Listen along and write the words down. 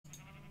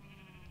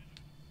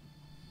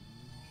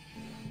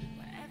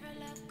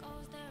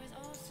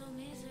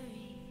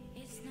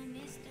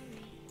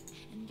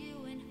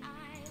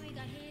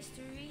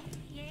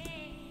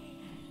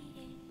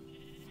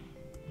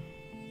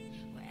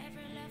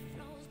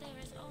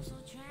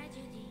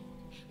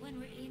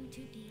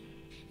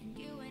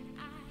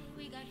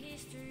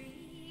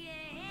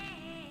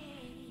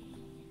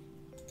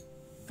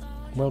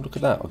Well, look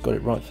at that. I got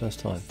it right first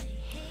time.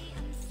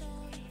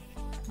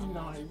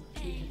 No,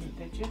 you didn't,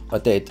 did you? I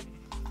did.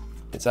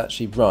 It's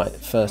actually right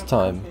first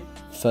time.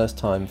 First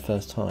time,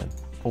 first time.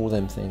 All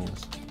them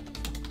things.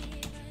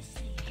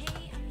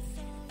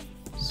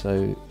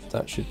 So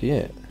that should be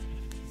it.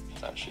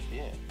 That should be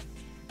it.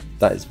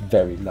 That is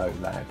very low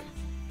lag.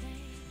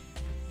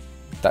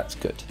 That's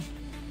good.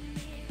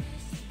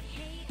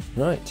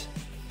 Right.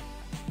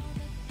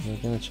 We're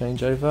going to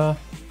change over.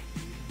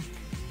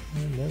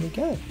 And there we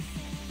go.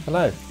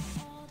 Hello.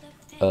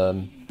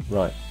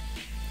 Right.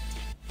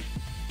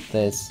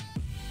 There's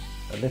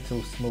a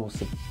little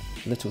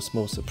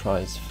small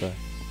surprise for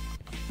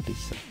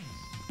Lisa.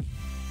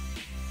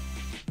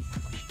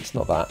 It's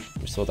not that.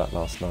 We saw that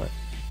last night.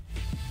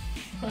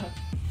 I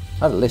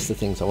had a list of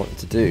things I wanted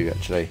to do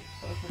actually.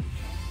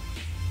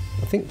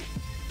 I think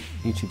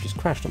YouTube just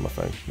crashed on my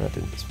phone. No, it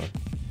didn't. It's fine.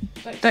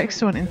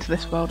 Dexter went into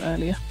this world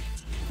earlier.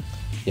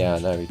 Yeah, I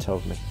know. He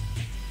told me.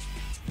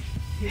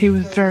 He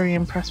was very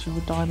impressed with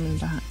the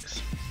diamond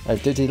axe. Oh,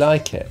 did he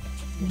like it?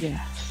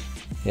 Yes.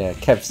 Yeah,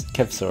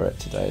 Kev saw it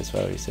today as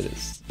well. He said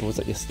it's. Or was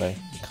it yesterday?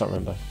 I can't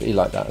remember. But he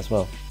liked that as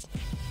well.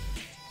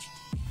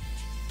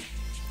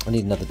 I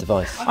need another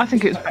device. I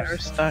think it was better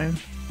as stone. Do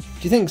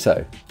you think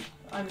so?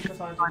 I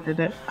did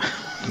it.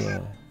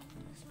 Yeah.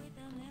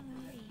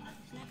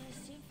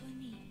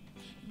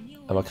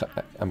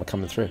 Am I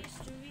coming through?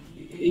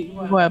 You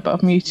were, but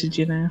I've muted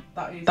you now.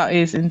 That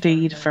is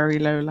indeed very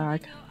low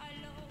lag.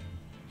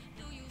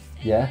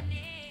 Yeah.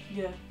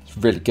 Yeah. It's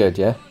really good.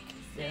 Yeah.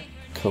 Yeah.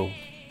 Cool.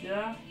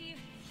 Yeah.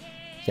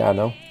 Yeah, I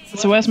know.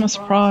 So where's my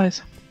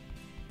surprise?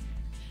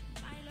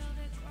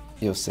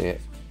 You'll see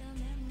it.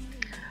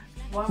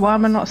 Why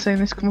am I not seeing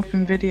this come up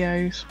in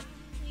videos?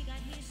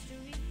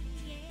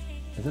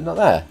 Is it not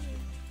there?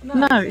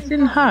 No, it's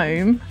in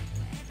home,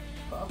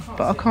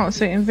 but I can't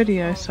see it in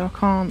video, so I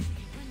can't.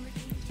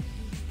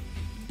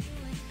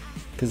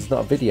 Because it's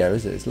not a video,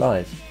 is it? It's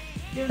live.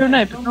 No,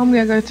 no, but normally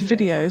I go to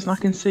videos and I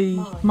can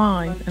see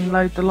mine and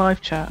load the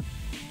live chat.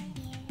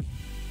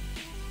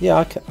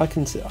 Yeah, I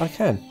can see. I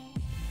can.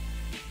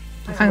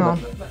 Hang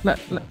on. Look.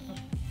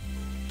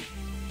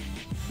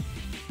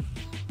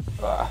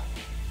 Ah.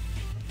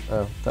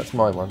 Oh, that's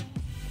my one.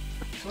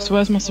 So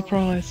where's my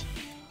surprise?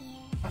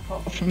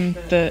 From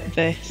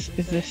this,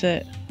 is this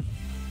it?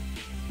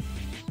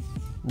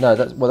 No,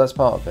 that's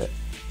part of it.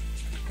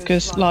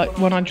 Because like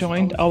when I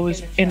joined, I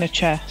was in a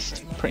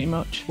chest, pretty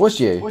much. Was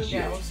you?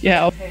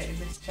 Yeah.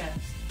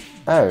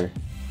 Oh.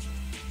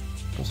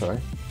 I'm sorry.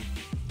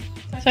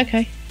 It's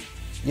okay.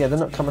 Yeah, they're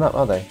not coming up,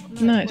 are they?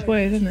 No, it's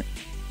weird, isn't it?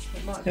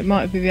 It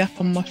might be the app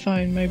on my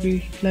phone.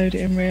 Maybe load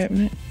it and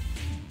reopen it.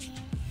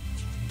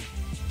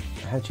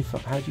 How'd you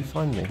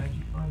find me?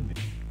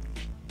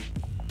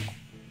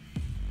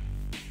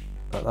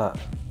 Like that.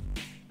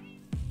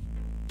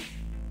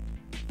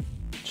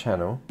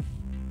 Channel.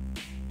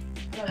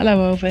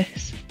 Hello,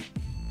 Elvis.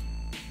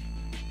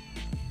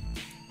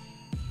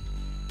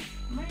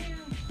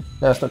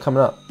 No, it's not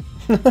coming up.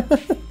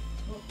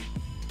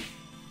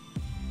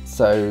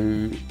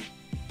 So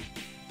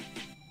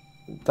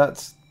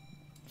that's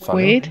funny.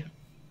 Weird.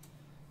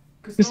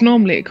 Because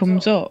normally it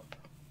comes up.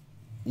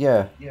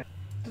 Yeah. It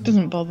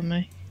doesn't bother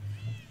me.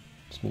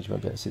 Just means you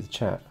won't be able to see the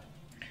chat.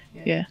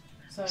 Yeah.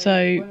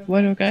 So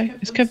where do I go?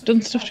 Has Kev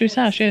done stuff to his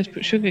house? Yes,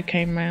 but Sugar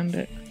came round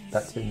it.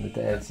 That's been the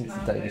day since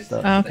the day we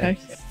started. Oh, okay.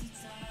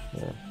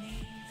 Yeah.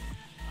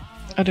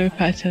 I do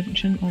pay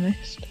attention,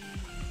 honest.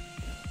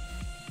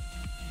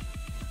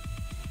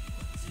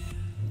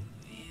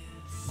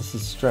 This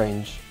is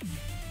strange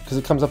because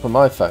it comes up on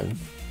my phone,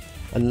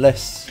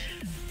 unless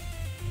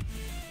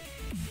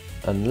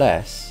hang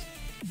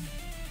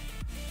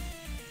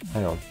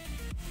on.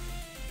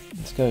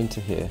 Let's go into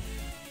here.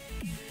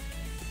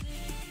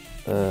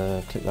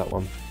 Click that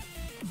one.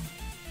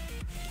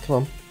 Come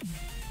on.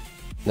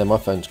 No, my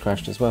phone's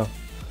crashed as well.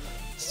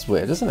 This is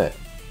weird, isn't it?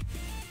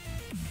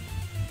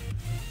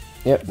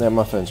 Yep, no,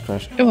 my phone's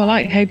crashed. Oh, I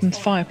like Hayden's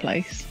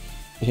fireplace.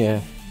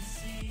 Yeah.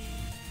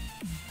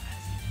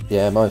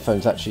 Yeah, my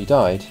phone's actually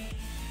died.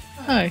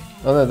 Oh.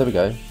 Oh no, there we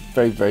go.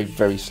 Very, very,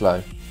 very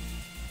slow.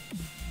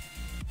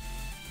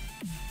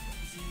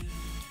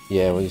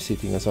 Yeah, well you see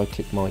thing as I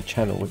click my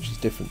channel, which is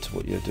different to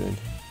what you're doing.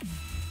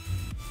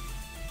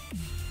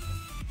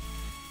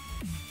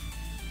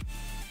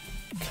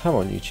 Come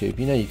on YouTube,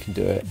 you know you can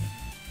do it.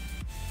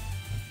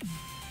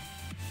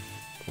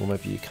 Or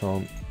maybe you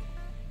can't.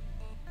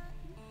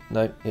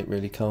 No, it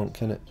really can't,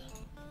 can it?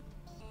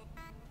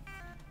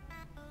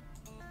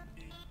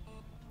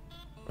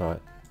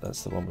 Right,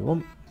 that's the one we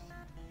want.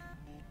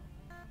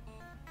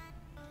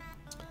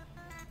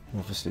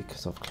 Obviously,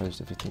 because I've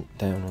closed everything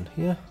down on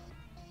here,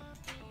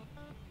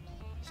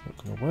 it's not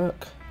going to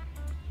work.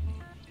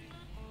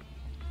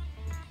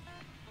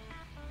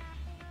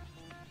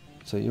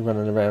 So you're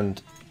running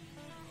around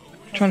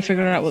Trying to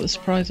figure out what the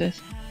surprise is.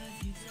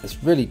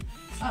 It's really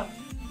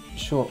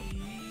short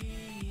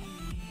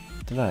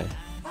delay.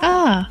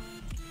 Ah!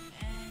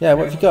 Yeah,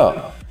 what have you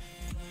got?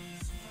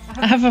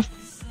 I have a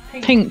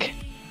pink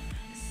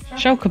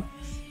shulker.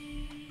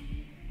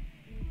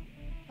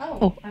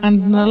 Oh,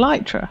 and an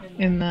elytra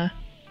in there.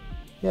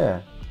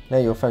 Yeah. Now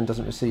your phone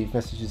doesn't receive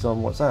messages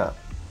on WhatsApp.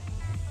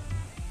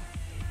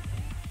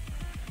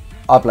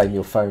 I blame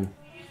your phone.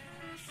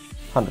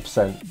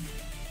 100%.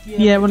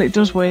 Yeah, well, it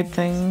does weird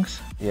things.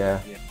 Yeah.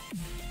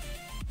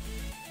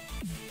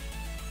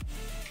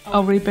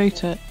 I'll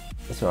reboot it.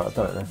 That's alright, I've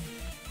done it now.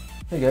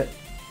 There you go.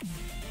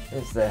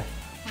 It's there.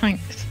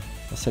 Thanks.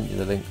 I'll send you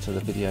the link to the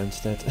video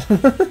instead.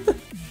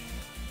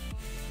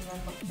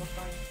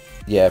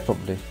 Yeah,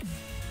 probably.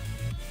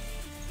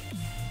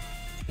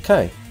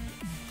 Okay.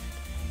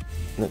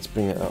 Let's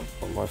bring it up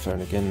on my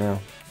phone again now.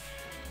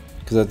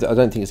 Because I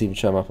don't think it's even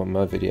showing up on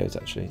my videos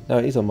actually. No,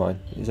 it is on mine.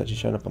 It is actually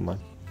showing up on mine.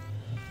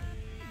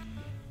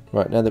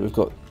 Right, now that we've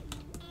got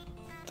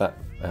that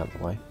out of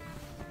the way.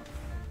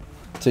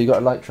 So you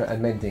got elytra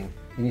and mending.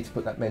 You need to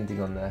put that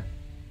mending on there.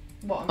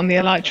 What, on the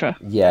elytra?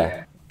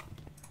 Yeah.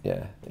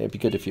 Yeah, it'd be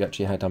good if you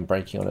actually had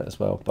unbreaking on it as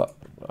well, but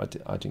I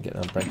didn't get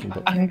an unbreaking.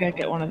 But I can go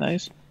get one of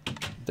those.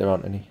 There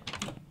aren't any.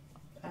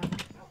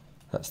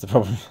 That's the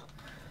problem.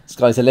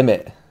 Sky's the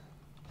limit.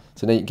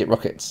 So now you can get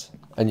rockets,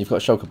 and you've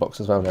got a shulker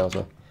box as well now as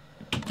well.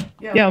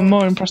 Yeah, I'm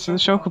more impressed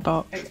with the shulker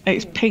box.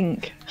 It's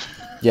pink.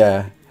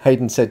 Yeah,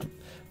 Hayden said,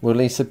 "Will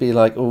Lisa be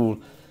like all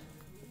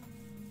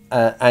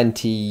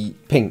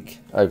anti-pink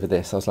over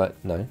this?" I was like,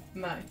 "No."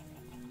 No.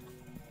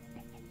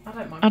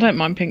 I don't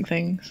mind pink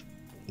things.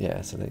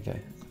 Yeah, so there you go.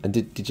 And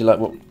did you like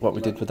what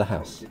we did with the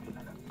house?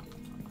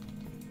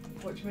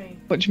 What do you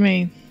mean? What do you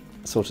mean?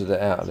 Sorted it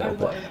out a little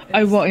bit.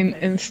 Oh, what,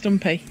 in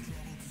Stumpy?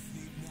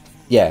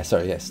 Yeah,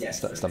 sorry, yes,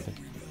 Stumpy.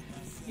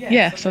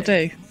 Yes, I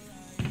do.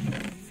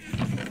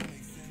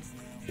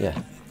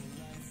 Yeah.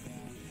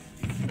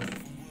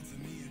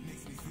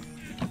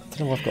 I don't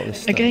know what I've got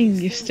this stuff. Again,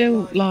 you're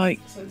still like,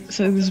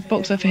 so there's a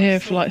box over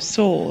here for like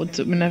swords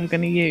that we're never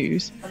going to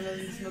use,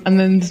 and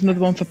then there's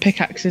another one for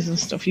pickaxes and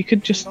stuff. You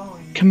could just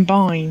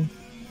combine.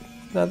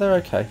 No, they're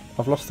okay.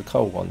 I've lost the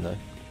coal one though.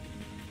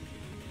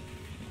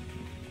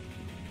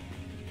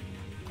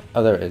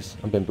 Oh, there it is.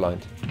 I've been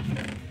blind.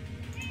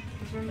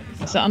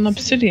 Is that an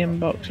obsidian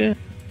box? Yeah.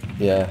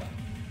 Yeah.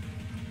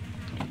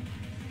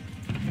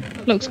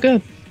 Looks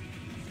good.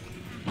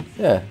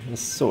 Yeah,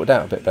 it's sorted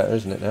out a bit better,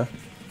 isn't it now?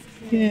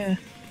 Yeah.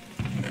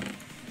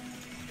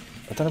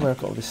 I don't know where I've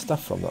got all this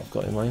stuff from that I've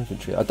got in my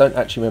inventory. I don't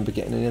actually remember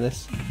getting any of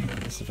this.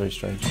 This is very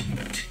strange.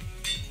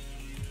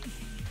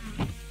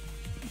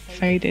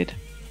 Faded.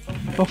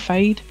 Or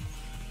fade?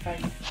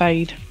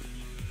 Fade.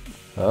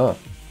 Oh.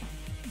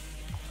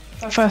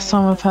 First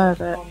time I've heard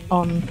it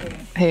on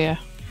here.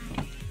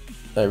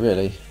 Oh,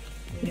 really?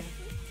 Yeah.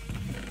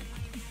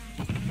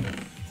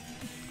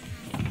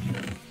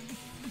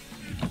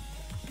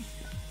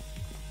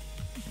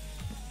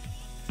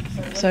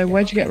 So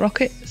where'd you get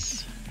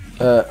rockets?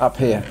 Up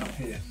here.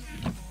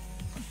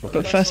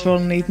 But first of all,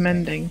 need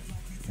mending.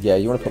 Yeah,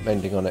 you want to put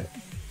mending on it,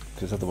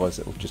 because otherwise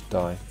it will just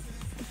die.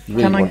 You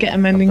Can I want get a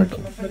mending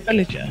unbreaking. from a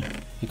villager?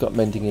 You got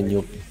mending in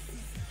your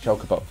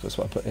shulker box, that's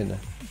what I put in there.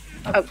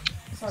 Oh,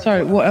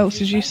 sorry, what else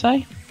did you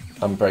say?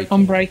 Unbreaking.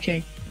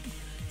 Unbreaking.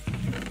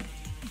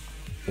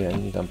 Yeah, you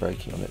need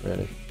unbreaking on it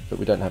really, but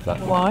we don't have that.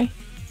 Why?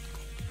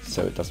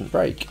 So it doesn't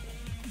break.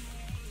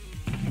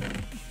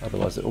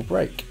 Otherwise it will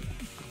break.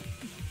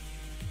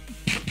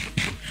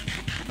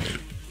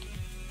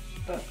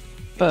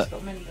 But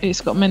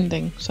it's got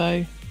mending,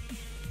 so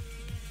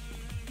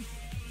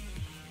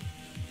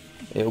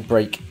It'll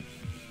break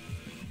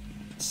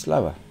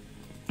slower.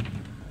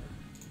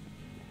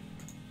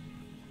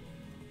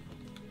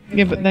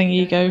 yeah. But then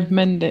you go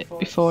mend it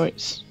before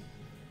it's.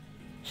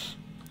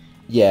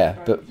 Yeah,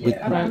 but with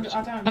Right.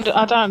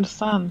 I don't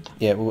understand.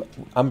 yeah, well,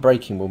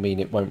 unbreaking will mean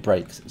it won't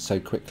break so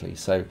quickly.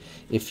 So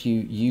if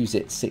you use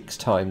it 6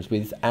 times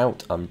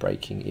without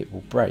unbreaking, it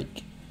will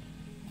break.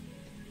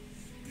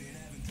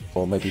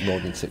 Or maybe more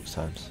than 6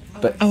 times.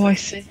 But Oh, I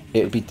see.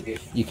 it would be,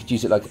 you could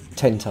use it like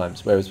 10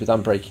 times, whereas with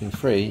unbreaking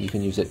 3, you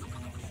can use it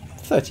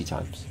 30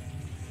 times.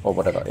 Or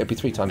whatever. It'd be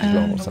 3 times as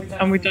long or something.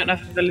 And we don't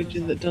have a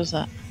villager that does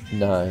that.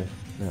 No,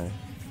 no.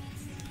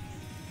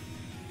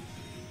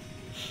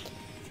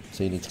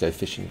 So you need to go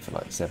fishing for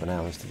like 7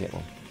 hours to get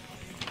one.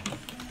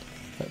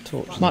 That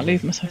torch. Might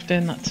leave myself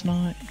doing that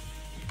tonight.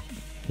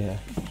 Yeah.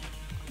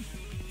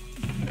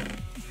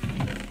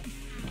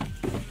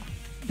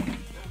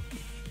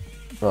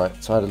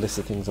 Right, so I had a list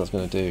of things I was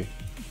going to do.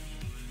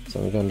 So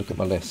I'm going to look at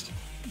my list.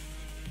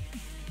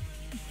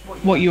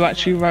 What, you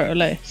actually wrote a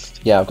list?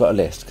 Yeah, I've got a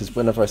list, because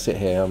whenever I sit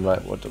here, I'm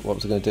like, what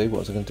was I going to do? What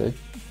was I going to do?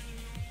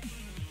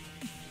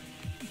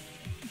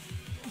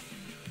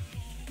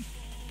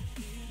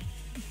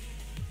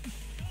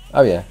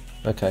 Oh yeah,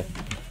 okay.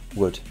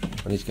 Wood.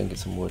 I need to go and get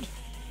some wood.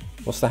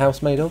 What's the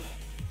house made of?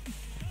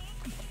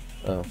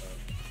 Oh.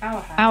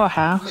 Our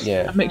house?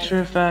 Yeah. A mixture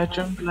of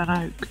jungle and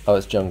oak. Oh,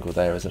 it's jungle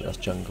there, isn't it? That's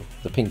jungle.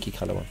 The pinky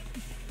colour one.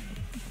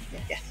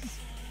 Yes.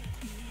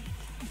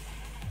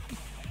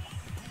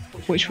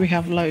 Which we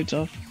have loads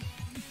of.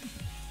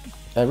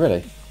 Oh,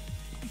 really?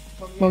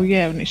 Well,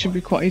 yeah, and it should be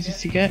quite easy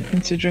to get,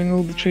 considering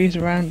all the trees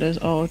around us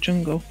are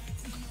jungle.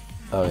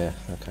 Oh yeah,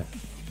 okay.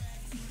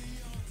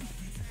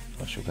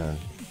 I shall go and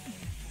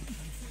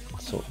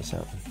sort this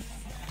out.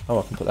 Oh,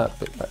 I can put that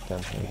bit back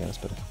down. There we go, that's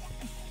better.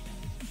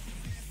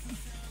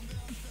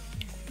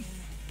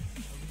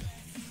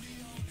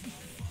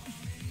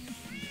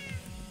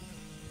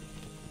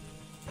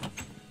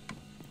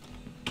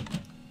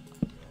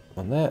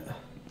 On there.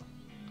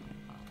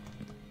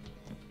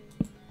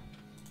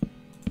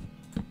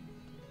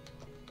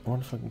 I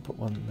wonder if I can put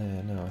one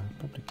there. No, I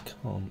probably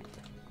can't.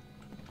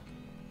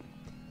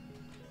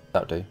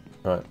 That'll do.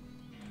 Right.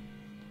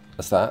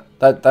 That's that.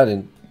 That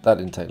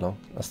didn't take long.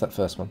 That's that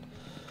first one.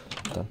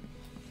 Done.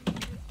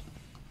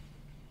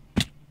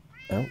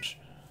 Ouch.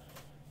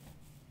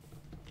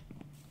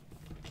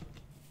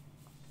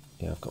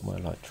 Yeah, I've got my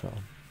light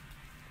on.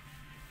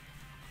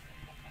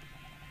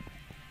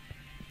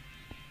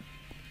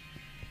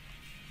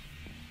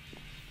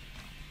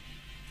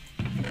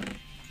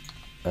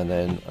 And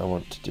then I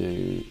want to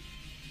do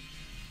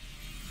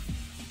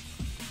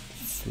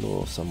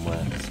floor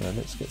somewhere. So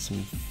let's get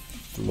some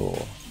floor.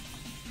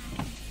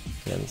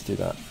 Yeah, let's do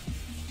that.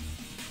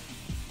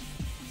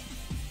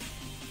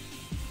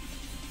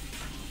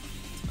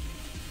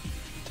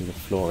 Do the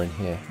floor in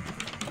here,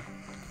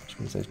 which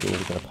means those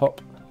doors are going to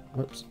pop.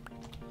 Whoops,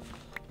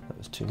 that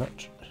was too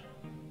much.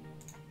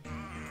 Go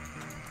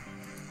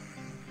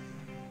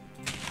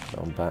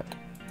on back.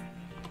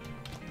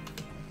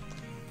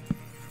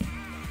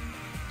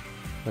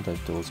 Where'd those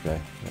doors go?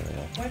 There they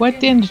are. Where'd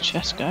the ender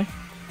chest go?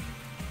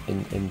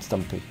 In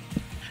Stumpy.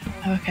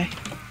 Oh, okay.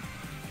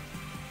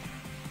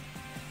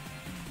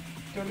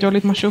 Do I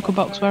leave my shulker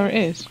box where it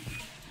is?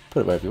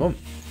 Put it wherever you want.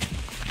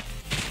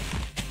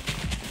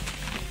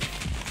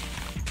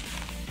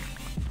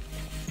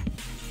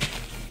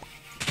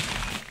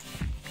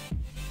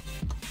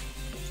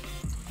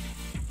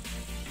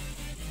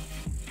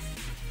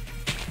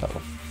 That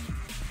one.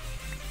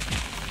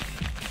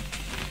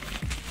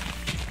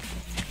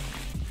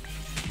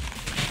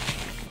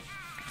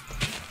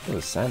 Oh,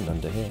 there's sand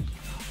under here.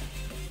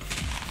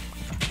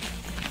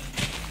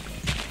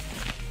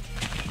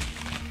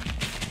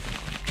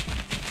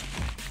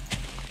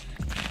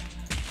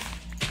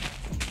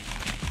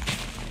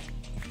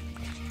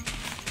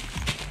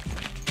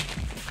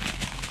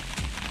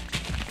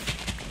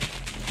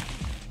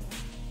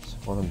 So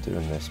while I'm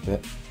doing this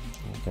bit,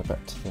 I'll go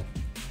back to the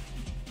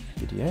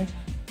video.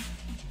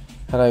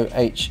 Hello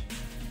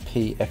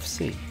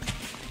HPFC.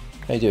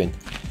 How you doing?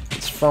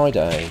 It's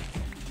Friday.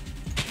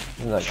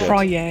 Isn't that good?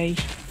 Friday.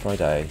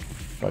 Friday.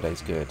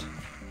 Friday's good.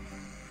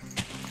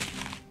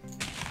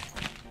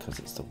 Because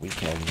it's the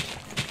weekend.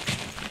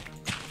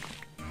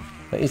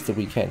 That is the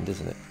weekend,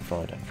 isn't it?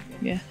 Friday.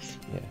 Yes.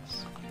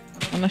 Yes.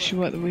 Unless you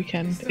work the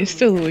weekend. It's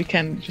still the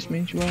weekend, it just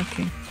means you're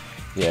working.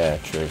 Yeah,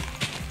 true.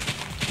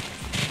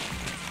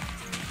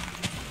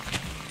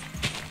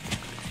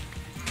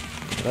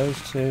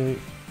 Those two,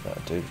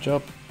 that'll do the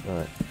job.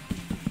 Right.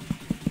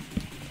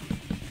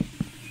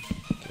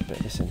 Get a bit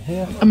of this in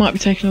here. I might be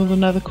taking all the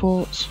nether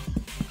quartz.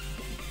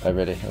 Oh,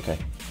 really? Okay.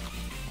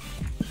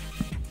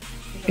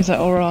 Is that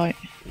alright?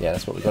 Yeah,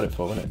 that's what we got it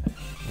for, wasn't it?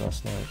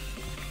 Last night.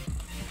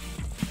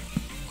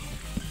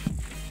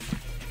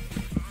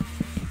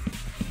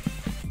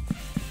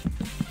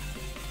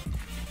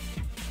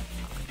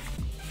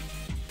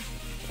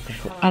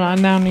 And I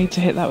now need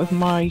to hit that with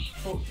my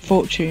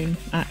fortune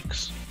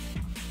axe.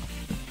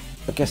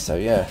 I guess so,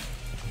 yeah.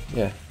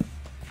 Yeah.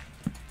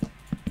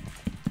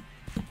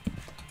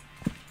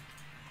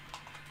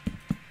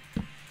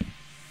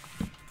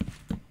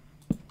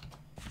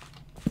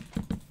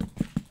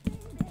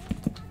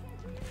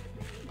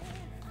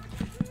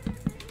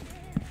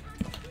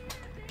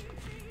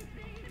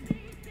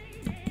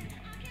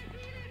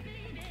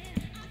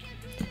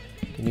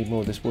 You need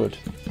more of this wood.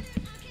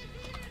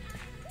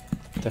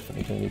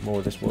 Definitely going to need more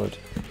of this wood.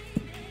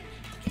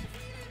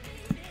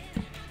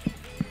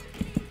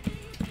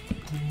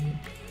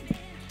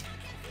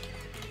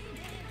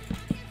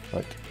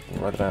 Like,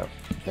 right about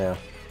now.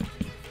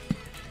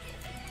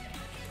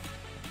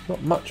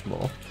 Not much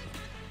more.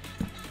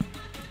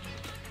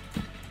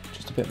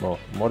 Just a bit more.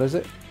 And what is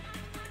it?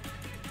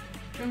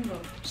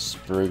 Jungle.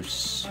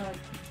 Spruce.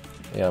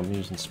 Yeah, I'm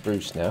using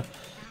spruce now.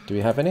 Do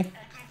we have any? I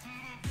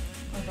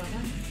don't know.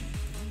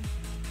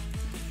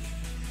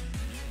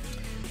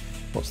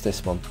 What's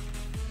this one?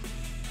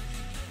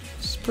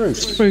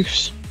 Spruce.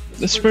 Spruce.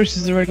 The spruce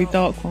is the really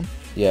dark one.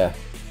 Yeah,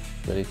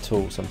 really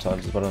tall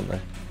sometimes as well, aren't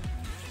they?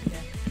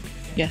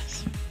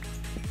 Yes.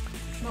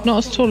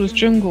 Not as tall as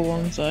jungle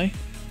ones though.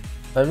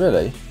 Oh,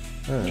 really?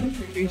 Oh,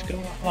 Trees go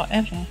up like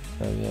ever.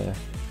 oh yeah.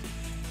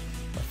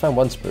 I found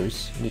one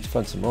spruce. I need to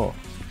find some more.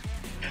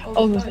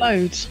 Oh, there's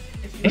loads.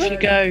 If you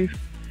go,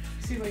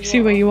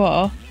 see where you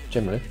are,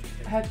 Generally.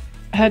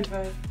 head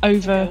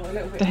over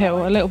the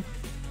hill a little.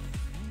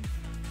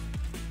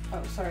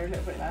 Oh, sorry, a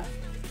little bit left.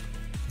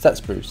 Is that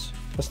spruce?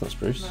 That's not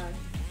spruce.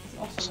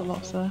 No. There's a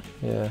lot there.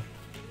 Yeah.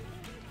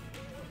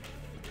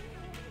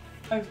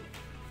 Oh,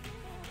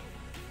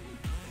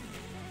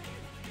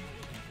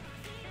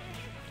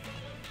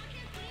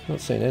 Not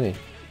seeing any.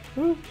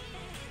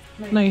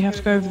 No, you have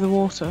to go over the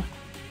water.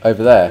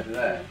 Over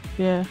there?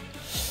 Yeah.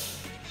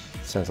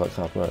 Sounds like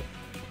hard work.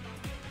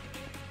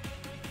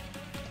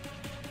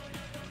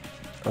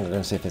 I'm going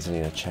to see if there's any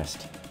in a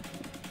chest.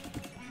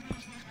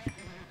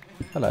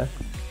 Hello.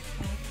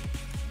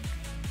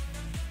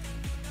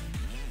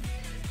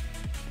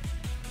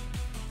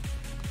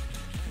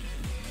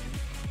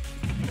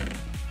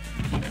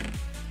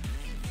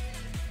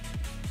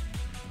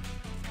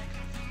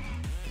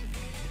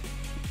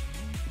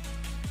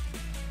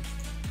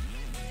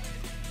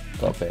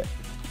 Got a bit.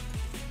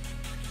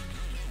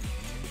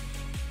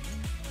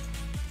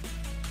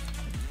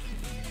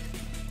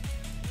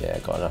 Yeah,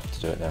 got enough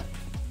to do it now.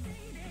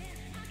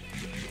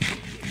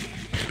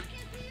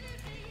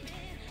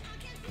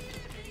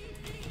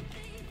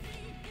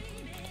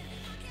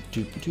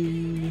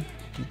 Doop-a-doo,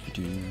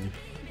 doop-a-doo.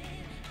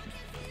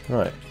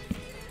 Right.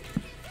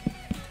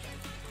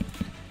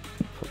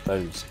 Put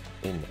those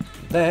in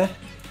there.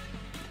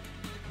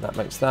 That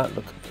makes that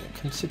look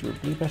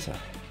considerably better.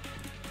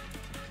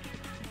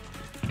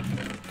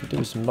 Could do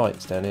with some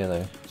lights down here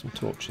though, some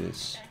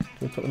torches. Can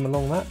we put them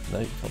along that? No,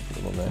 you can't put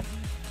them on there.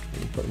 We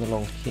can put them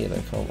along here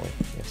though, can't we?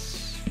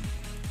 Yes.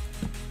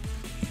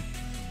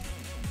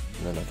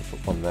 And then I could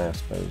put one there, I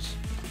suppose.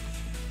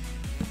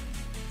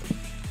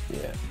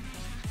 Yeah.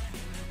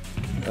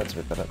 That's a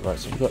bit better. Right,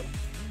 so we've got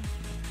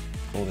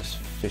all this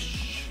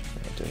fish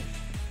that I do.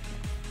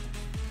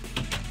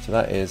 So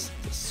that is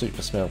the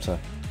super smelter.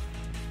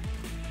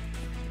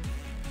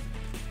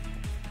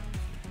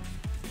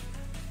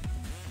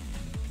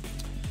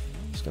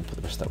 Just going to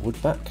put the rest of that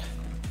wood back.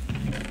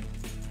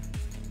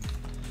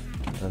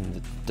 And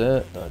the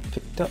dirt that I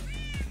picked up.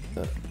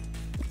 The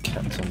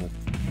cat's on the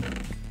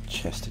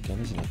chest again,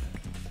 isn't it?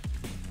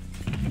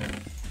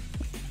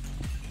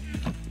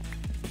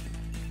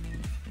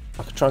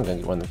 I could try and go and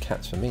get one of the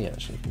cats for me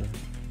actually. No. So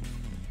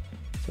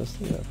I was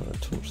thinking I've got a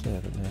torch there,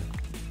 but no.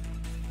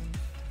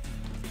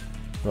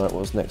 Right,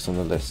 what's next on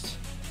the list?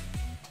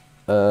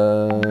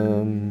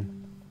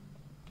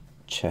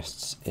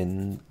 Chests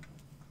in.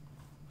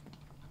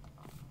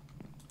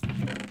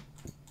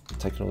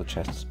 Taking all the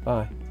chests.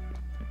 Bye.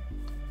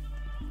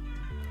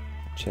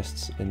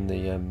 Chests in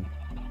the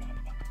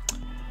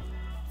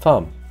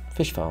farm,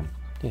 fish farm.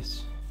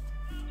 Yes.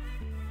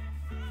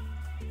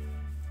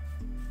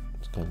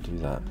 Let's go and do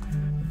that.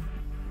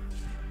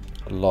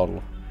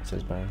 Lol,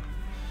 says Barry.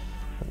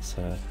 That's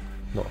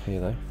not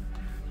here though.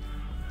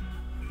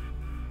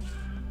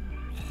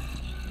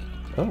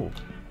 Oh.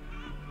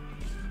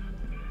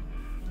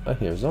 I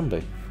hear a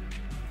zombie.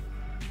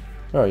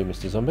 Where are you,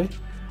 Mr. Zombie?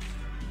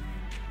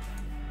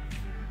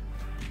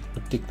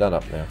 I'll dig that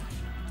up now.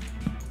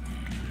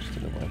 Just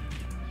in a way.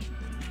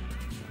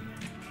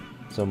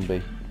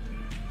 Zombie.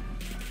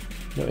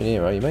 Not in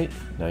here, are you, mate?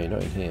 No, you're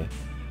not in here.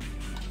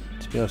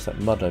 To be honest, that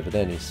mud over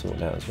there needs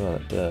sorting out as well,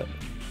 that dirt.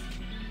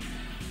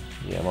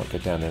 Yeah, I might go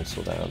down there and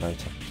sort that out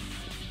later.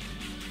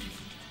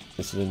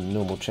 This is a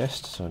normal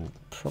chest, so I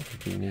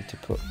probably need to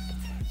put...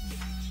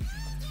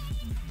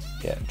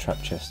 Yeah,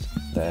 trap chest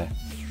there.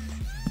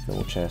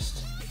 Normal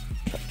chest.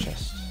 Trap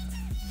chest.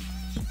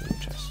 Normal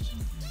chest.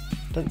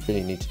 Don't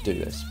really need to do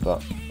this,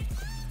 but...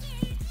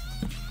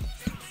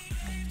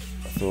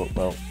 I thought,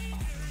 well...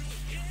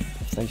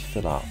 If they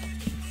fill up...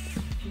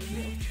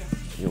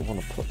 You'll want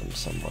to put them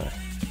somewhere.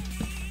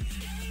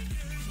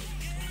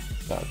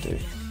 That'll do.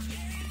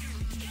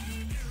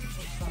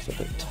 It's a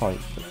bit tight,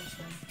 but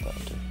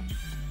that'll do.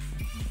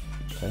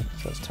 Okay,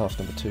 so that's task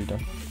number 2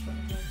 done.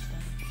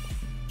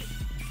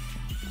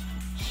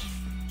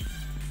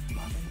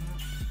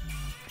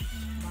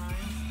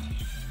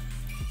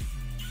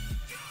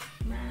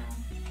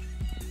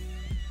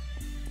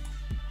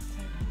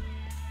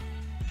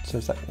 So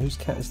is that, whose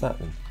cat is that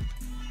then?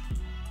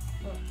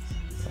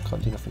 I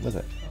can't do nothing with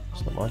it.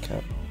 It's not my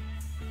cat.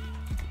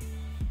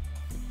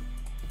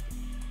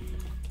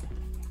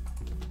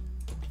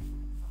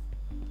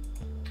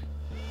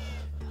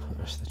 Put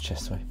the rest of the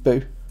chest away.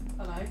 Boo!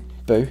 Hello.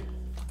 Boo!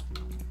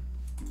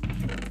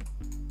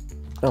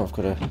 Oh, I've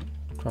got a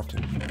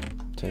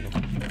crafting table.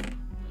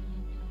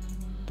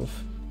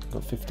 Buff.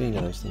 Got 15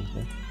 of those things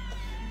now.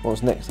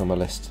 What's next on my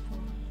list?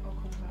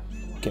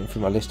 Getting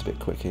through my list a bit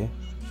quick here.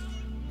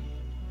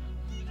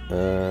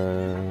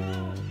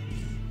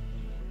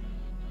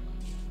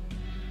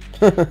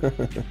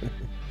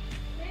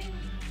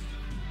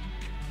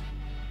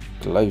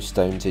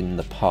 Glowstones in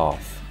the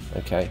path.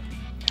 Okay.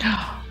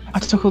 I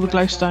took all the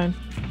glowstone.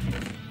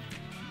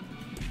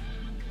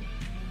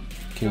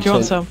 Do you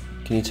want some?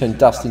 Can you turn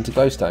dust into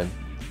glowstone?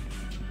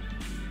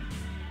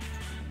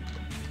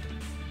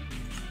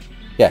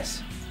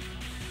 Yes.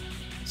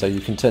 So you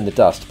can turn the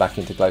dust back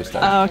into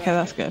glowstone. Oh, okay,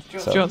 that's good.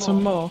 So- Do you want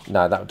some more?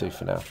 No, that'll do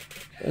for now.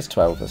 It's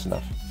 12, that's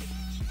enough.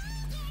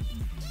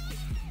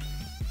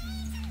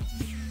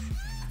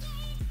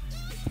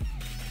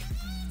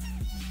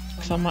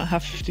 So I might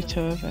have 52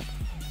 of it.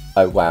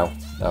 Oh wow.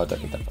 No, I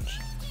don't need that much.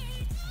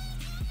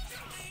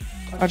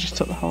 I just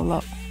took the whole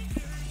lot.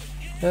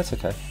 Yeah, that's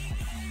okay.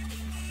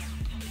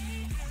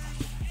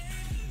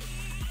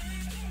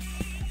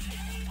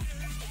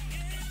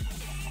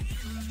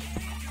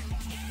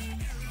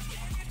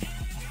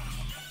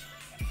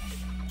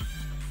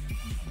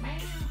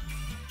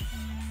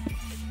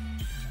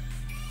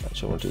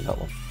 Actually, I want to do that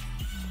one.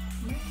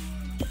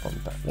 That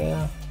one back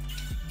there.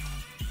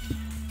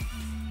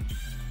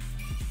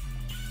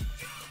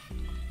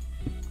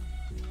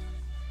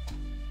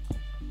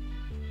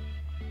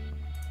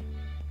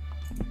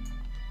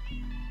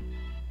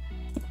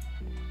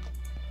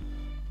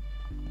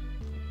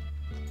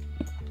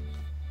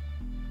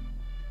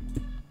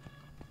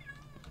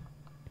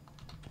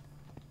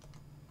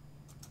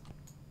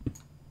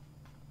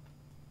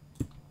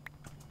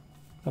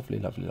 Lovely,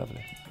 lovely,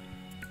 lovely.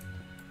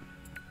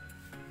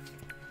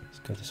 Let's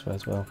go this way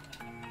as well.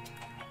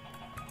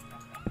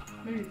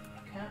 Move,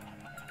 cat.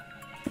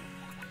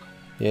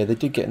 Yeah, they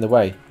do get in the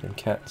way, them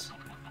cats.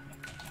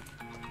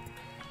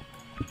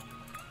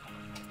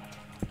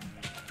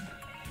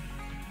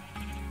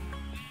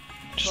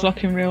 Just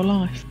like in real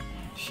life.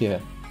 Yeah.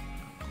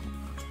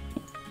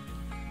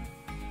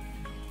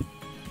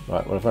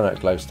 Right, well I've run out of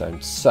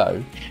glowstone,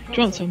 so... Do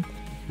you want some?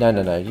 No,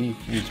 no, no, you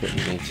use what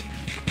you need.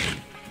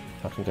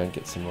 I can go and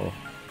get some more.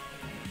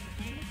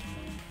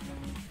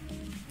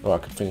 Or I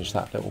could finish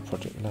that little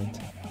project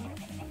later.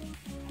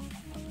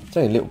 It's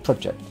only a little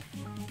project.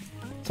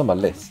 It's on my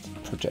list,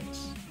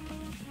 projects.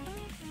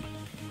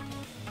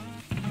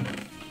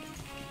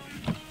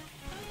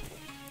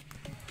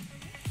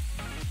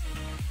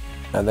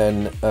 And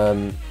then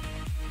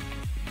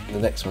the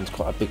next one's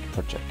quite a big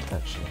project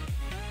actually.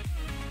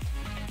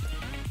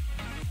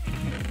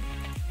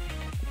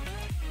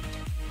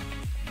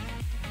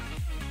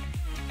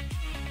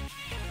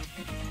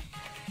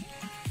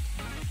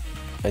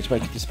 Did you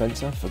make a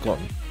dispenser?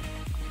 Forgotten.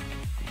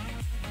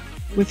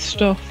 With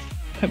stuff.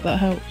 Hope that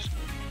helps.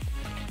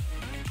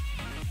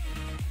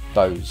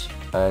 Bows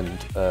and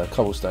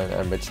cobblestone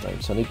and redstone.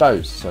 So I need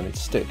bows, so I need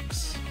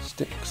sticks.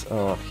 Sticks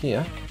are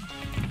here.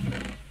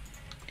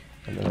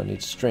 And then I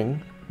need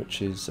string,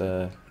 which is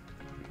there.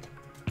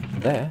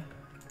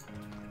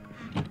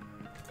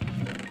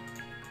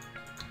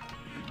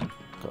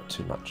 Got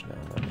too much now,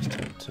 I just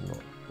take 2 more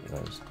of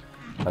those.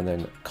 And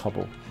then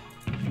cobble.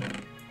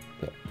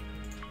 Yep.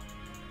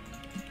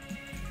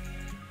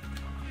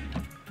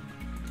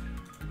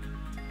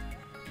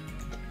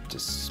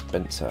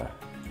 Dispenser.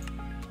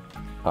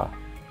 Ah,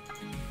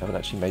 I haven't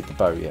actually made the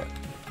bow yet.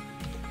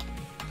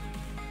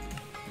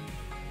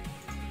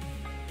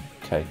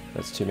 Okay,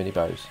 that's too many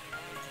bows.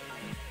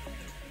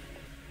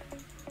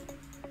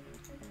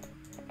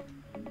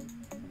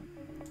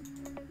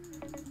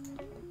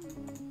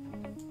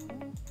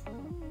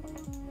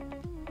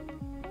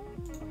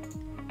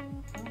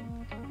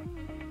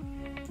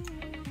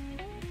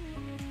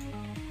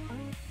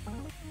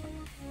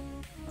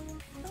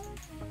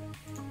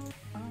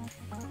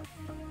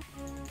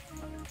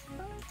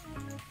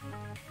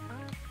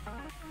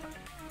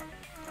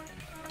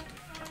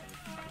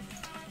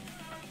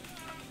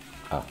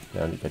 Ah, they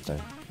only bed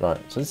down. Right,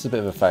 so this is a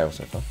bit of a fail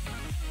so far.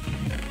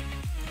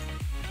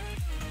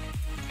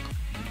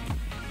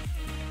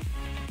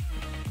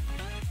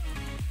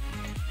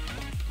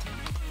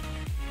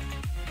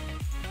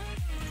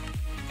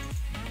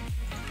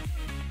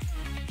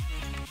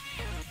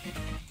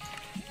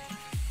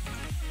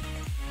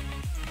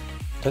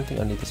 Don't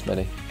think I need this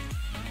many,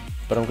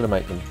 but I'm going to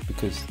make them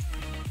because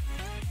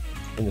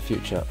in the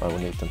future I will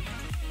need them.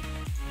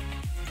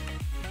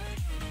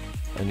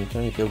 And you can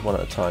only build one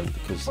at a time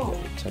because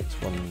it takes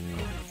one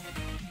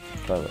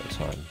bow at a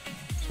time.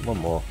 So one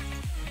more.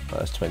 Right,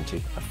 that's 20.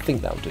 I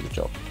think that will do the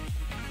job.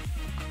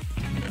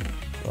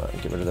 Right,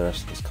 and get rid of the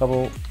rest of this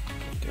cobble.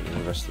 Get rid of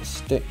the rest of the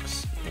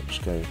sticks,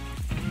 which go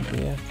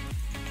here.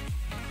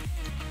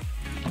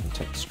 And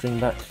take the string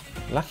back.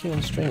 Lacking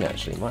on string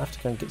actually. Might have to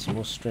go and get some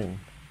more string.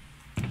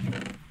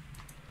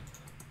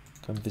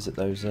 Go and visit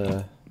those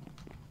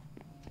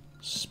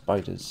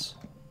spiders.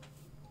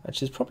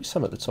 Actually, there's probably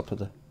some at the top of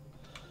the...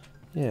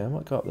 Yeah, I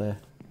might go up there.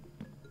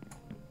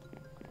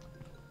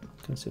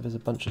 Can see if there's a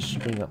bunch of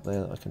string up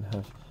there that I can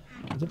have.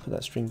 I didn't put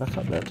that string back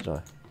up there, did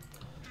I?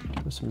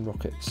 There's some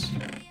rockets.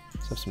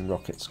 Let's have some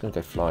rockets. Gonna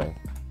go flying.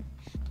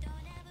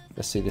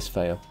 Let's see this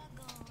fail.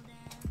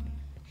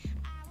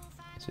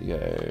 So you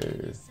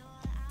go.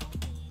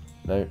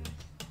 No.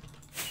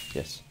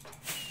 Yes.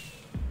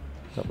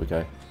 Up we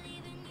go.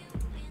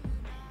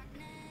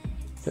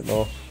 Bit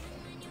more.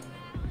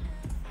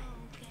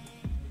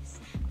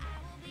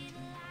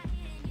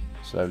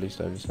 Slowly,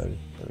 slowly, slowly.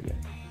 There we go.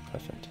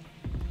 Perfect.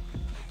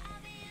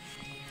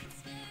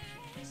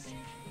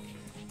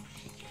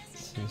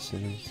 So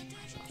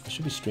there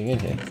should be string in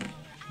here.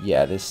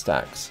 Yeah, there's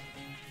stacks.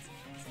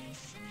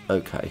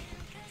 Okay.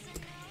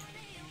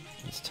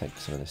 Let's take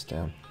some of this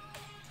down.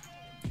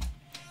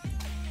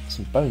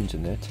 Some bones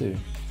in there too.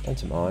 And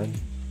some iron.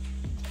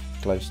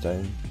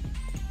 Glowstone.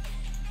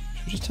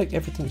 Should we just take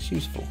everything that's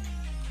useful?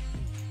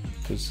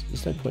 Because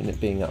there's no point in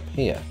it being up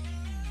here.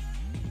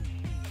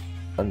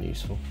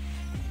 Unuseful.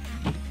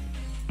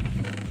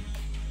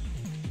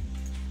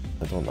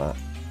 I don't want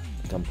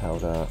that.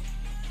 Gunpowder,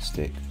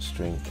 stick,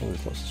 string. Oh,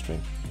 there's lots of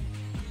string.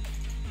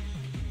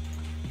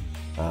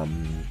 Might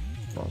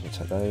as well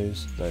take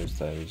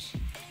those,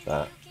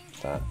 that.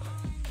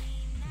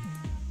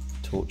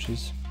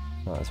 Torches,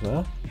 might as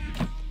well.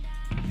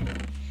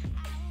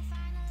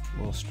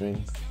 More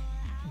string.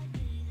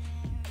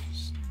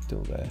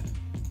 Still there.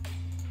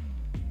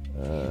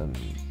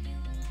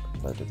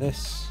 Load of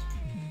this.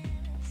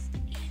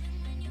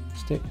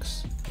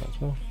 Sticks,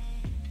 as well.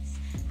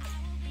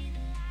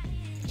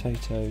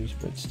 Potatoes,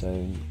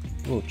 breadstone,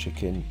 raw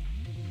chicken.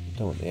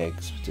 Don't want the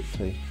eggs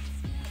particularly.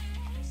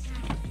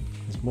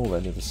 There's more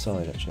on the other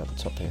side actually, at the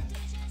top here.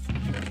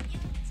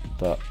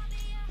 But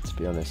to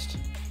be honest,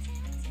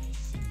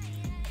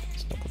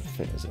 it's not going to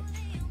fit, is it?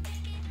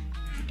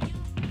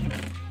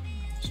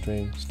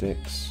 String,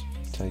 sticks,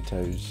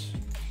 potatoes.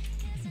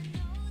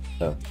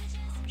 Oh,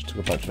 just took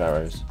a bunch of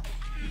arrows.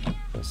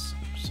 There's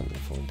something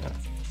falling down.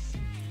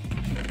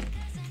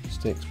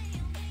 Sticks,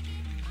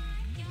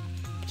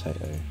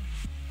 potato.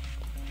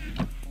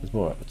 There's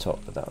more at the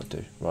top, but that'll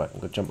do. Right, I'm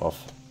going to jump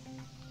off.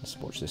 Let's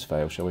watch this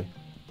fail, shall we?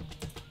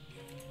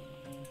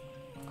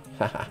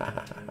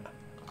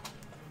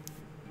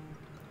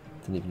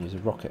 Didn't even use a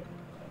rocket.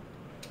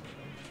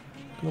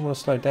 I don't want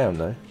to slow down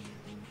though.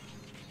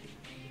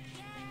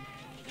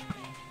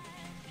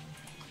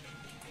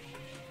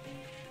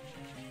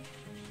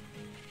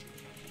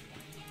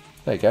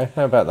 There you go,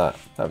 how about that?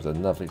 That was a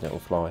lovely little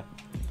fly.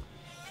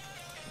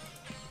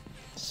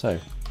 So,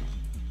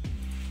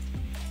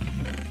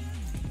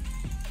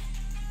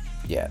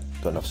 yeah,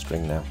 got enough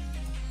string now.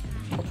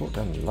 I brought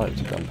down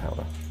loads of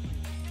gunpowder.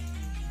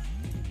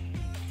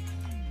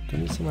 Do I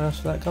need somewhere else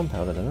for that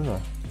gunpowder then, don't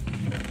I?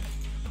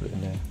 Put it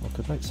in there. I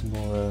could make some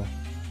more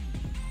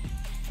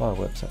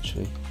fireworks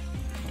actually.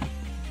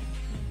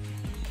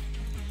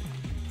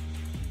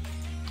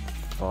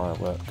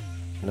 Firework.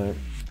 No.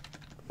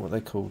 What are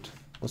they called?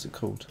 What's it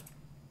called?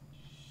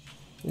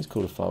 It's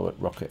called a firework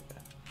rocket.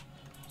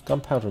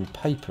 Gunpowder and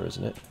paper,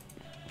 isn't it?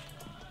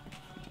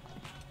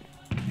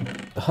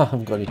 I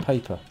haven't got any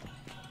paper.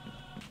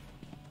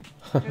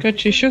 Go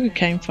to your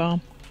sugarcane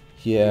farm.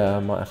 Yeah, I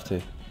might have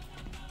to.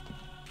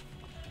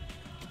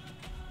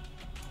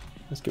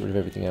 Let's get rid of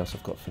everything else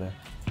I've got for now.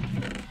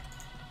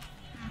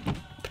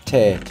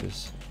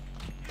 Potatoes.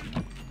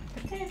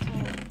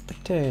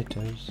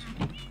 Potatoes.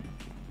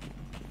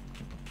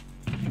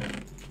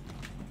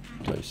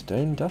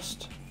 Glowstone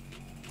dust.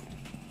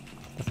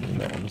 Nothing in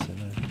that one, is there?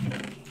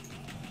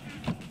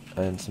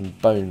 No. And some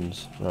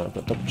bones. Right, I've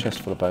got a double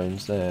chest full of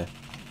bones there.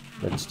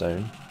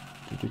 Redstone.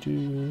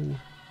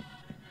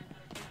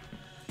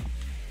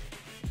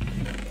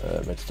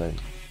 Redstone.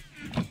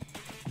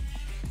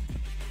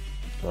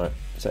 Right,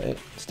 is that it?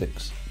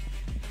 Sticks.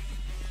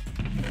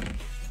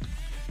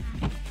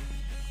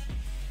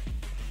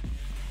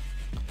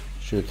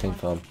 Sugarcane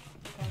farm.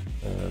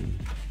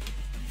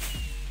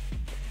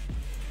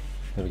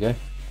 There we go.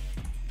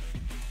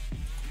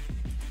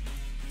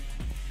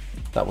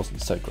 That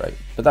wasn't so great,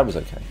 but that was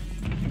okay.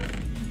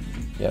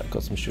 Yeah, I've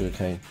got some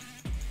sugarcane.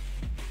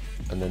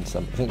 And then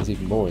some. I think there's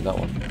even more in that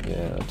one.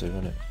 Yeah, I do,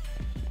 isn't it?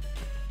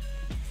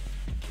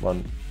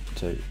 1,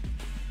 2.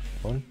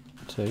 1,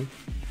 2. 1,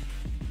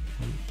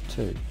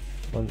 2.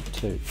 1,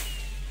 2.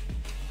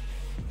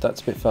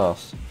 That's a bit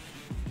fast.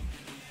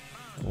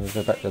 I'm going to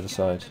go back to the other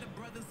side.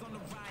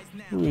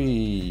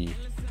 Whee!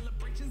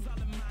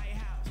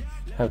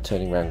 How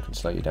turning around can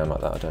slow you down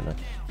like that, I don't know.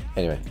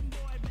 Anyway.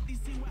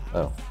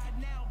 Oh.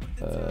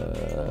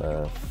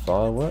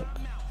 Firework?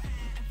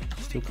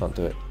 Still can't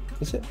do it.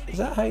 Is it? Is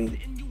that how you...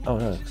 Oh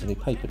no, because I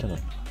need paper, don't I?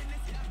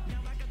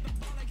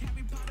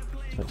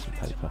 Make some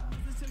paper.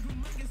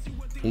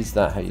 Is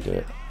that how you do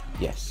it?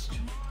 Yes.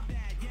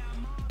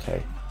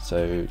 Okay,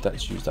 so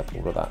that's used up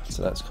all of that,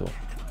 so that's cool.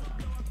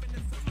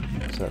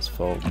 So that's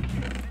full.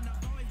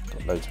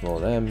 Got loads more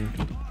of them.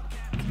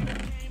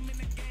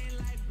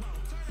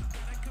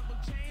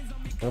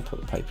 I'll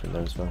put the paper in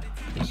there as well.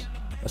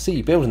 I see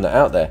you building that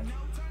out there.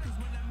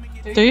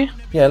 Do you?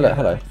 Yeah, look,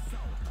 hello.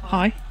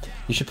 Hi.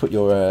 You should put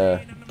your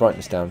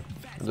brightness down.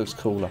 It looks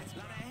cooler.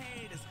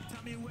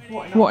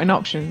 What in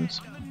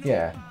options?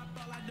 Yeah.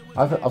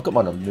 I've got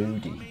mine on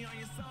moody.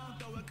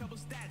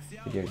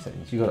 Video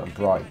settings. You got it on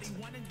bright.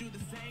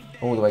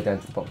 All the way down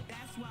to the bottom.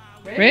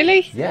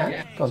 Really?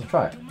 Yeah. Go on,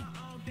 try it.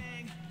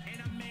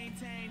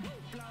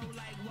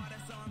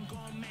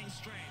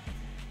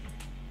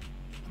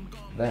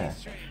 There.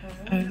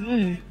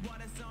 Oh.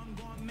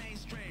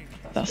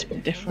 That's a bit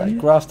That different.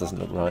 grass doesn't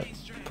look right.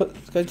 Go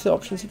to the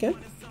options again.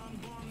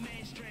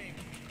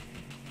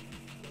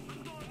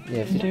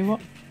 Yeah. Do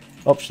what?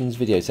 Options,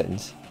 video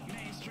settings.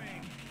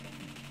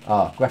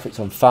 Ah, graphics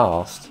on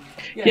fast.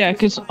 Yeah,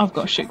 because I've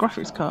got a shit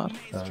graphics card.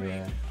 Oh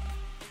yeah.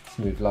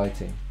 Smooth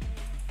lighting.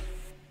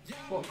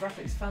 What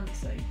graphics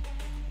fancy?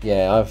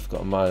 Yeah, I've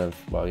got mine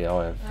of. Well, yeah,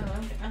 I have.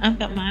 I've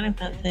got mine in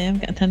fancy. I've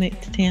got a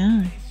 1080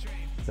 Ti.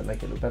 Does that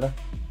make it look better?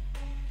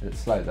 Is it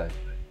slow though?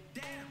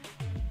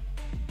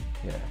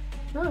 Yeah.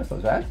 No, it's not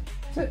as bad.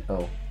 Is it?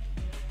 Oh.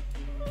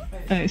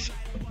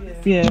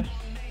 Yeah.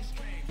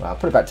 Well, I'll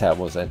put it back to how it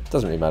was then.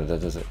 Doesn't really matter,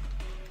 does it?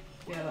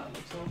 Yeah, that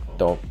looks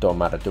awful. Don't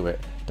matter. Do it.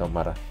 Don't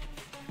matter.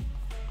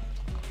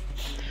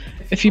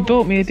 If you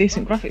bought me a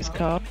decent graphics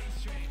card,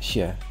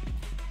 Yeah.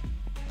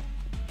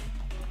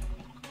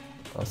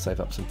 I'll save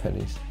up some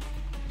pennies.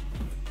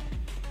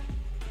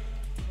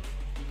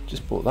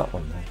 just bought that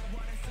one then.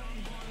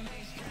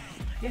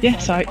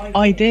 Yes,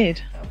 I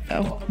did.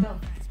 That's what I've done.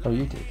 Oh,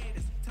 you did?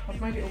 I've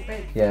made it all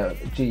big. Yeah,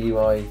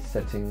 GUI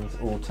settings,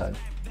 auto.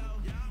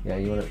 Yeah,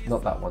 you want to,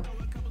 not that one.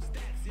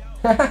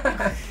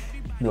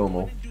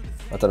 Normal.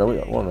 I don't know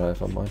what one I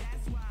have on mine.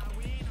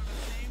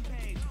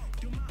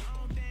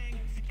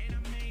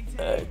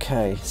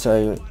 Okay,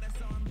 so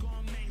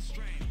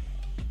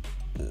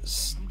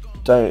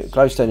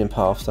glowstone in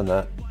paths, done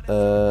that.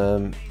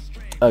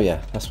 Oh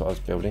yeah, that's what I was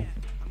building.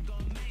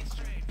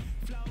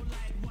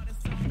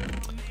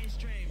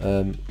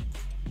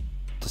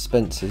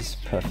 Dispensers,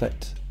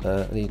 perfect.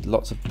 I need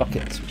lots of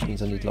buckets, which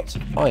means I need lots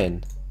of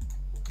iron.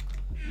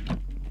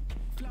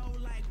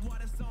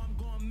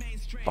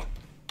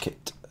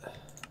 Bucket.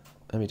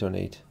 How many do I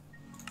need?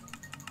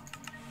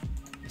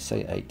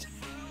 Say 8.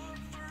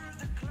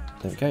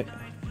 There we go.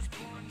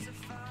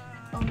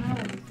 Oh no,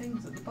 the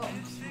things at the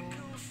bottom.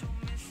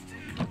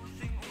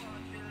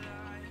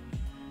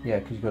 Yeah,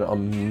 because you've got it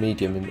on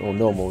medium or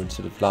normal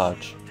instead of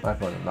large. I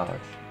have mine on large.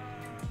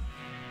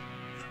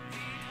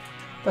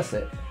 That's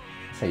it.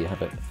 That's how you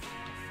have it.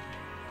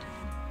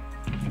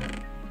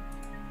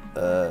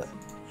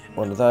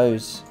 One of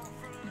those.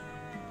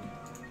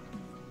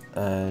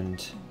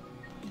 And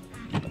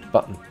a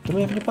button. Do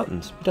we have any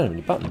buttons? We don't have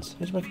any buttons.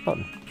 How do you make a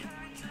button?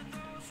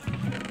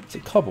 It's a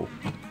cobble.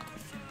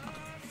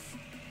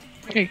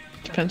 Okay,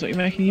 depends what you're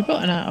making your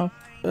button out of.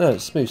 No,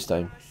 it's smooth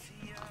stone.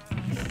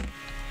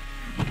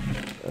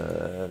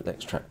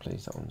 Next track,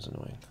 please. That one's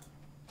annoying.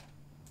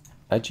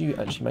 How'd you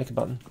actually make a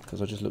button? Because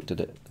I just looked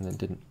at it and then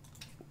didn't.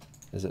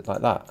 Is it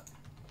like that?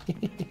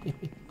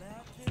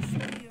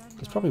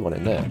 There's probably one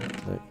in there.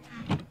 No.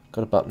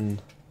 Got a button.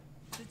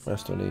 What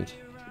else do I need?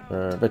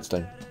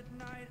 Redstone.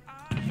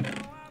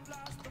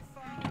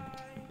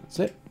 That's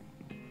it.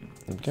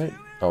 There we go.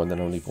 Oh, and then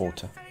I'll need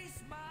water.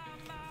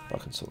 I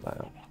can sort that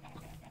out.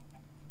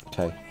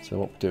 Okay, so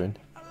what we're doing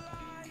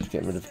is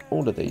getting rid of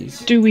all of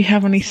these. Do we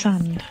have any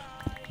sand?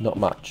 Not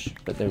much,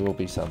 but there will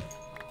be some.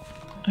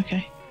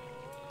 Okay.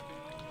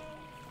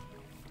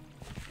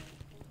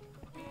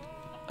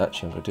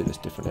 Actually, I'm going to do this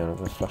differently. I'm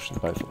going to flush them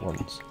both at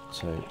once.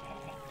 So,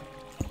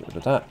 get rid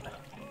of that.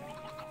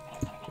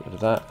 Get rid of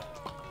that.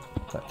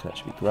 That can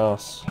actually be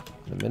grass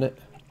in a minute.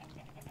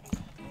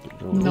 Get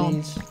rid of all None.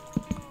 these.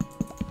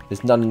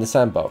 There's none in the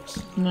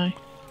sandbox. No.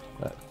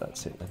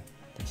 That's it then.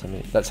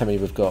 That's how many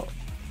we've got.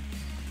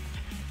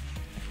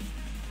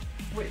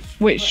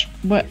 Which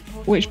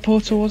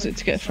portal was it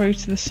to get through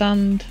to the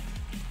sand?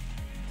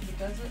 To the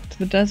desert? To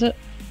the desert?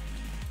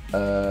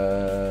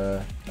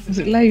 Was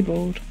it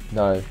labelled?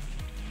 No.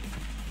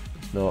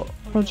 It's not.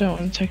 I don't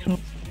want to take it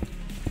off.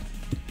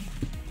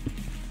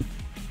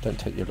 Don't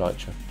take your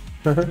elytra.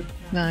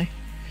 No.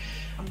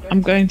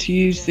 I'm going to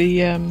use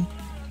the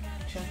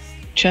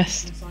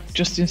chest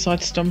just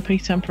inside Stumpy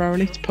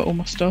temporarily to put all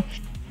my stuff.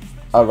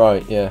 Oh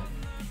right, yeah.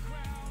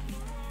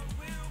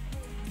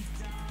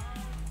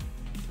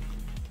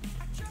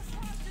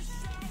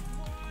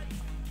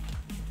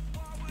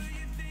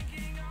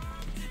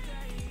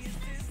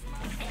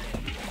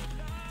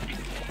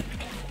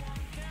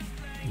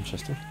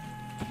 Interesting.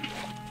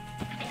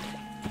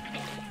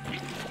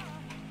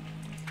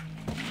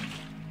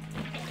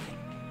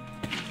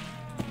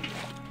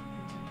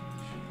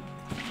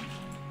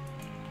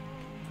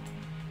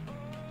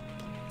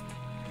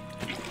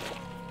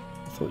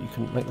 I thought you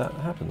couldn't make that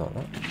happen like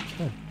that.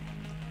 Okay.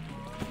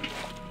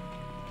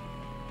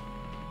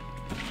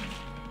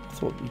 I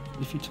thought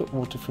if you took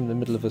water from the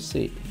middle of a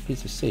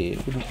piece of sea,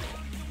 it wouldn't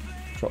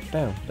drop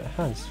down, but it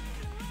has.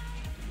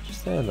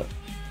 Just there, look.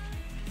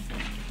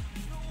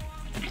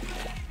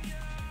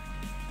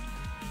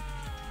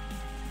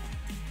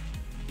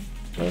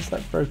 Where's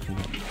that broken?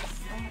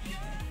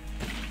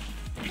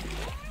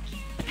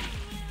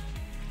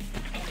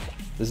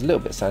 There's a little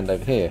bit of sand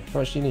over here. How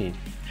much do you need?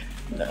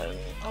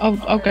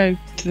 I'll go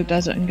to the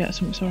desert and get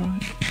some. It's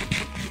alright.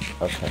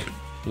 Okay.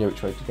 You know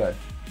which way to go?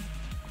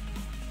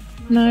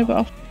 No, but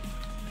I'll...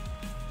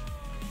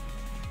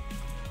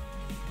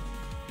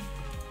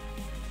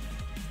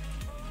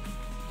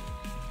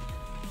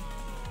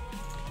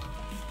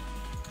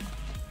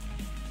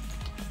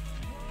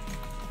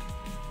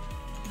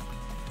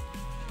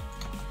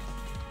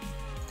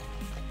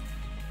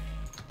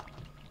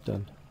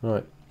 Done.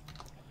 Right.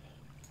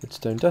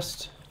 Redstone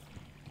dust.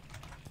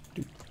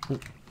 Doop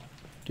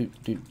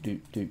doop doop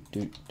doop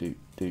doop doop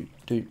doop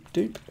doop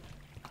doop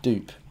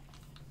doop.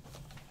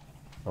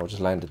 I just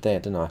landed there,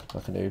 didn't I?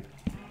 Like a noob.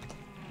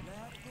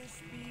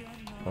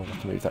 I'll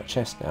have to move that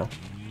chest now.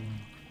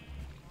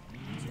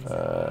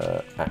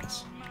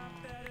 Axe.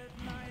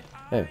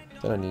 Oh,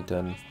 then I need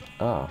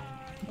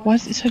Why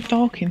is it so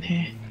dark in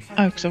here?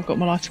 Oh, because I've got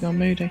my lighting on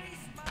moody.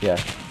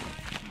 yeah.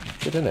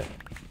 Good, isn't it?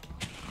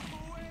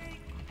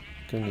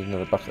 Gonna need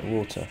another bucket of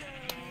water.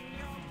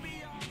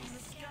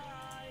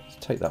 Let's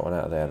take that one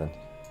out of there then.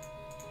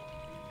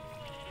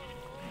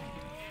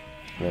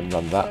 And then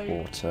run that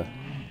water.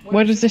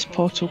 Where does this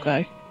portal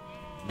go?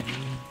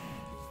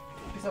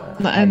 Is that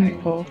The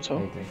end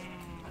portal.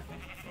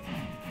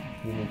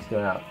 You need to go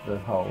out the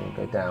hole and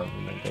go down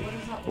and then go. What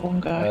is that? One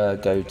go.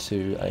 Go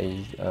to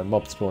a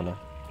mob spawner.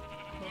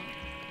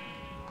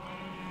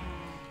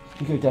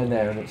 You go down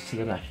there and it's to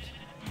the left.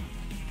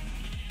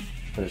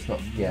 But it's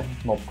not, yeah,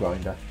 mob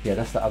grinder. Yeah,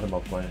 that's the other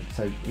mob grinder.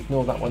 So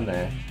ignore that one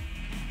there.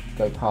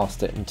 Go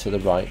past it and to the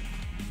right.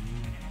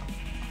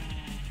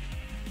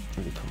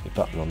 Let me put my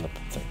button on the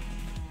thing.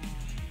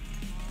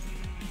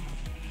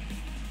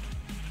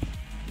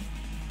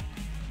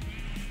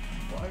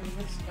 What,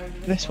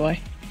 over This way.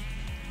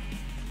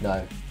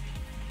 No.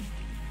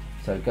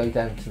 So go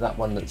down to that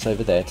one that's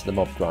over there, to the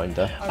mob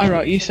grinder. Oh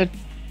right, you said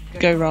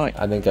go right.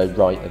 And then go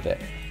right of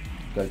it.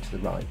 Go to the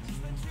right.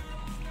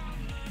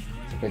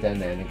 So go down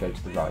there and then go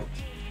to the right.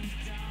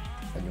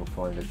 And you'll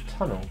find a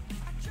tunnel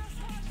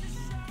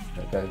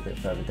that goes a bit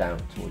further down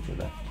towards your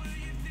left.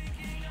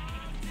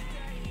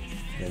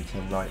 Then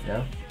turn right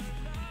now.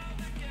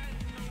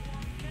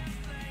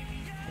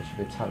 There should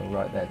be a tunnel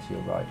right there to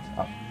your right.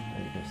 Up.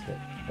 And you missed it.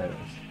 There it is.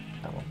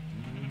 That one.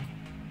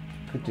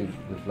 Could do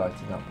with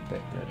lighting up a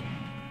bit, really.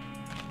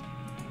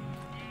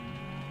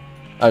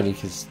 Only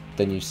because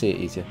then you see it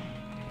easier.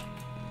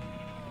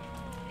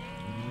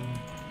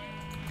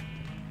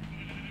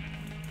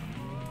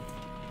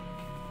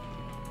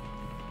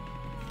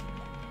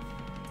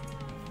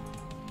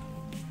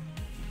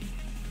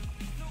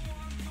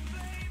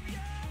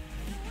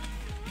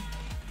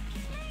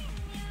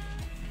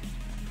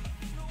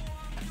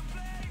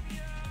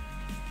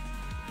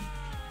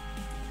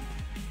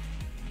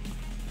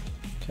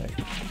 Okay.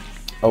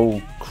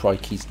 Oh,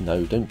 crikeys,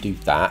 no, don't do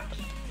that.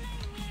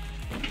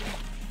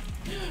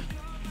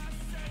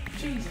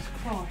 Jesus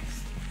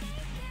Christ.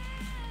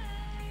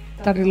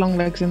 Daddy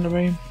Longlegs in the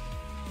room.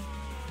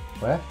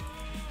 Where?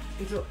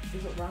 He's up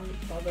round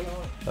by the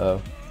light.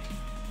 Oh.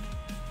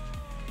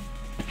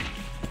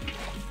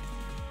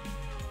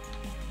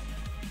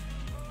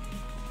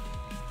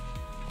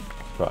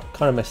 Right,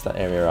 kind of messed that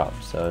area up,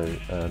 so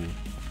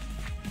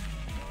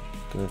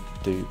gonna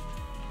do,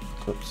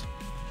 whoops,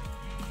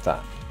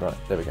 that. Right,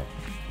 there we go.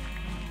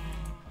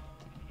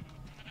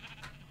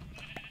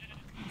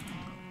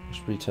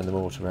 Just return the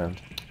water around.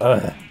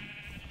 Ugh.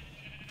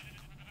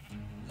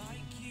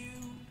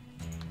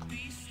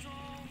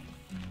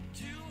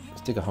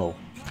 Let's dig a hole.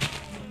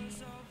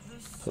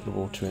 Put the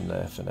water in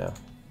there for now.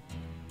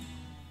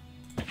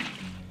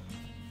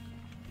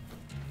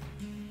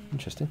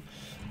 Interesting.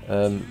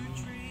 So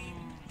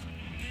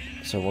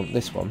I want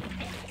this one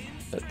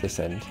at this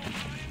end.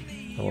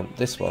 I want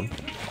this one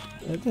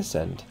at this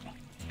end.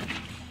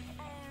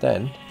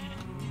 Then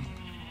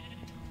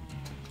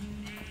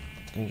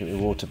I'm going to get my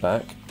water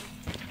back.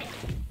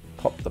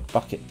 Pop the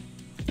bucket.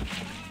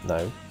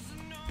 No.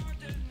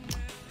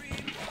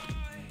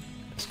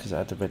 It's because I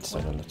had the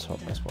redstone on the top.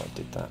 That's why I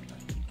did that.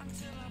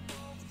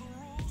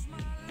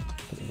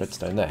 Put the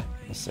redstone there.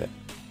 That's it.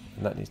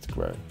 And that needs to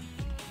grow.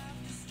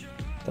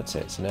 That's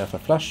it. So now if I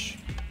flush,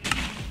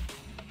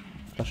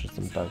 flushes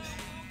them both.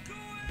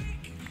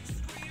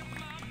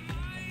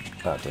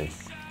 That'll do.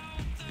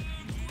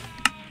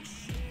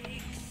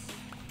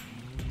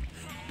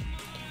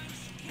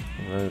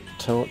 Row of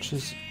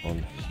torches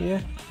on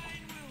here.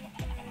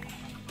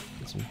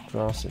 Get some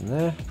grass in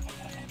there.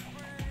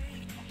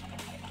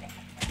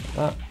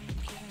 That.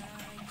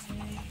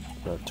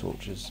 Row of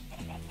torches.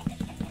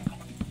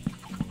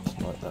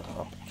 Just light that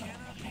up.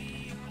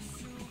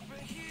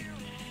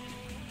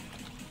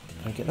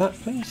 Can I get that,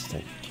 please?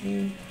 Thank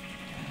you.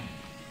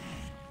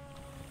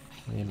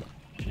 And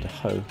a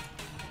hoe.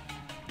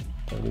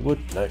 Any wood?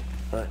 No.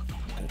 Right.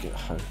 I'm gonna get a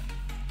hoe.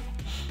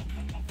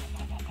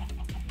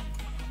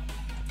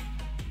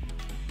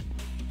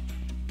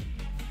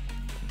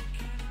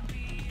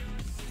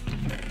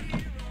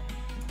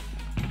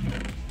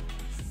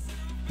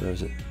 Where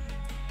is it?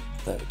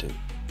 There we do.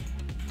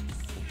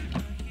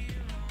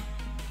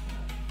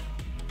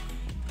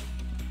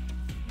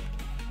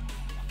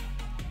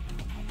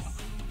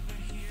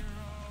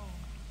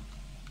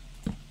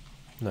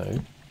 No.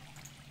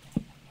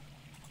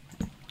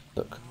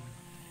 Look.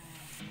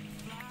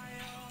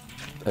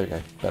 There we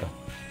go. Better.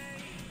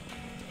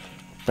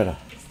 Better.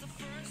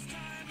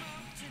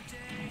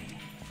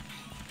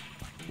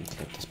 Let's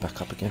get this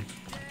back up again.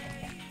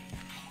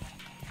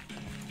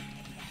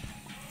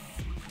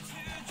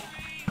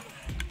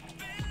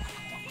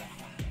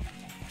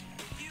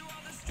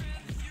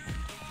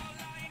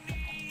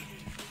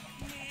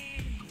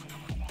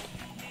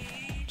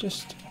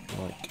 Just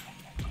like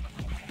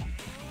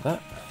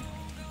that.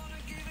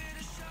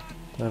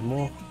 No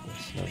more.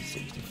 There's another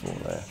 64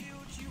 there.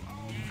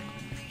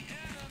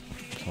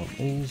 Plant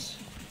these.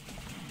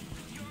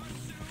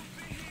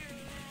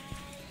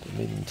 Been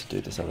meaning to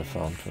do this other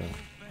farm for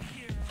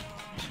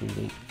 2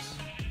 weeks.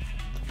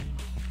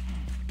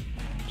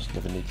 Just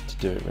never needed to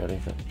do it really,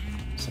 but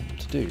something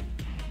to do.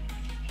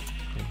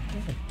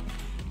 Okay.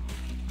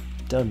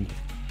 Done.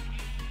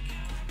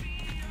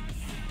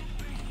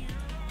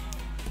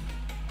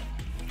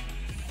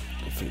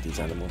 Feed these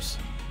animals.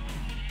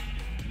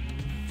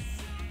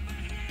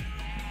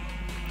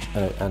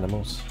 Hello,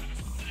 animals.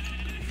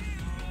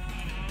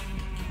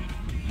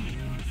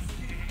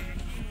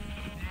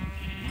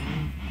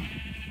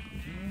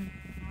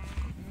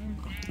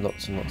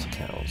 lots and lots of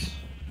cows.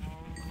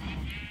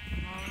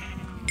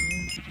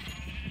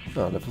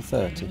 Oh, level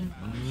 30.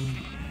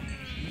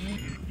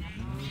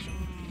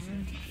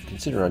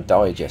 Considering I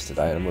died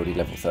yesterday and I'm already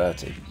level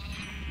 30.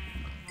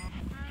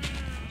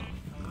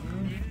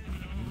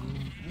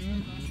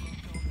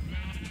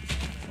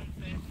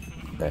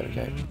 There we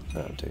go,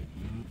 that'll do.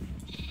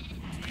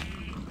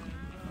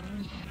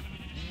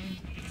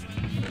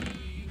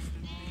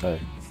 Oh.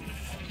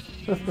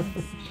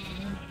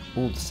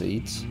 All the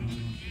seeds.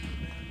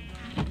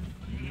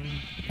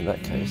 In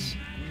that case,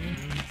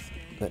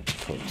 let's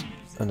put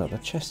another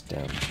chest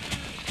down.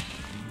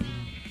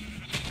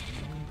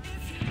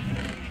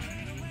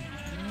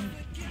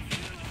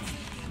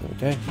 There we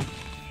go.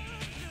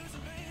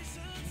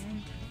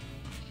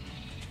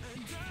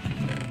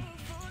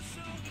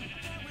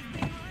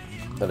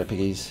 Hello,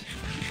 piggies.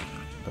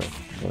 Oh,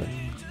 sorry.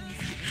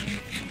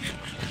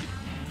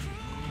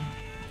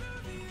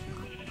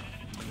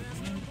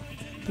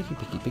 Piggy,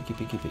 piggy, piggy,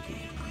 piggy, piggy.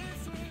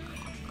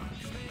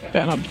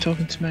 Better not be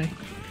talking to me.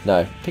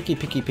 No, piggy,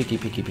 piggy, piggy,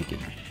 piggy, piggy.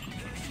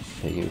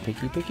 Piggy,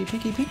 piggy, piggy,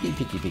 piggy, piggy,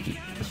 piggy, piggy.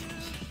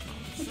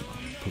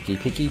 Piggy,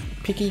 piggy,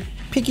 piggy,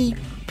 piggy,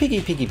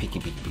 piggy, piggy, piggy,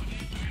 piggy.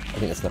 I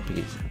think that's enough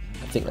piggies.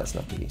 I think that's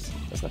enough piggies.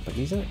 That's enough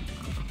piggies, isn't it?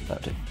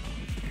 That'll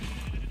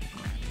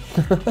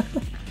do.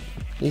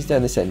 These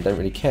down this end don't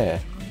really care.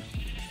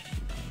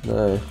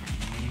 No.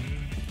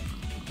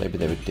 Maybe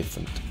they were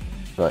different.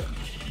 Right.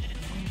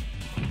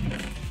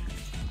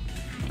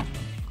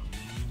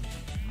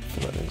 I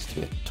feel like there needs to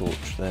be a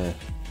torch there.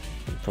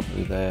 And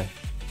probably there.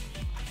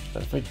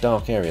 That's a very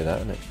dark area,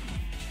 that, isn't it?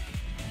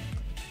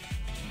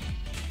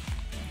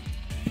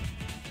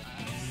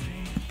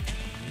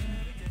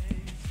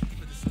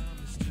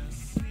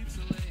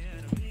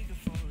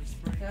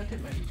 Yeah, I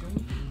didn't make you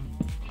jump.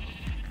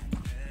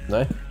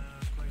 No?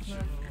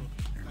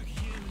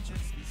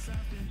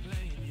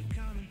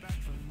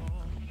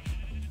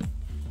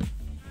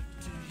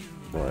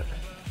 Right.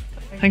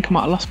 I think I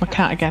might have lost my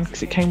cat again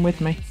because it came with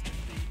me.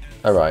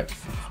 Alright.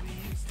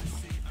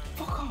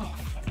 Fuck off!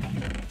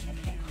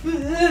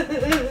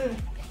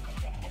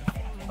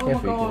 Oh my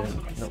Careful, god. you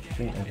can knock your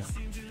feet over.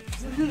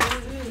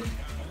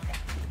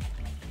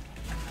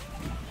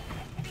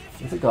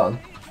 Is it gone?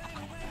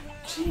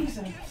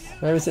 Jesus.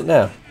 Where is it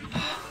now?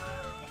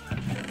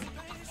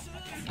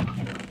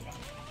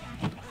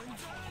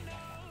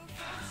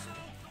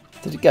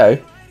 Did it go?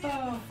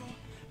 Oh,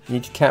 You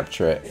need to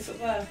capture it. it's up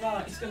there.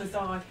 Right, it's gonna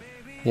die.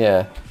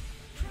 Yeah.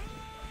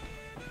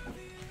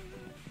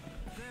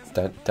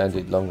 Don't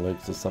do long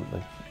legs or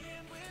something.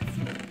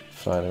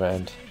 Flying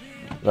around.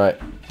 Right.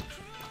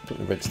 Put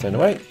the redstone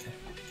away.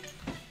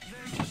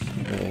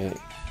 The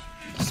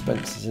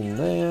dispensers in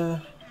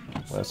there.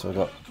 What else have I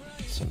got?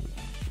 Some.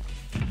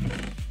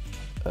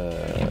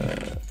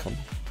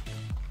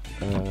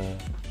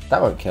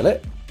 That won't kill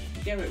it,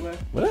 Yeah, it will.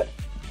 will it?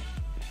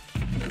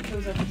 It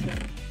kills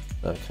everything.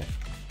 Okay.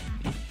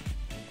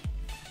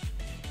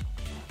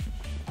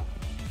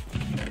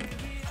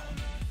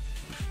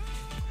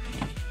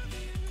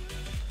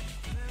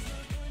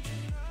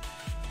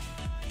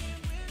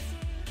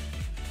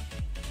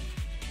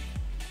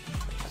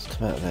 Let's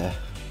come out there.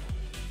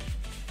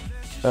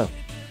 Oh.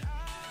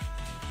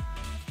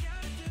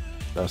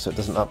 Oh, so it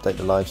doesn't update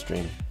the live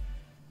stream.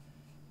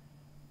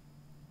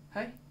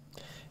 Hey?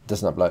 It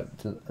doesn't upload.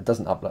 It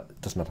doesn't upload.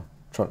 It doesn't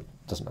matter.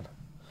 Doesn't matter.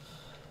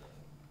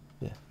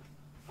 Yeah.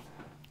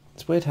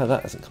 It's weird how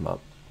that hasn't come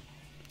up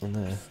on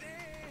there.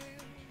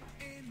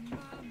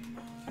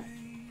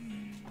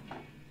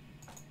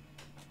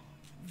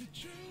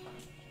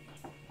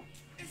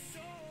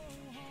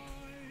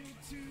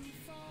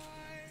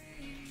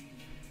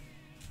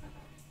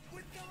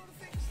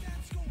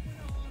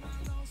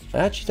 I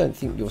actually don't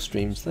think your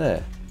stream's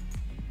there.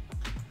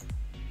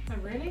 Oh,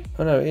 really?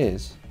 Oh no, it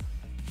is.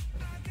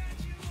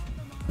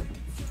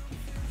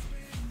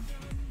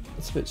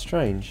 It's a bit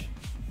strange.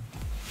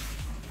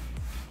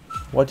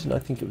 Why didn't I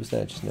think it was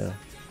there just now?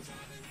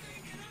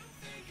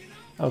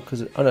 Oh,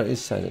 because oh no, it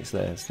is saying it's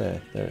there. It's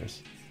there. There it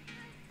is.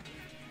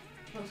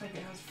 Looks like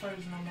it has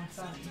frozen on my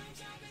phone.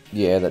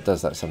 Yeah, that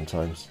does that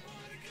sometimes.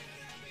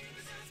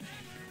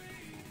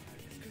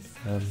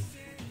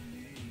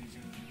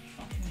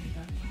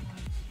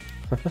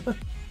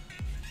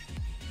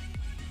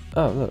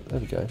 Oh look, there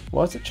we go.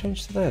 Why has it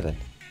changed to there then?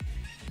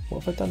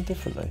 What have I done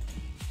differently?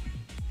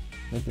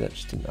 Maybe that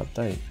just didn't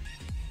update.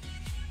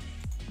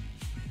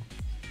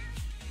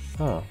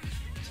 Oh,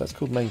 so that's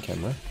called main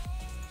camera.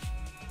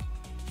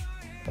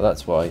 Oh,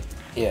 that's why.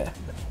 Yeah.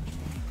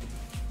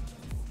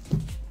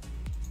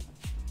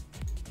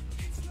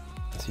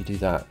 So you do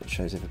that, it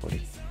shows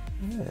everybody.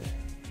 Yeah.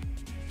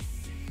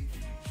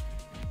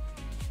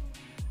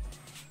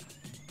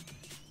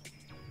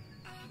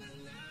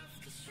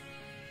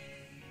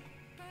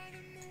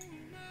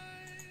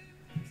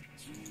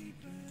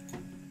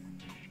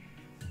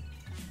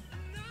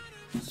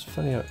 It's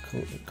funny how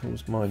it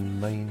calls my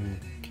main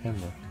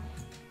camera.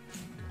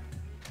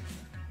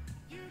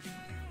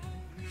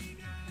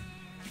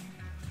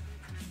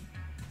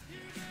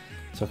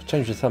 So So I can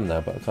change the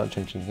thumbnail, but I can't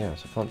change anything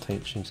else. I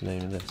can't change the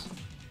name of this.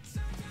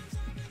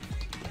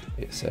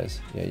 It says,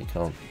 yeah, you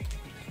can't.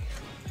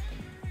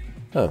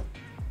 Oh,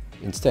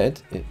 instead,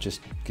 it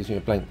just gives me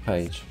a blank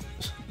page.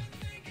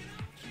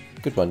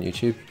 Good one,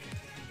 YouTube.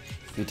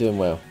 You're doing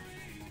well.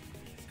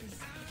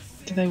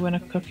 Do they win a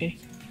cookie?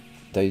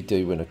 They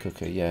do win a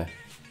cookie, yeah.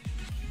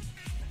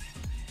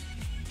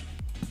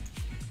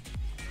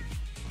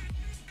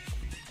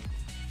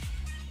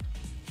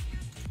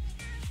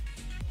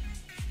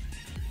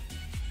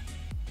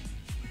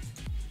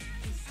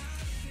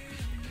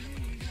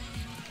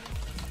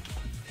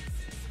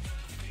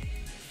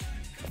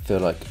 I feel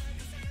like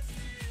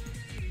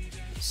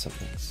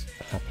something's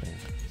happening.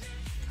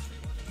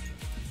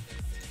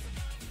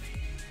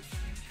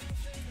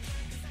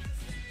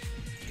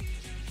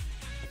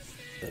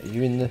 Are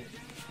you in the...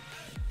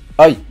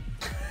 Oi!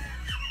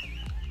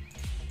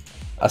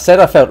 I said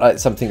I felt like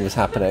something was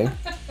happening.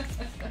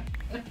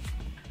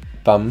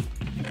 Bum.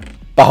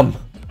 Bum.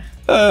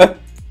 There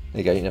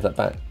you go, you can have that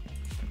back.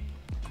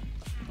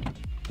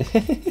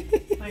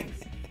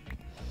 Thanks.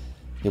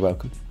 You're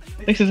welcome.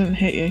 This doesn't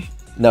hit you.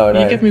 No,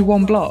 no. You give me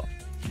 1 block.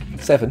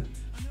 7.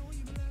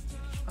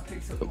 I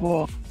picked up But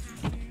what?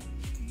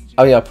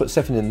 Oh yeah, I put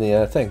 7 in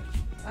the thing.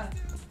 Ah.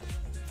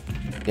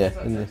 Yeah, Is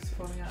that in the... just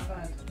falling out of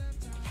bed?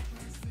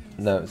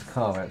 No, it's a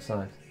car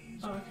outside.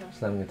 Oh, okay.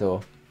 Slamming a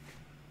door.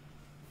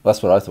 Well,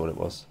 that's what I thought it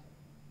was.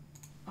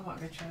 I might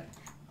go check.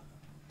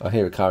 I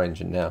hear a car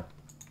engine now.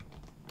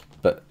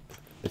 But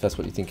if that's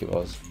what you think it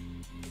was.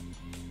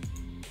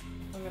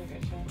 I'm gonna go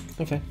check.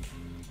 Okay.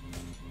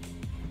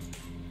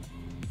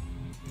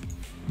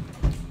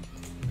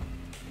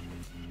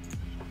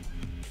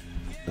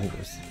 I think it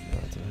was... no, I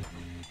don't know.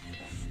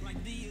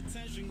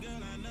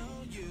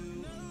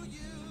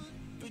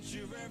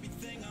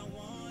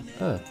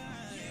 Oh.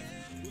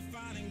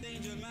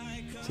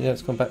 So yeah,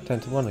 it's gone back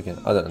down to 1 again.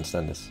 I don't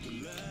understand this.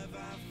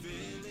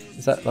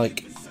 Is that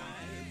like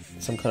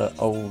some kind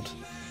of old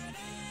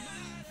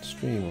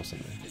stream or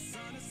something?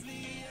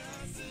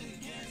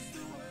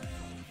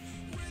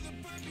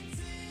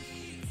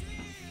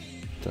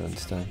 Don't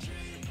understand.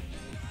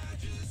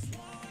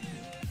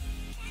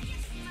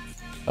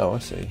 Oh, I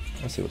see.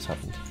 I see what's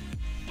happened.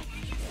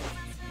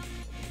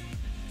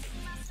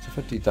 So if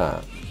I do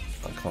that,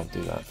 I can't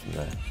do that from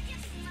there.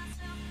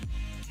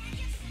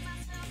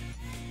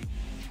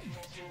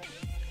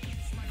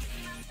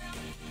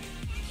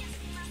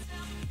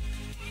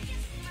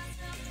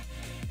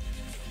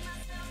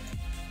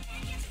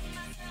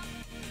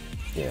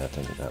 Yeah, I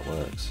don't think that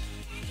works.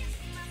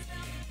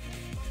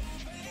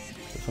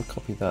 If I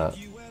copy that,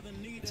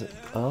 is it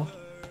R?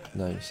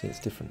 No, you see it's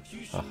different.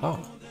 Aha!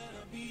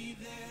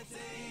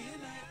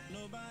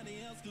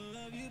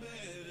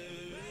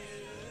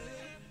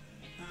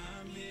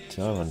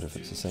 See, I wonder if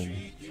it's the same.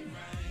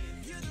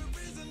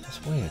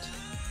 That's weird.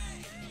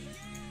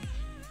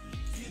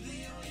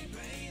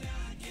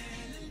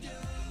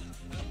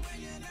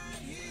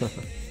 Oh.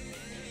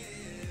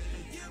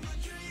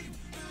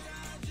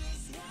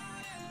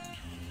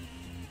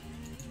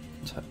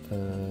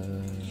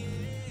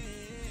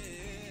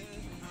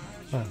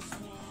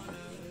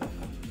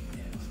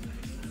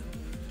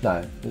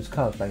 No, there's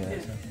cars banging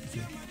outside.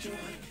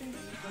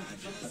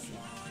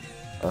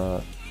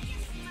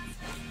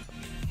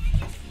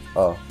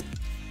 Oh.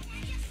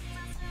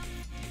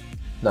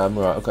 No, I'm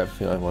alright, I've got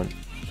everything I want.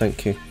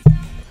 Thank you.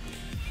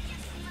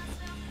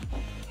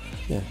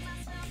 Yeah.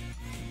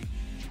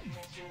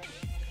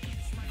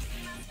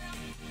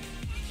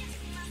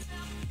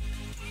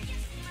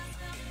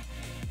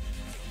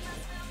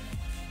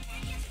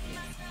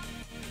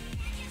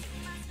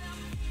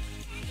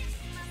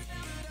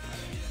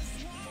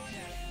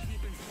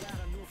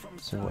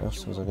 So what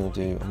else was I going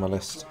to do on my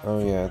list? Oh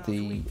yeah,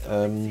 the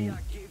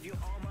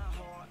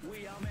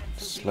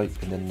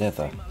slope in the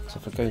nether. So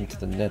if I go into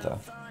the nether,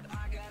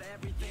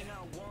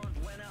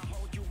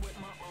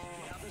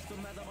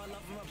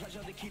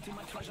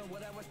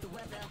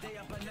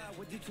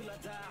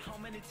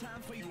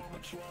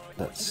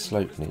 that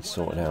slope needs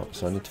sorting out.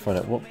 So I need to find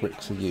out what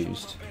bricks are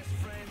used.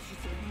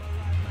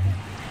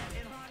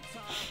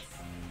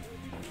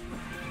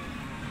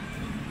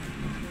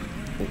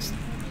 It's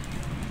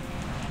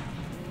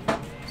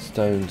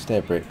stone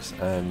stair bricks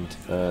and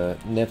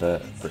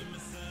nether brick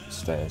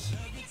stairs,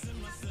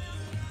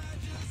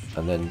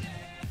 and then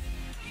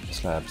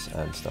slabs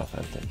and stuff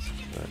and things.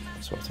 Right,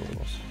 that's what I thought it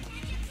was.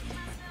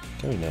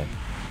 Go in there.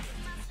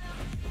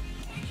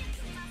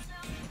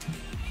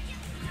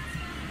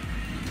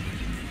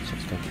 So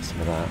let's go get some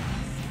of that.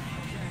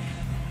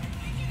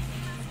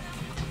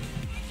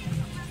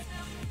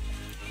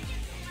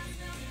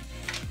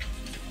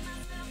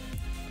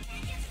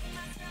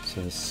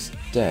 So the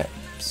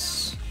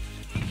steps,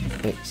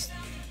 it's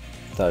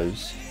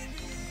those,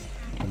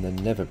 and the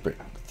nether brick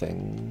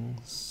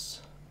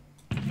things.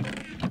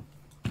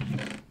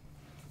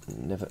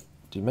 Never.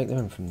 Do you make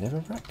them from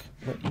netherrack?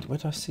 Where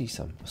did I see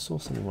some? I saw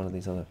some in one of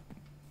these other.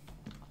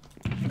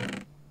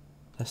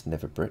 That's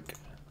nether brick.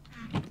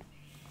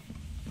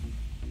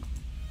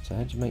 So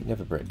how do you make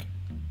nether brick?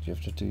 you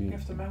have to do? You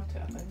have to melt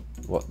it, I think.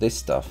 What, this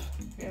stuff?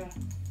 Yeah.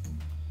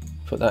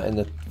 Put that in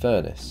the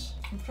furnace.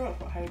 I'm sure I've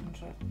got hay and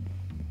shit.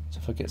 So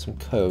if I get some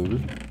coal,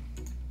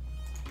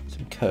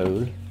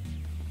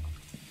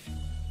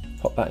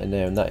 pop that in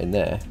there and that in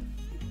there,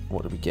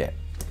 what do we get?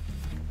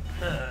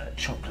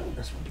 Chocolate,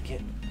 that's what we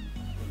get.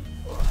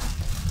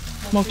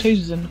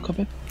 Maltesers in the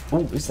cupboard.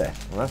 Oh, is there?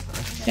 Well, that's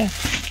nice. Yeah.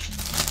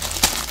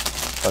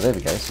 Oh, there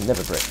we go, some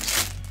nether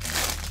bricks.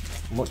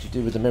 And what do you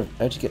do with them?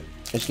 How'd you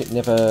get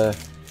nether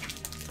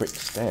brick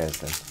stairs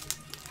then?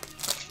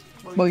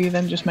 Well, you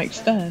then just make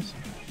stairs.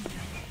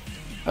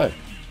 Oh.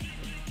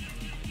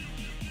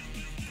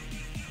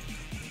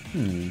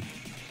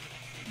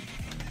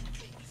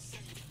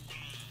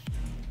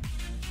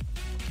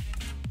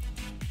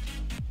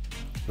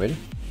 Really?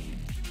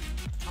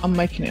 I'm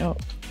making it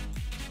up.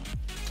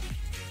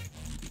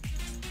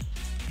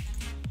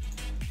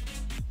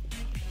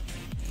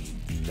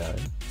 No.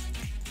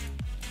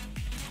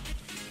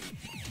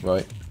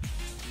 Right.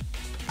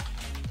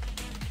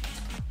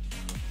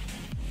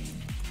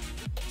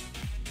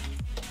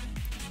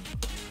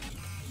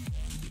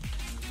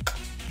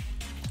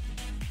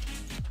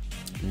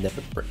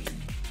 Never brick.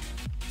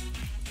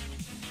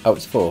 Oh,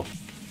 it's 4.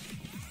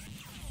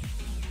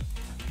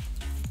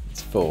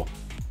 It's 4.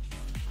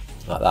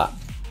 Like that.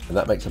 And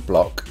that makes a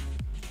block.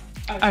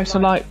 Oh, so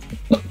like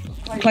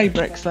clay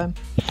bricks then.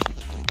 I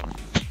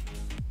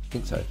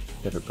think so.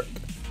 Never brick.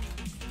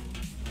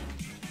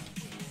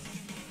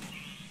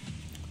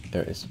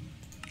 There it is.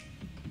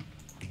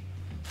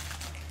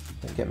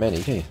 Don't get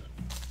many, do you?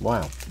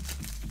 Wow.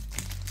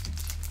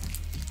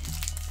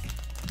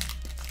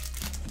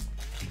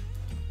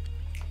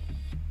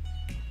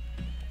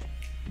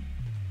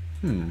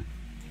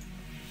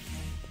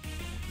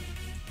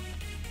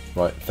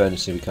 Right,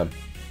 furnace, here we come.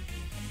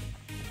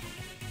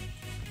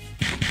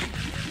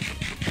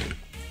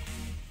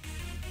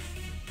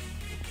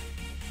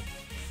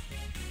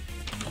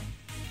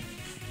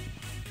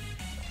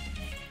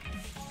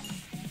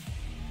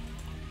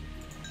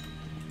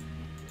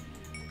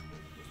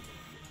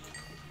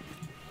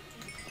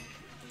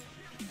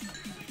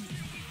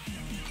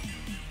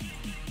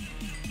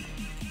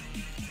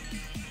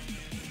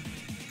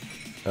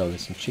 Oh,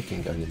 there's some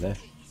chicken going in there.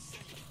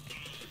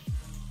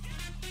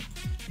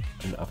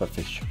 And other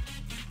fish.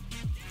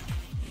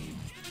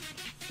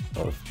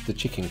 Oh, the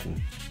chicken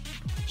can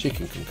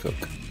cook.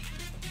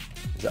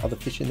 Is there other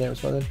fish in there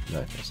as well then? No,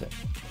 that's it.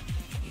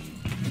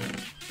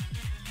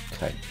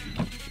 Okay.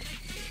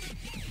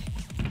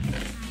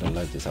 I'll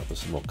load this up with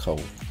some more coal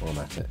while I'm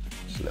at it.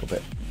 Just a little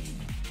bit.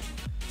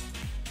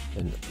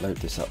 Then load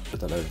this up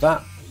with a load of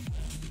that.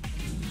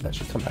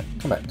 Actually, come back.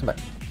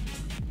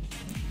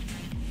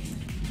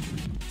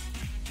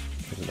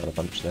 There's another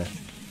bunch there.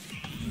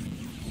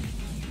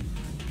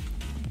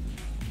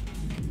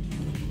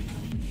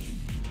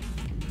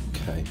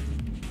 Okay,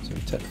 so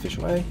we take the fish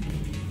away,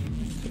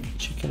 put the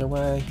chicken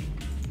away.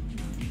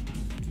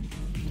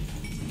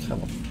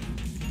 Come on.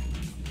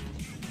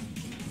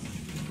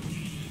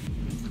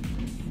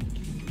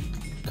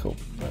 Cool,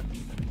 right.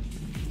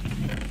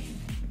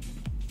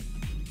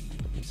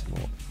 Need some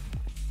more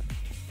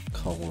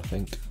coal, I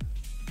think.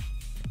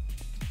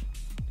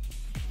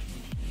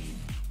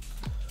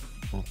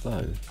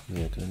 Although,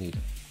 yeah, gonna need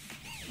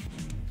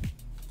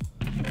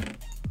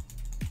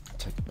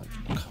take a bunch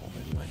of coal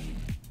anyway.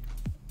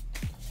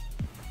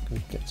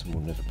 Gonna get some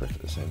more nether brick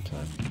at the same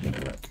time.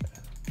 Nether brick.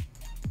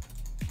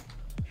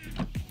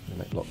 Gonna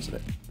make lots of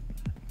it.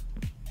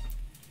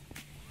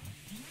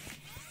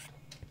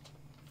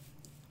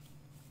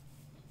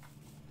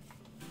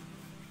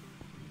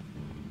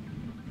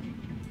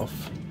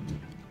 Off.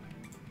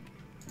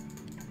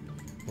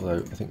 Although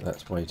I think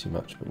that's way too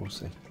much, but we'll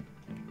see.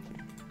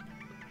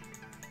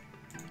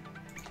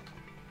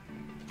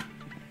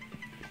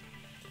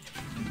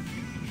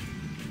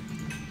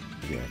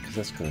 Yeah, because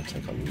that's going to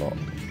take a lot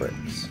of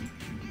bricks.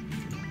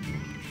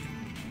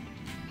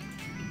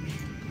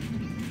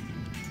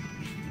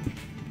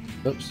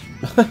 Oops.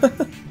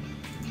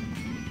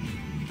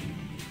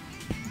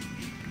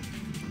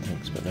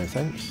 Thanks, but no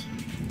thanks.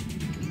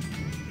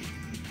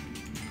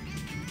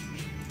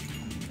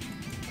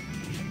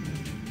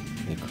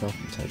 Need a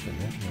crafting table in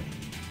there, right.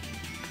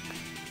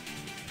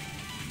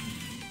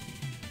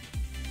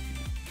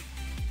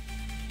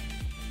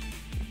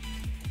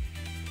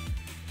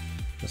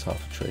 There's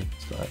half a tree,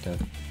 let's put that down.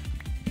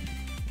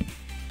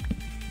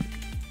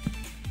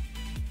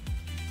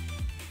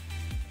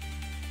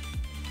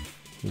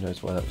 Who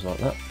knows why that was like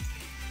that?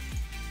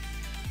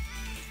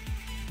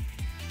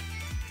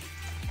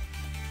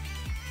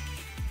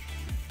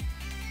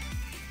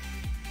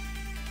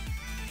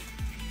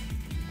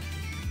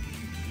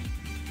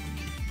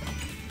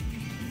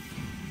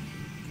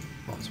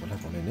 Might as well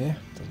have one in here,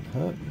 doesn't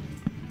hurt.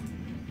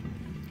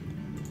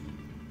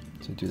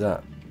 So do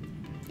that,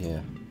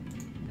 yeah.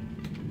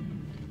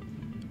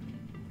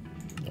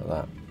 Like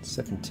that,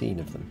 17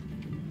 of them.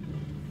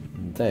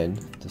 And then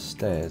the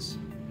stairs.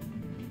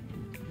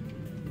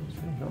 There's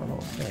really not a lot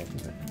of stairs,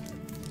 is there?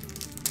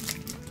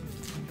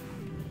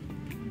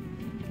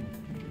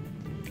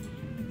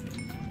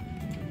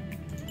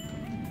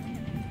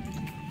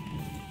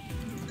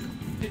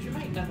 Did you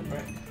make nether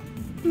brick?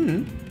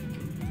 Hmm.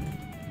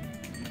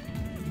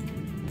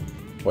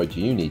 Why do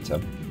you need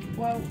some?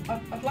 Well,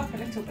 I'd like a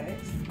little bit.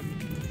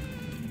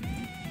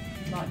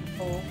 Like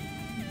 4. Well,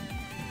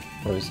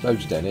 there's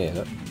loads down here,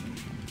 look.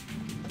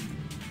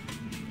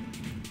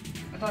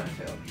 I don't know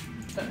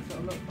if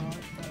it'll look right,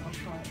 but I'll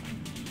try it.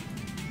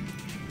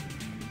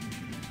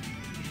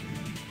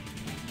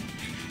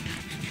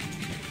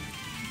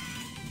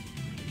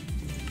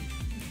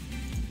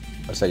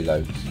 I say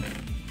loads.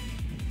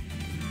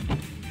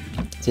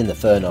 It's in the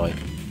ferni.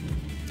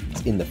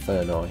 It's in the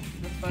ferni.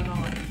 The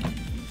fun.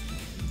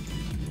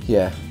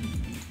 Yeah.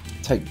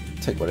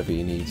 Take whatever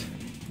you need.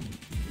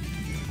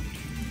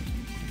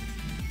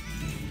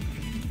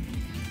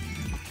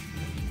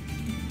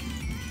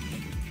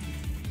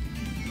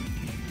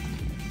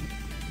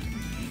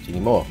 Do you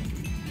need more?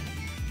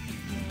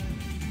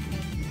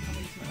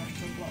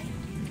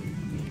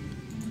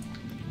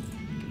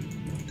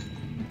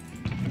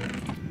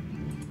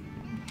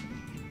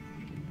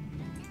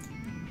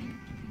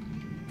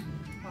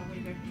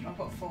 I've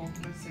got 4.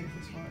 Let's see if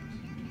this works.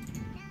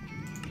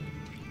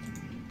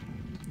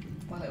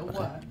 Well, it'll Okay.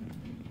 work. I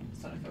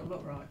don't know if it'll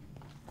look right.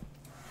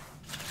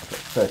 I've got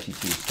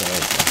 32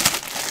 stairs.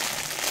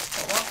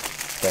 Got what?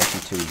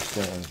 32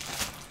 stairs.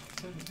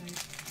 17.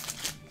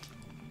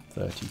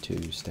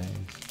 32 stairs.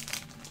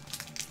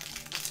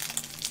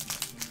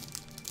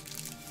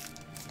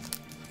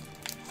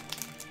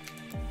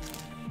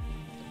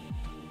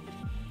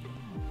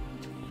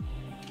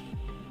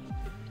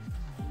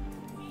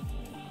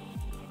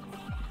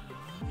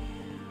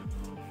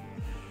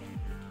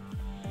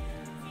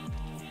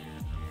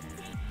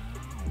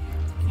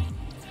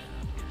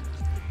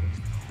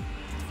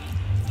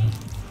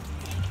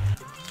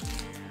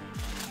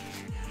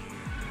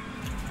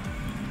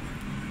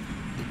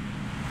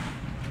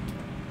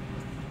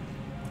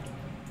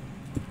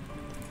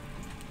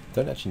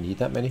 Don't actually need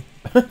that many.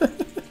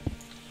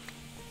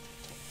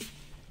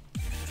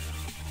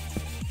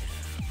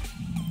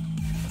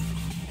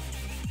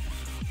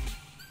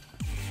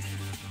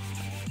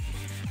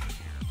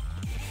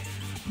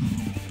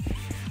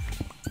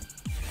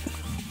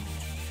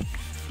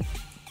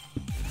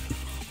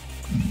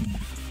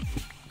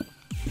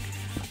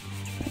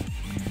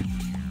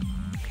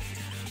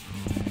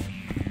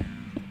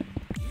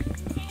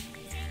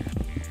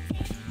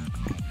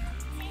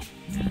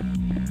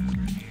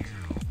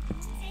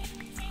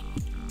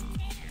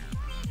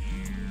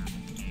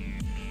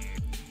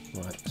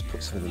 Right, let's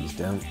put some of these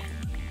down.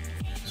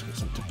 Let's get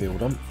something to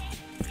build on.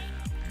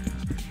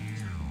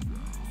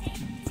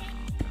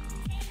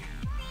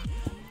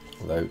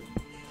 Although,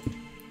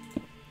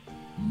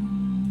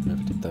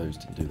 whoever did those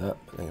didn't do that,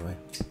 but anyway,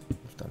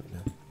 I've done it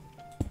now.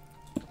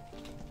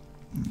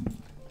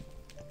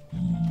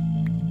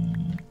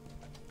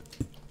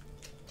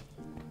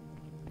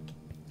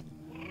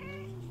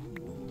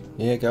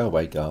 Yeah, go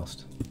away,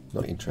 Ghast.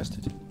 Not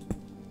interested.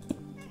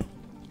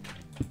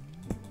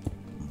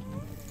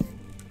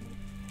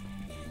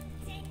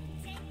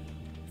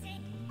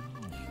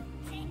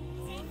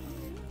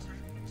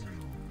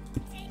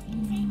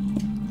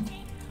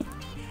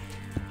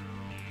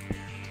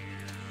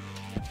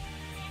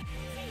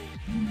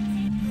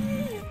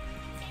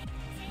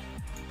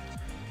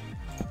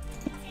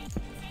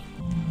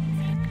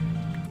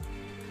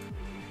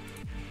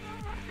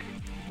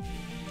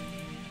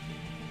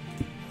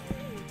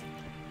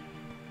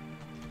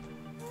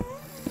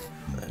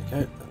 There we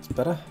go, that's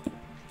better.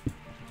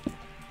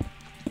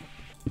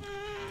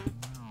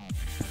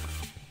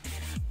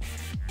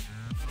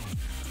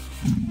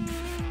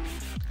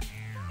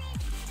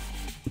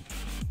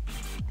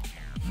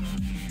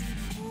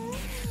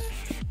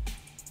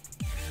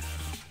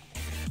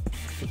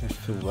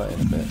 Fill that in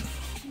a bit.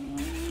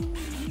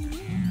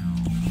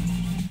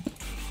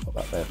 Put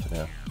that there for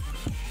now.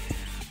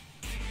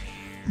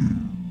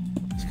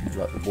 It's going to be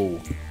like the wall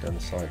down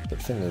the side, but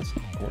the thing is,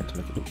 I want to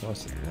make it look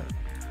nicer than that.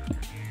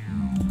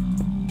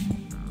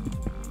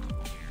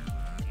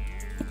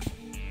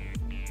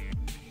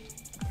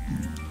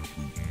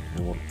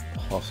 We want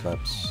half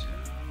slabs,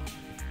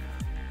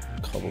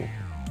 cobble.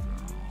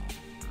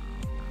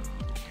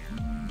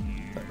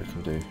 That we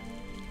can do.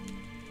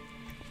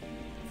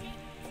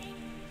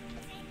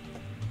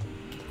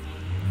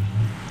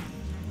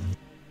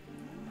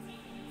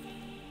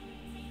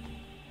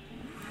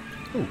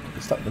 Oh,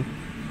 it's stuck then.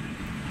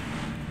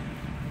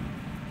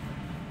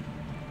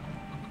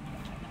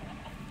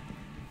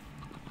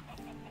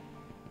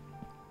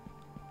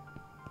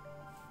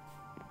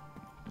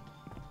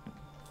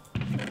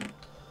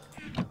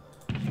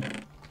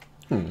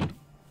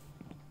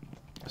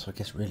 So I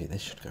guess really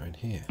this should go in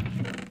here.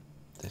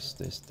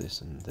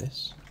 This, and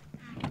this.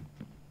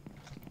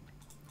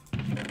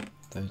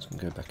 Those can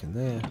go back in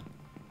there.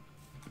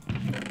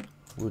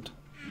 Wood.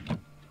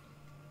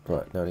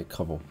 Right, now I need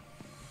cobble.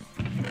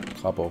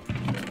 Cobble.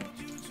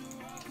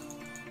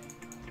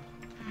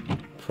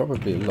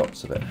 Probably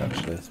lots of it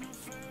actually.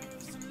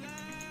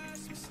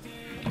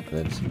 And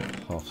then some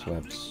half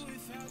slabs.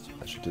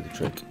 That should do the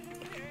trick.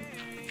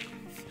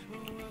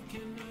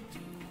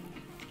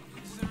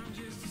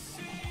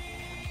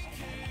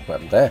 What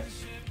happened there?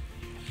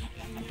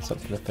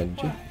 Something offend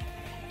you?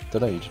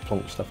 Don't know, you just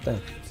plonked stuff down.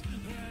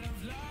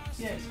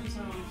 Yeah, it's because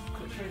I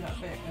cut through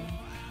that bit and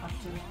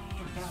have to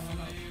jump down on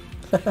it.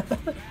 I've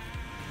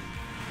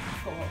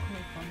got what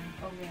coming from.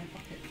 Oh yeah,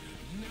 bucket.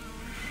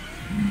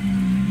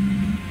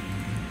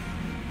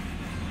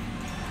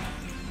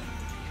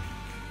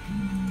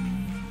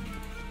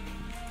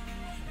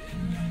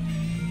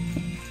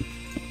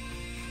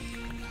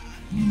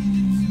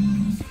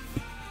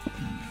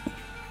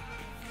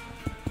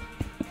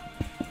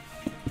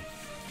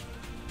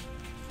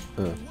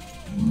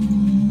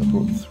 I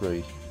brought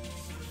 3.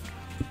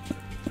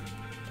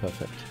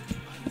 Perfect.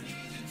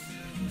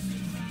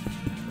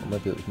 Or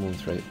maybe it was more than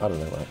 3. I don't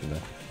know what happened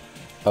there.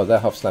 Oh, they're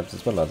half slabs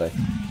as well, are they?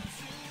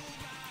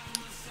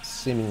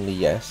 Seemingly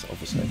yes,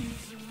 obviously.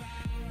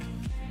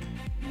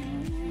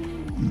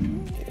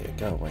 Yeah,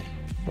 go away.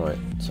 Right,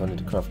 so I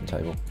need a crafting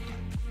table.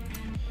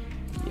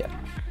 Yeah.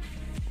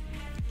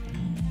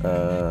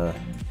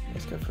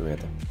 Let's go through here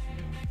then.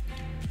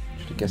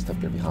 Should have guessed they're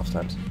going to be half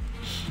slabs.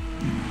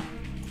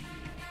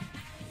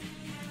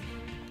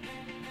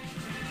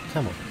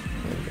 Come on.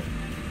 There we go.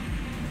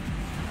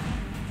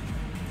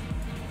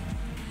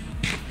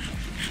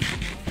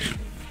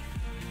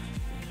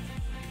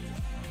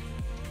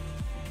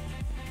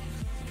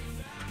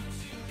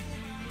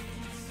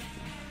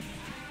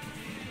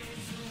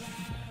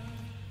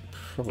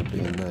 Probably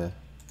in there.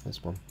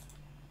 There's one.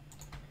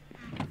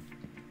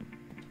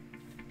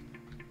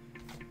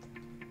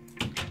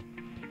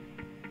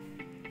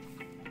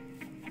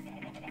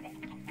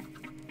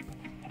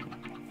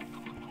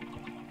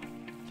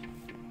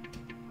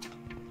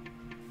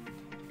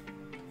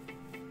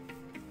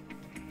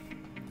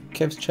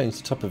 Kev's changed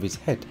the top of his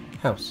house.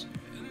 House?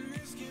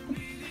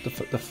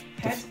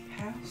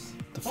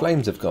 The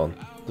flames have gone.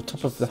 The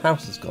top of the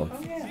house has gone.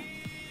 Oh yeah.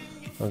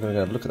 I'm going to go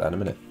have a look at that in a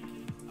minute.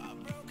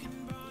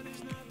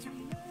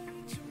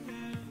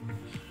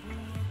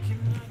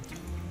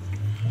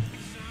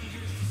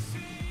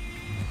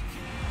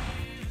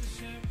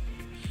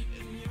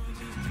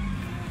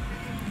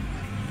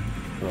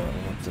 Right,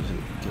 I want to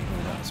get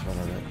all that as well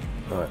on it.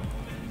 Right,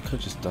 could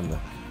have just done the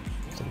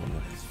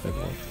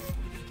overall.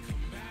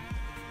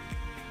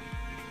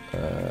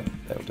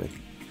 That'll do.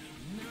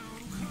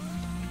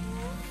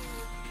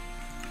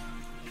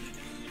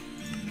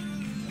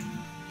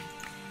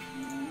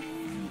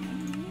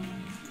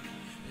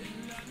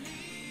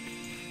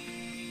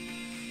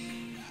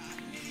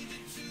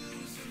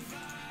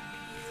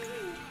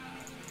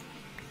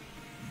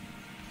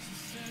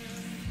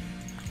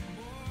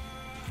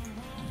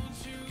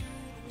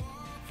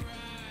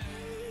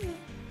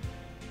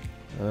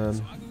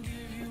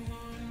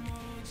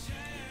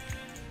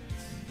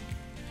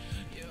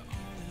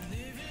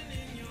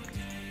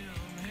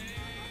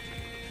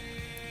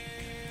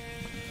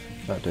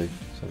 That'll do.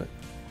 So look.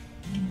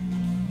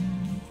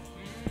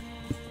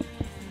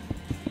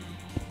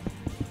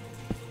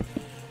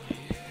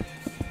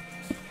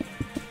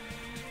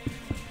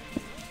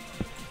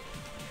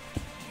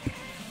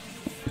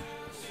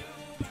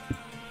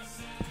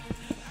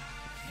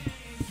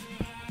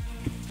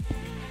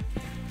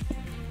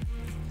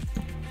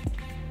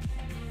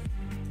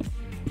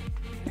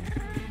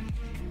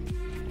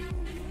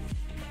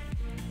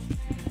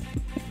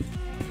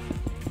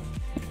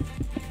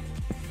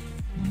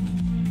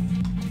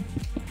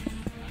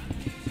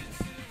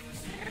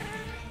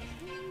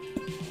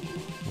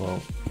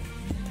 Well,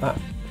 that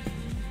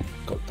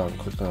got done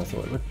quicker than I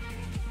thought it would.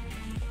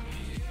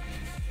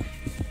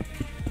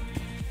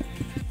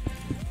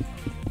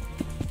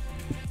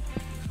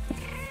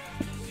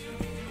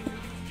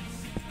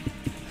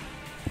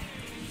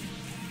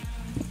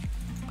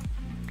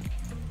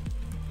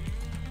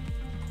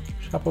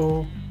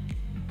 Shovel.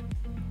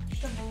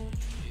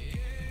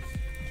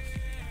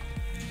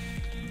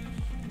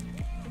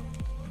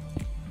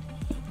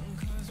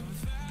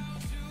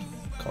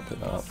 Can't pick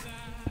that up.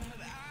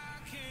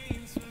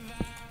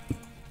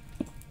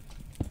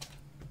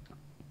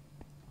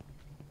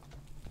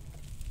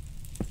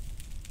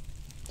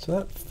 So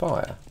that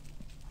fire,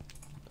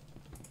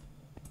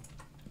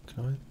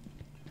 can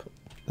I put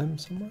them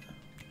somewhere?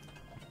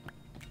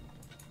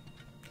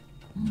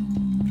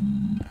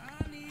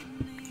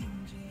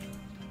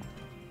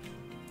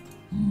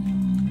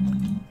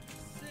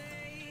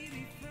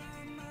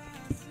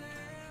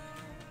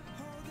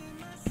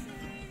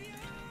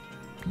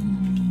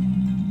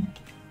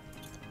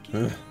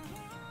 Ugh.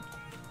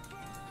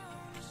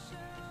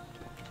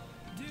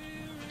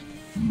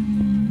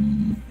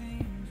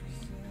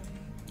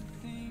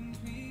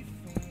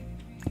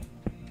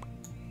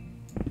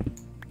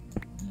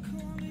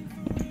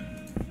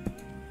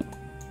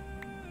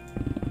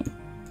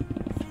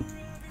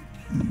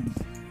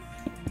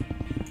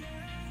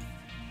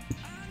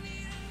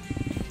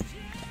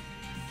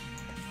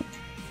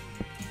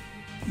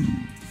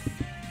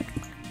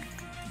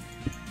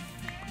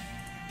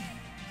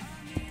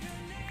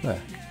 There.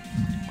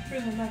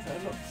 Bring the leather,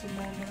 look, some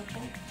more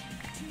leather.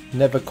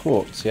 Never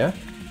quartz, yeah?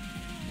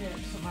 Yeah,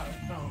 it doesn't matter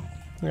if not.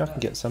 Yeah, I can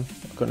get some.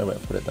 I've got nowhere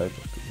to put it though.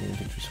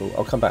 Inventory sort.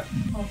 I'll come back.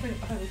 Oh, I think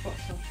we've got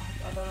some.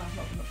 I don't know, I've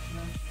not been up to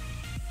them.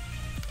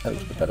 That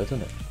looks a bit better,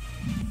 doesn't it?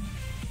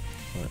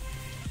 Right.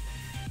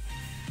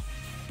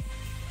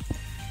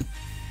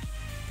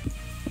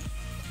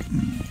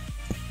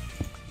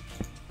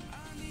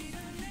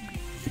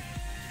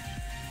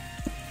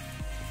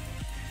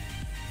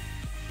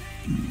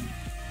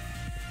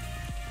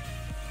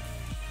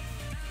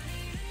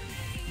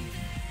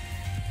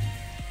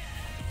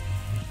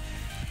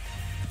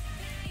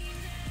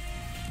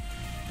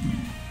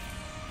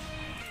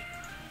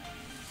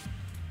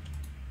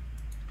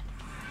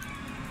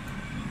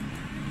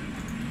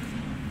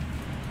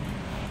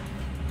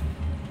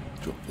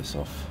 Drop this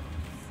off.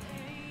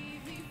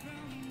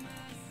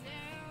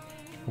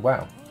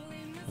 Wow.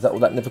 Is that all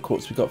that liver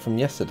quartz we got from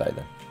yesterday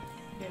then?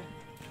 Yeah.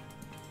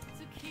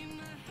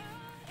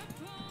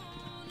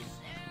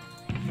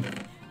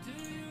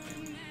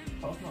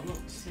 But I've not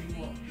looked to see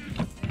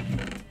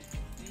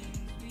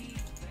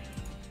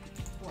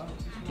what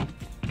else is new.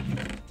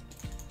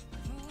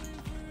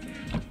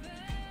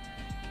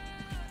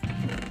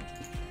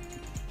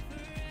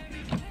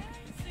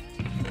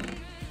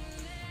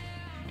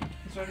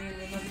 Is there any in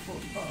the medical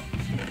box?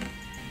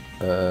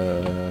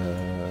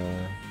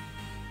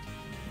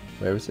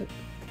 Where is it?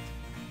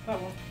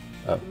 That one.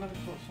 Oh. The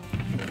medical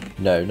one.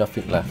 No,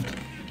 nothing left.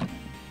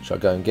 Shall I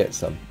go and get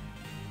some?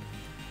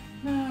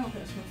 No, I'll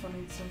get some if I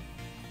need some.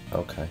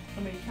 Okay. I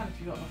mean, you can if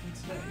you've got nothing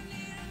to do.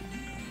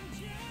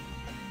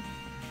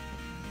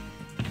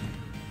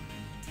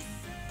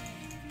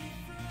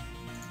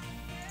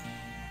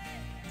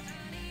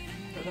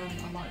 But then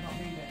I might not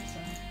need it, so.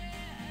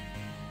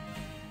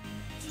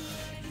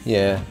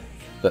 Yeah,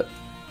 but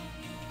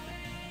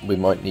we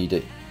might need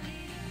it,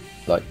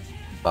 like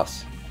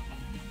us,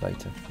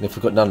 later. And if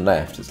we've got none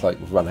left, it's like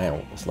we've run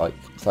out. It's like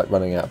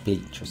running out of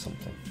bleach or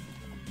something.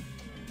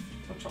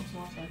 Or chopped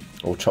tomato.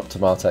 Or chopped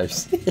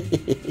tomatoes. Don't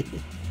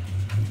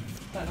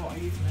know what I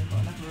use in it, but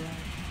I never really.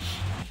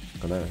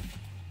 I know.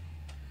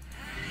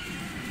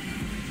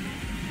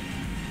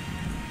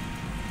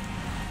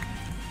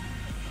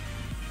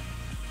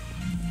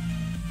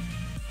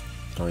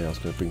 Oh yeah, I was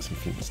going to bring some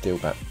flint and steel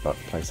back the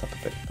place up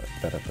a bit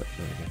better, but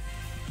there we go.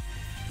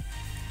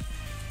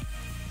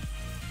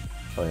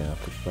 Oh yeah, I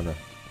could run a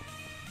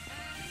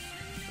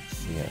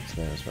thing out to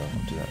there as well.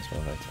 I'll do that as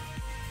well later.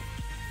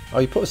 Oh,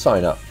 you put a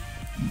sign up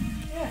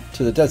Yeah.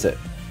 to the desert?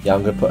 Yeah,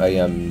 I'm going to put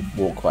a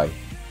walkway,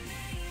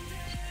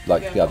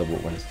 like Yeah, the other I'll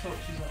put walkways. those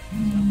torches up.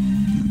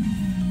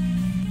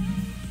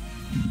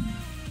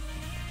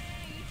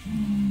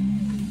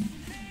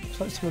 Looks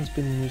like someone's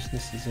been using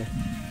this as a...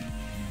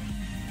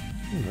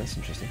 that's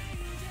interesting.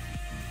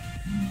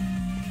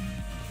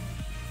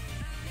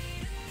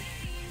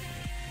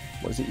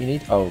 What is it you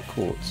need? Oh,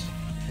 quartz.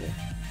 Yeah.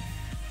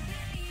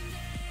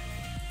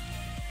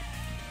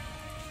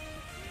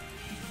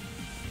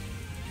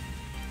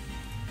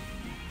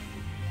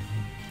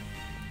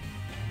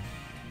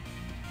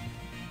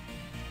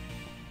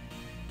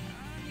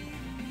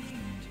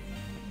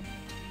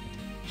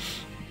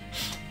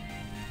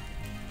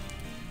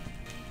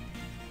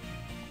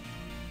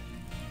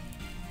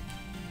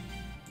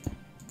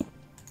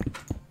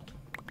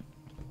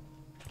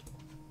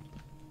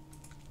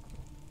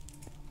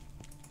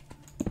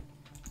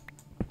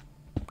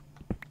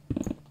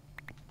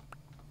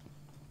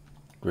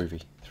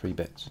 Groovy. 3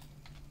 bits.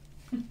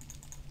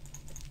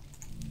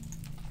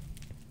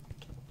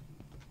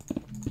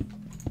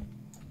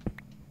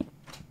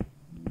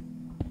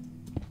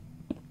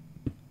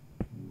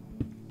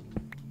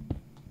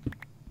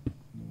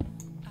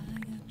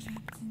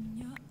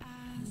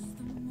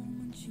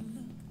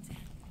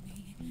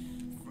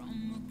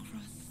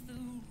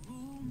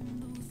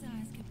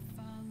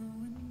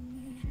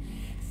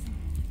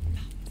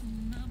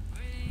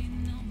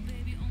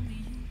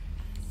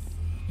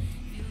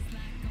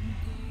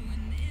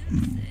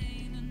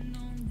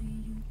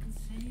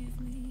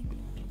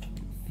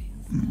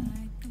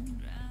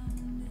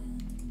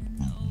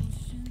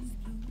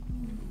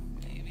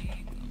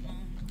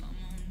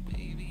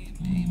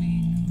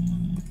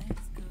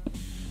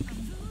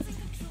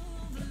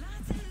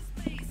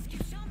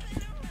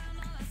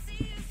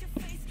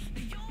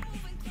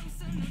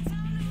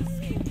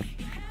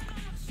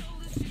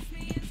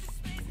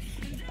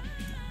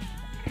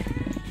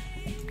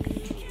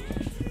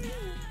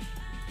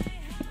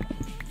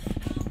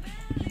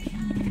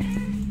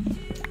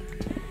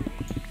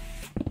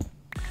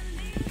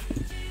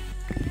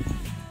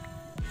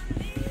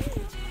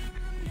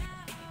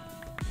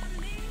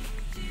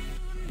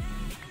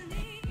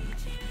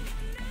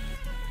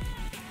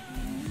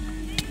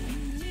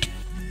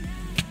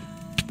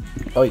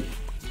 Oi!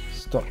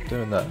 Stop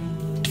doing that.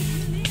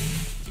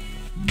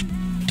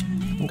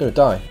 I'm gonna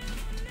die.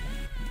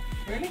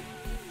 Really?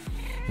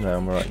 No,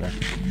 I'm alright now.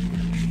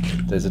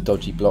 There's a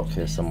dodgy block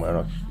here somewhere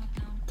and I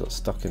got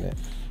stuck in it.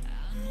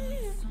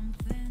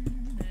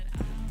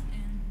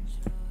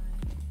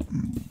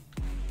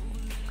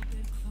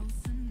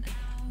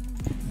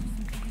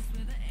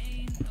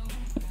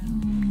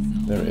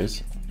 There it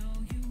is.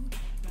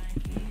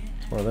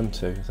 Where of them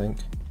two, I think.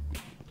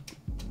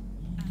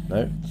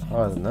 No,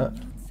 higher than that.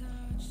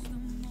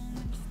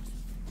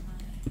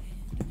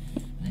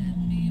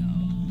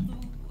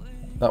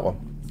 That one.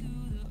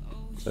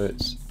 So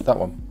it's that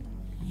one.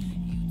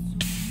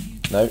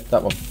 No,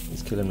 that one.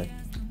 It's killing me.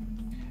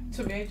 It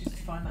took me ages to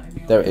find that in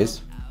the There it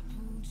is.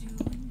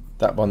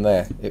 That one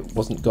there. It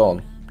wasn't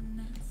gone.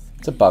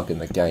 It's a bug in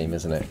the game,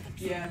 isn't it?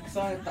 Yeah, because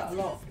I had that a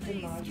lot,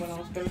 didn't I, when I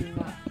was building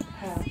that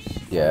house.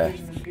 Yeah. I was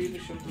using the Uber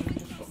shovel and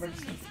just got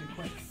registered too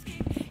quick.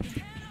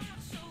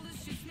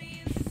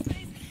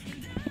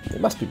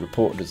 It must be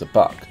reported as a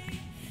bug.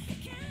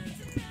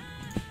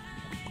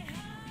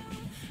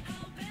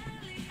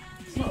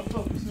 It's not a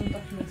bug, it's an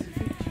undocumented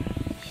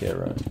feature. Yeah,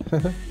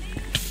 right.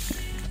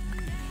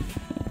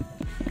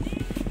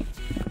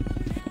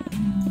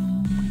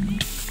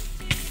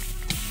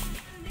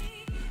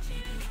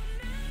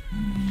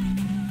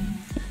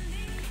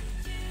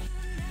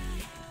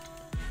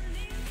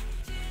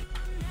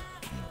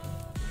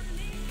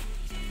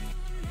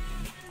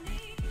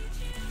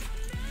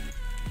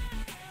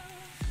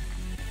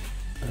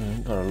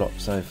 Got a lot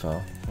so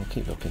far. I'll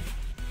keep looking.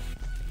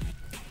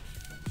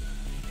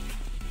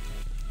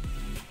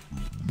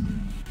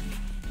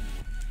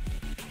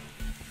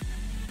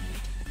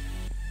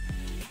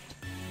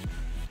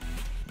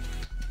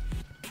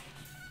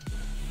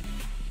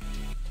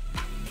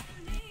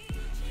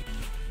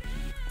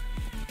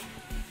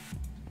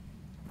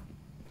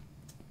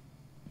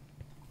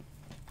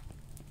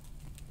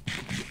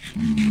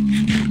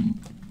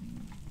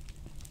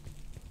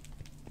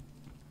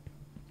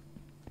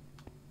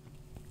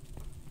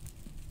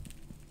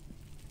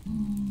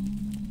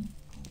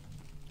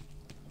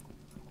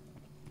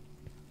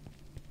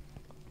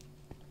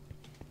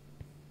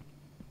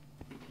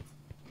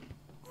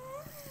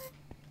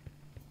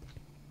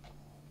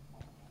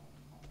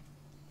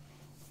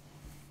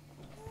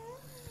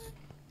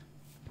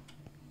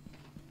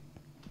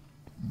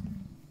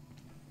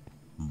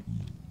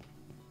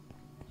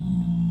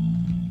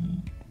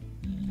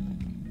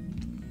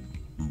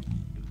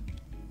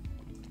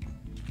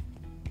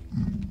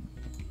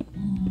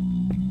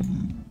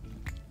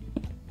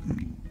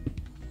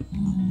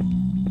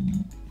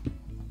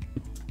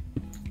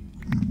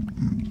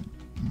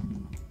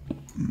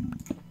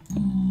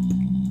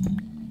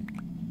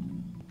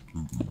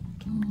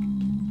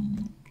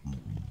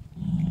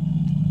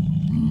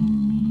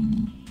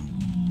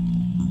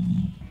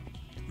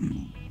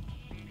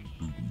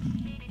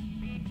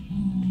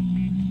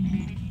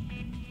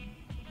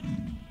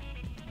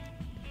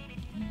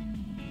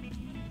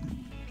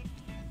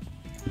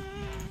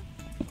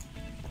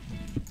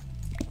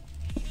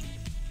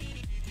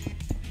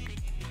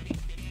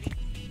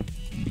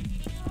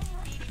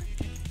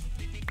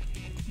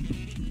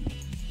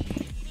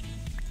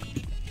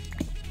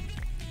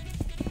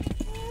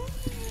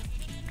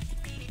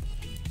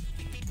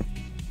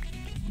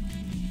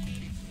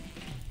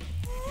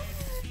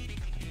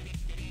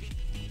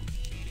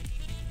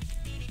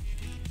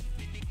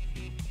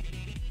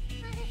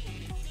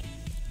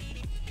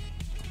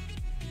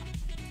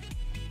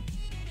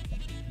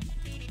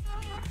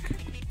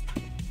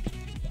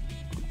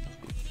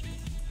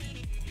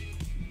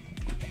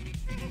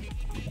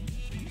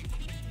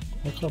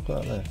 Why can't I put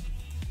that there?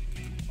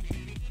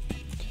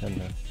 Can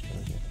now.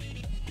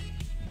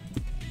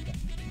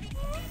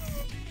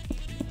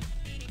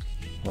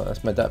 Well,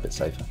 that's made that a bit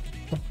safer.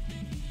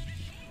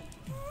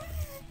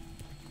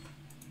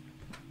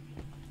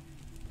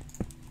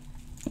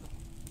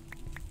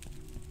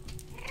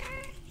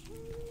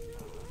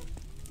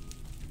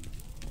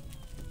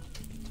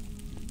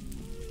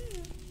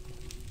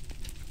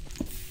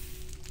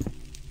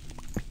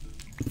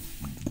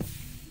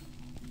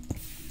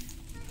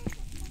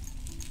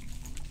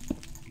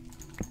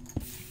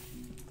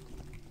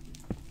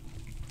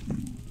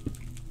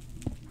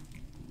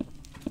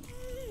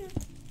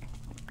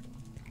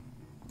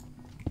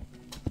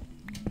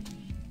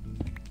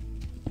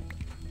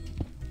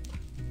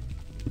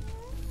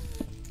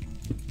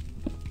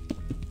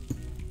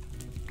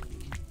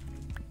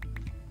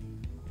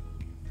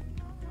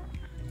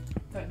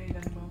 Don't need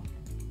any more.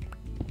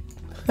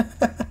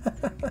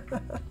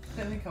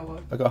 Don't think I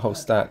would. I got a whole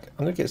stack.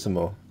 I'm gonna get some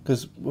more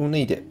because we'll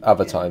need it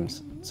other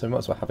times, so we might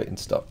as well have it in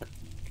stock.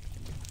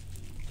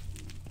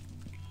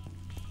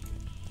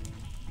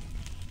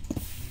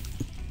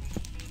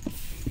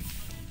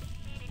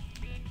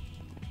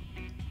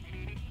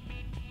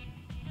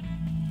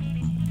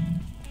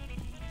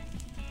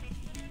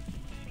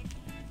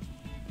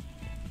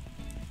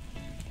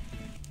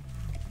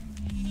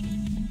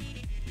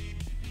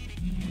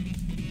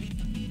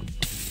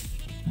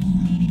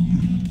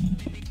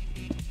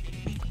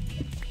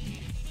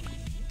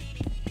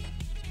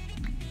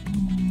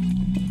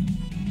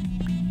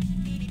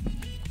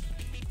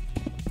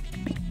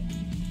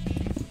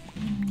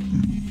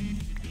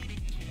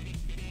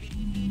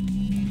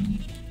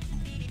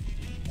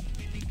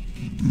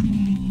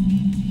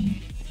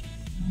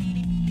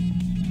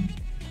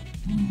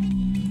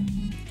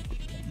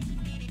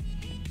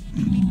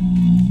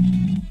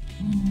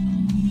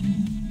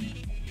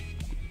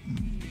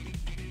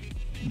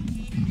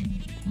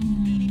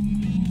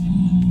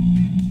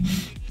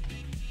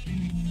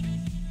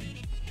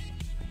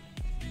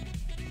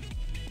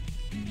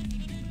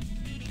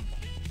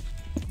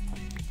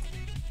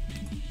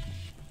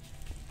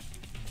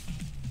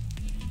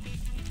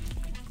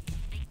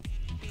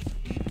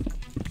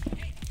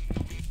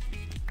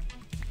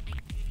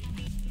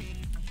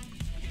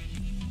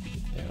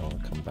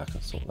 come back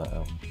and sort that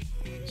out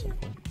at some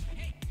point.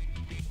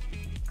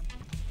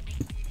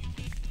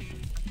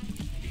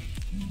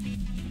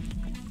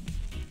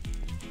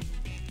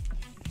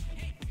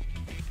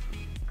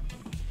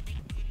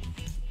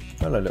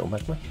 Hello, little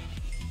magma.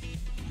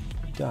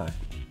 Die.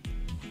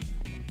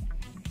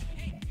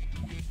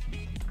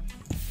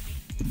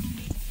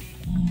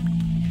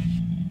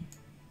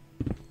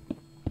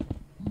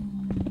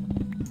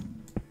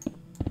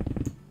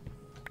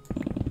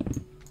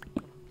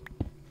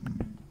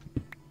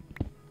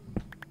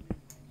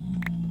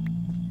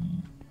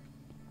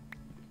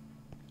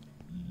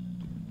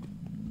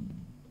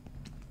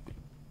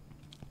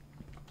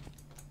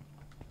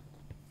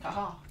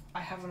 Aha!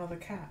 I have another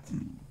cat.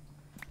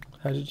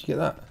 How did you get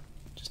that?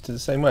 Just to the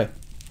same way?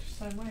 Just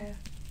same way.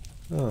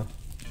 Oh.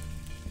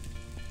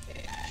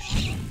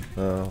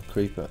 Oh,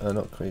 creeper.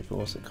 Not creeper,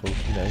 what's it called?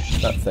 You know,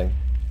 that thing.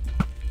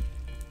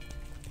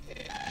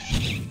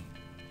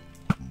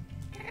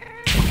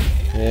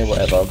 Yeah,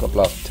 whatever, I've got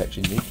blast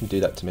protection. You can do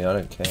that to me, I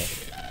don't care.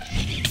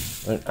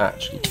 I don't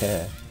actually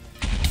care.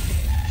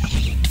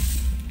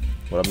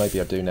 Well,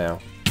 maybe I do now.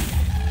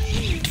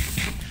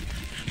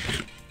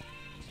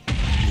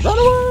 Run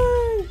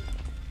away!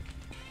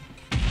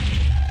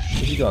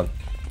 Where's he gone?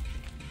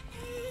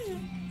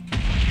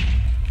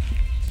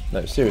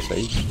 No,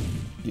 seriously.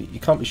 You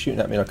can't be shooting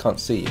at me and I can't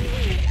see you.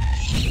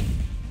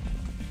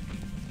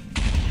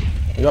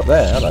 You're up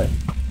there, hello.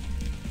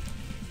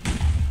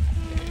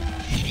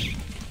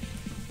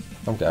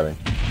 I'm going.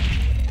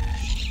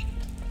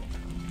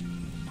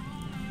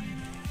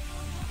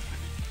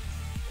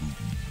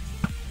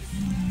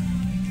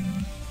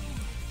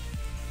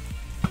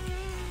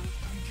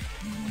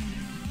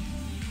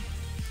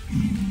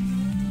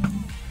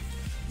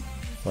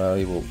 Well,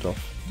 he walked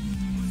off.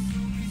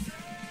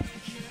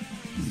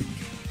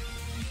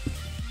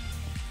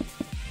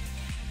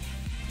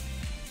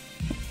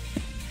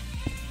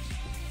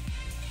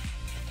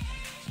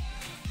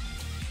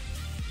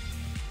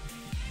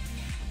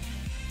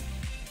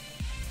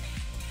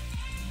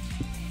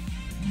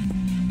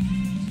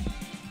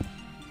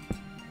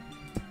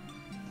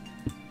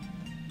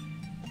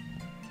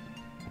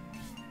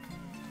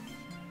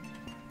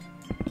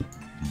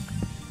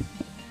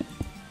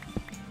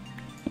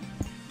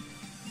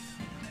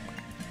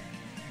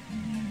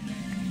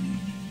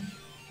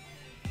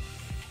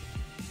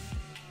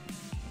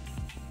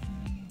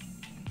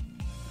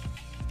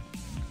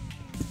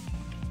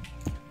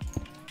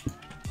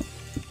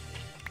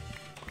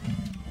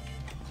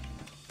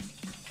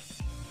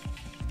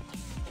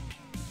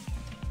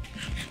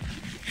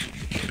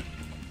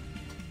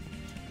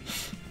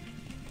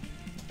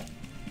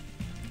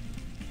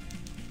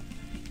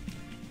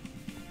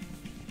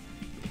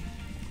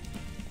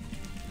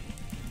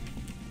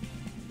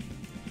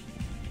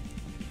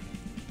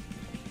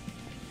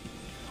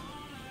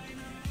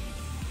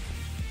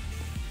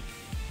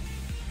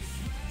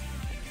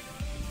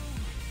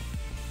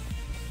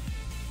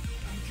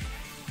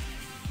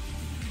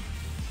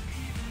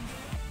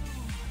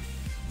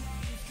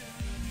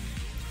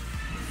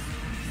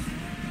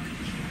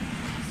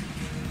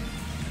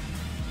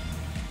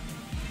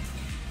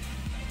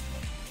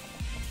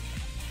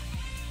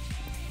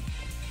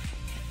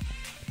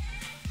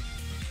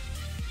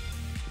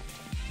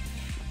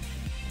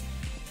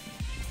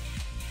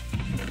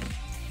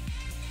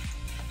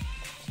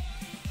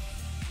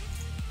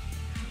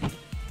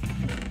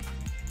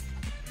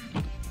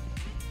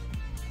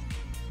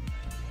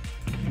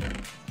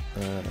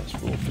 That's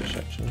raw fish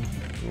actually,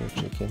 raw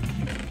chicken.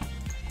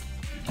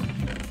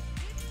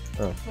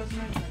 Oh. Where's the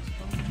name tag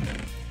from?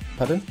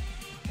 Pardon?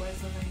 Where's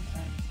the name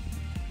tag?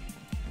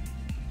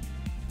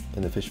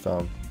 In the fish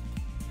farm.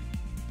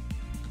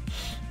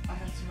 I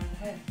had some over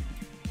here.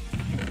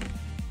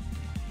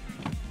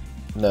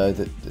 No,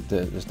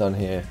 there's none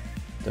here.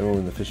 They're all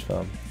in the fish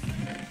farm.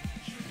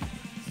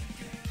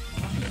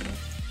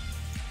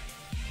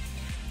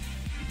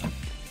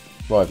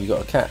 Why, have you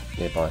got a cat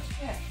nearby?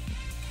 Yeah.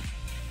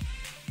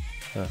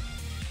 Oh.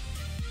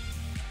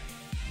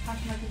 How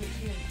can I give it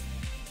to you?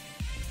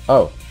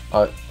 Oh,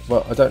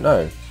 well, I don't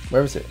know.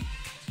 Where is it?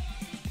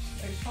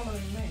 It's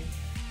following me.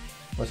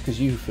 Well, it's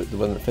because you were the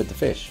one that fed the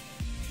fish.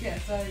 Yeah,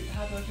 so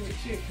how do I give it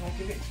to you? Can I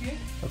give it to you?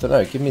 I don't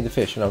know. Give me the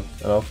fish and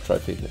I'll try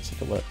feeding it, see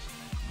if it works.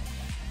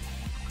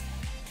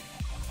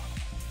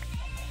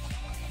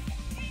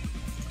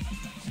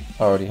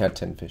 I already had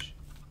 10 fish.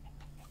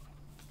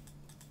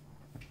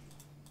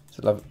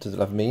 Does it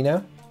love me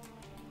now?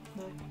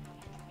 No.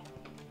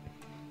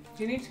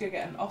 You need to go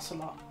get an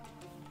ocelot.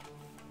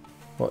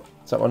 What?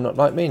 Is that one not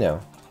like me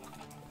now?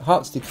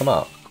 Hearts did come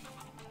up.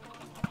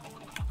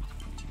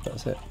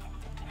 That's it.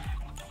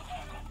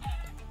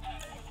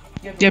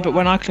 Yeah, but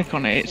when I click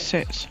on it, it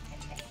sits.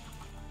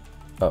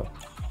 Oh.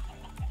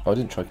 Oh, I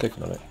didn't try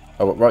clicking on it.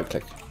 Oh, what, right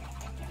click?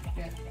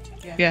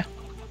 Yeah. Yeah.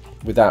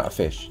 Without a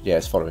fish. Yeah,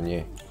 it's following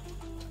you.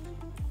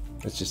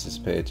 It's just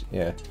disappeared.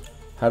 Yeah.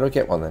 How do I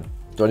get one then?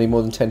 Do I need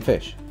more than 10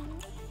 fish?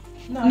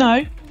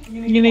 No,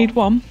 you need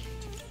one.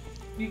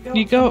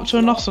 You go up to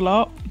an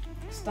ocelot,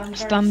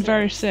 stand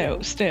very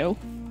still,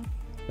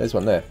 There's There's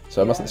one there,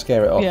 so I mustn't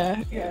scare it off.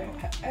 Yeah,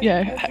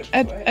 Yeah.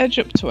 edge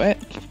up to it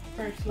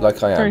Very slowly.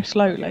 Like I am. very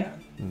slowly.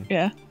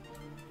 Yeah,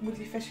 With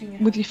your fish in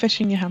your with your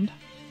fish in your hand.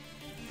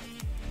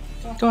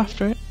 Go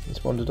after it.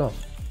 It's wandered off.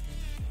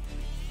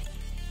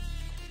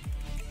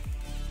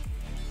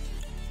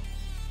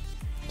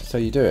 So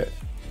you do it.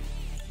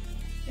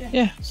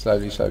 Yeah,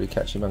 Slowly, slowly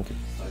catch your monkey.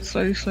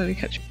 slowly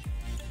catch it.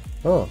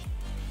 Oh.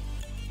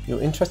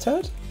 You're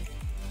interested?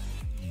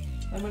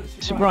 And when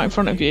It's right in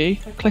front of you.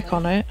 Click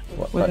on it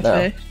What, with right the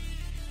now? fish.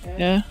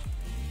 Yeah.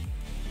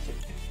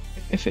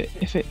 If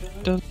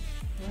it does.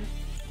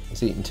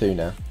 It's eaten 2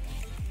 now.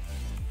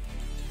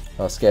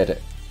 Oh, I scared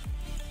it.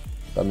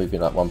 I'm moving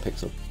like 1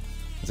 pixel.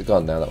 Is it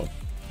gone now, that one?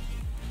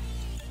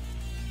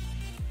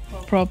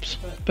 Probs,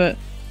 but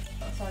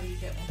That's how you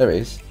get one. There it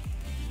is.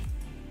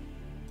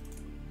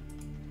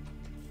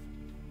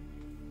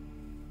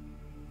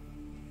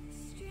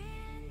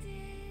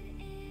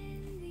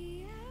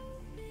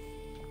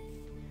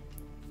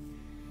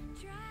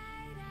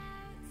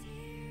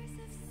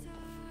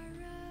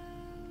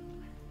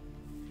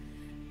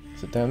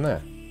 Is it down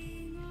there?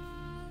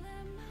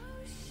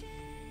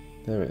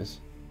 There it is.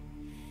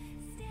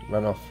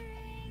 Run off.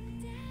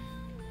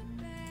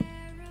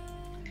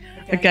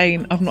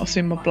 again, I've not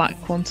seen my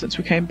black one since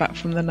we came back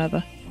from the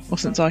Nether, or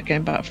since I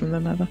came back from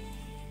the Nether.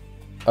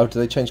 Oh, do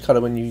they change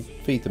colour when you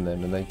feed them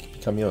then, and they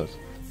become yours?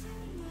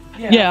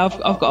 Yeah,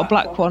 I've got a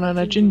black one and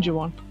a ginger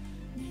one.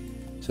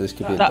 So this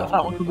could be That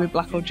one could be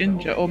black or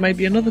ginger, or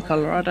maybe another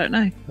colour. I don't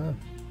know. Oh.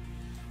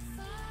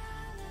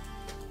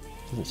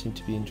 Doesn't seem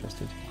to be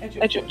interested.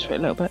 Edge up to it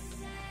a little bit.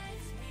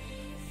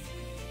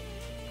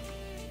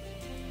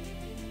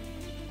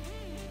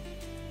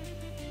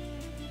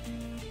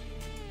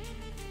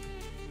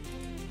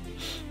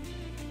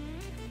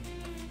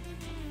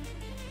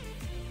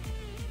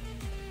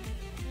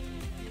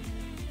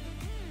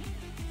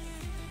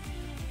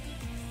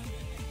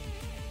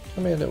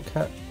 Come here, little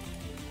cat.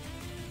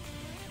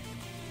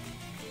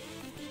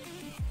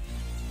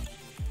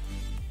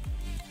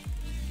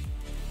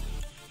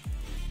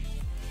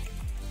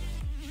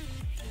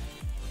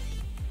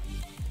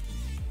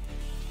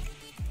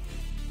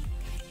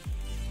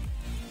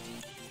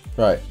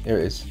 Right, here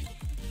it is.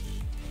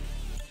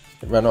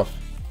 It ran off.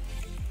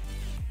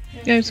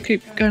 Yeah, just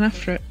keep going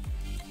after it.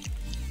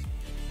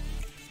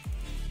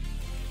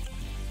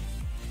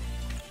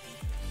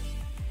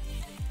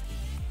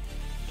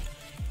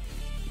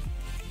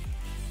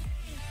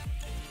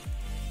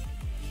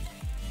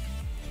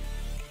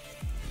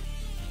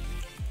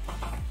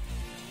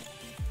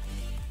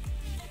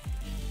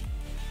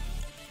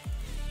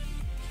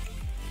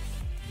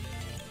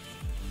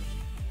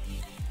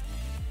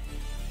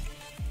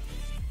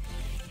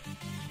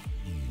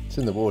 It's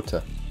in the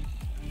water.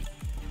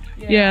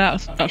 Yeah,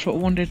 that's what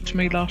wandered to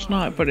me last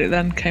night, but it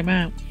then came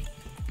out.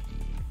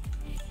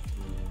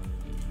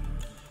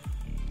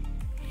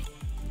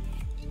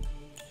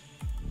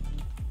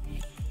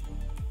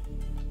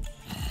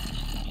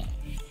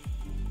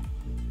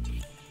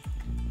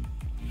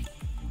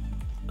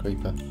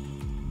 Creeper.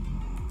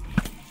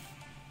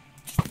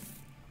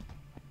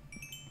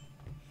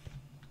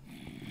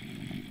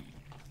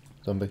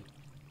 Zombie.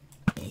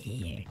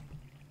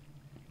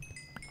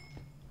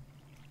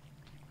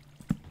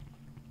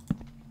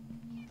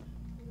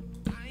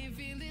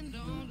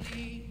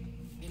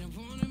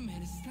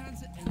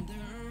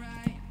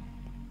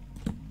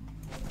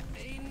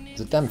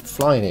 There's a damn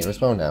fly in here as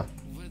well now.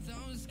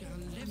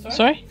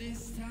 Sorry?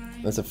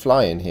 There's a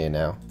fly in here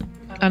now.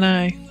 I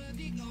know.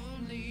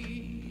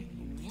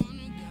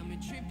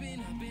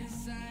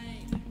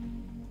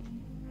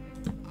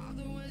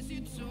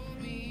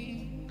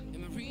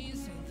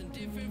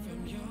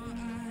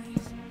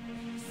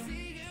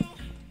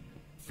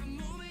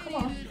 Come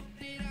on.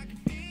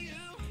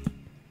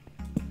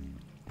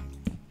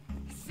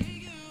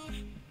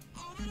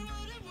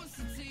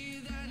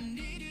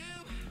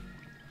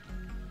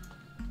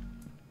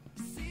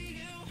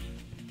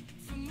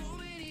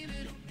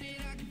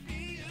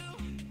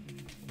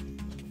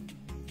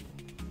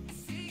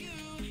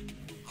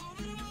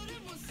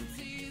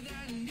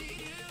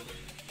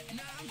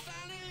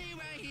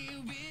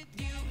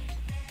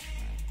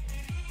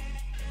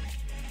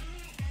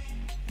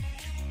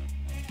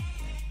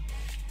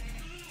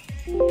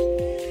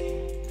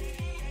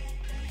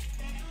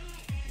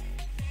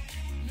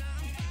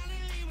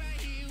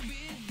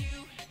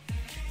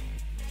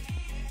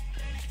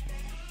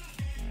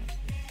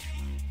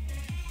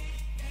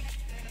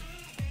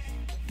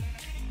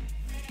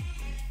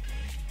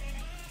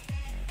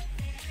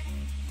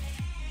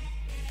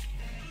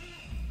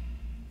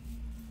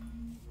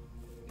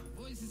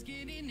 Voices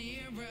getting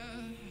nearer,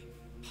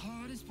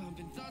 heart is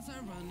pumping, thoughts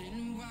are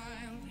running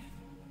wild.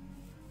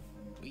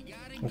 We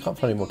gotta I can't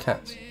find any more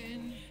cats.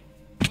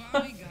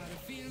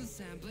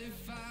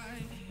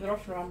 They're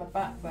off around the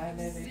back there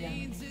near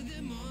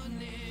the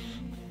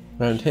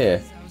Round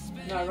here?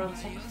 no, around the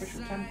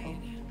sacrificial temple.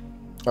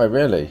 Oh,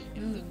 really?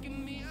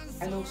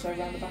 And also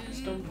around the back of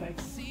Stumpy.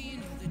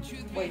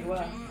 Where you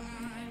were.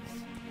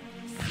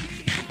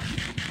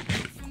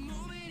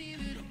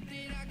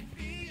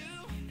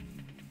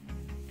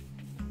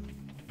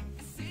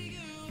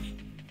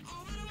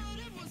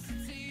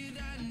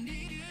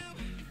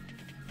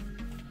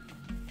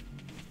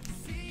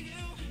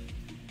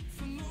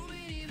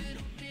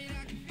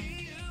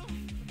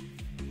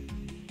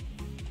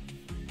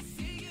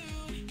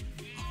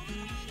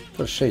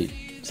 got a sheep.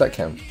 Does that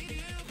count?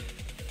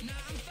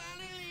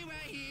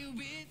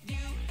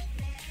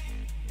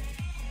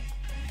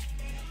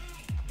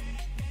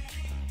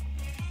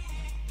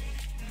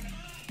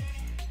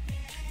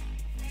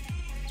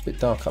 It's a bit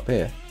dark up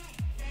here.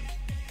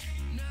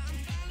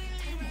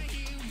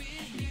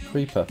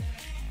 Creeper.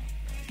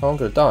 Oh, I'm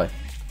gonna die.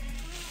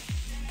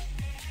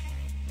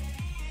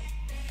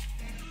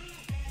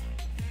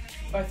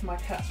 Both my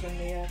cats are in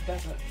the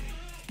desert.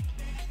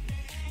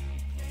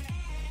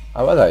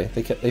 Oh, are they?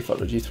 They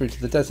followed you through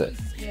to the desert.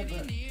 Yeah, but I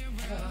don't know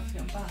how to get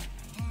them back.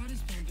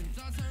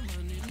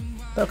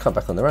 They'll come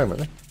back on their own,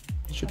 won't they?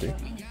 They should do.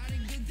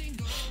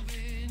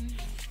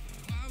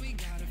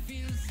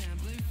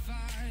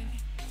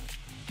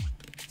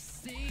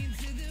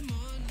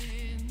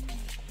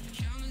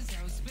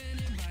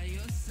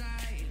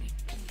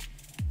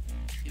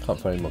 Can't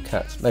find any more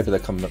cats. Maybe they'll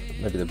come.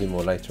 Maybe there'll be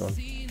more later on,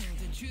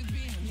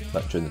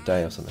 like during the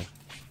day or something.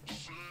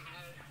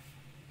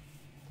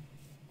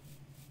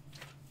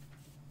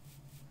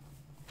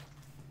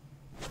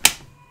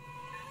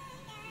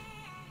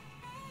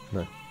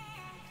 No.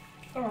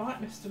 All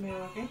right, Mr.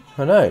 Miyagi.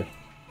 I know.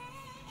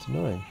 It's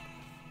annoying.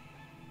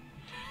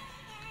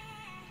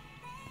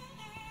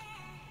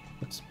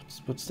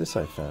 What's this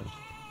I found?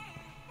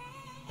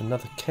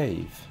 Another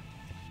cave.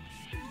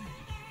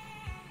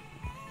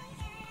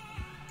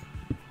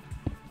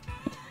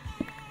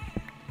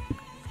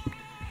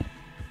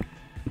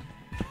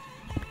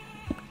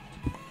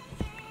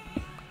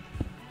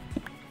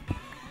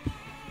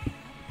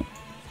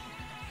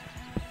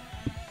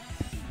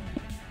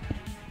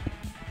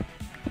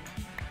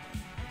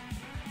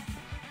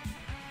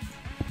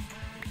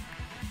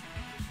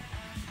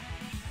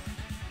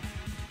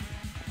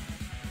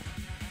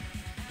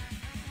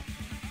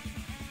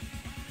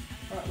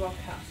 Right, well,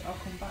 cats, I'll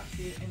come back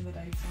to you in the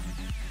daytime.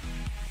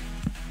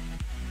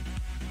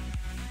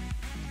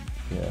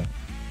 Yeah.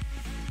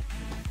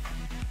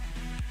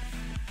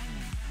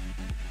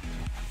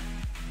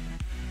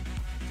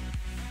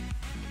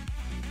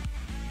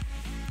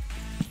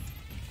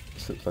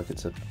 This looks like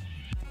it's a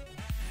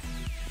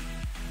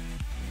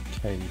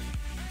cave.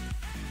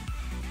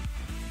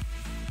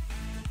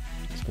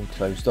 It's been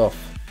closed off.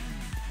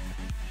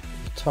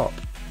 The top.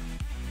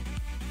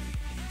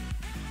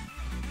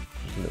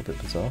 It's a little bit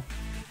bizarre.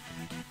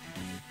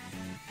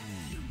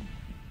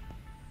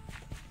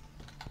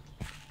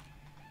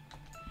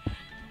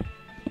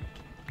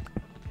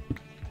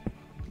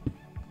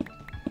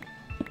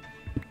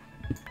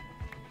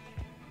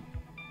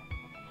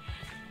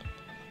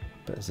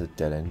 But it's a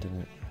dead end,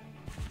 isn't it?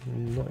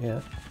 Not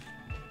yet.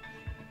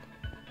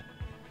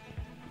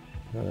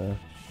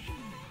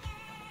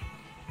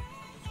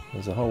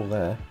 There's a hole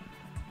there.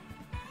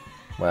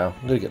 Wow,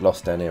 I'm gonna get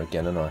lost down here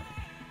again, aren't I?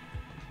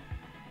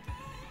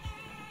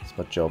 It's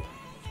my job.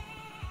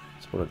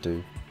 It's what I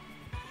do.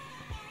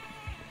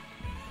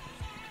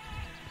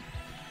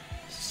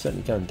 It's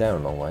certainly going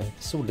down a long way.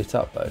 It's all lit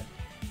up though.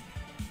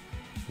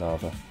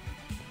 Lava.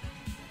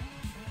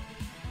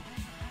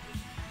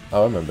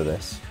 Oh, I remember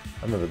this.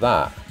 I remember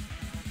that.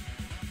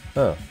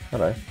 Oh,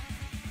 hello.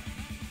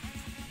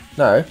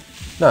 No.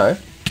 No.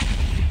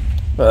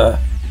 Ugh.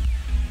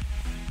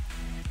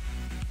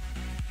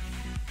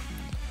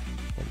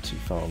 Went too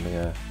far on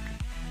the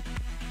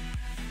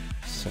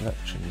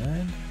selection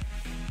then.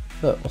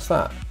 Look, what's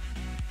that?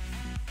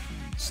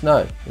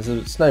 Snow. There's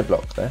a snow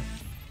block there.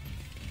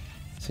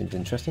 Seems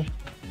interesting.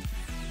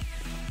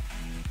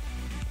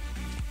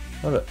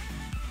 Oh look.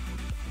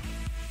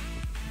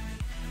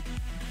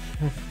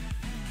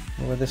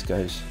 Where this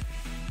goes.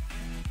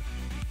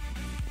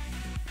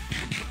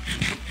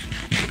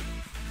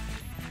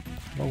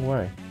 Long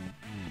way.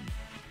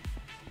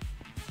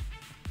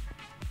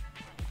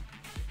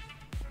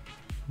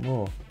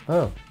 More.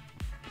 Oh.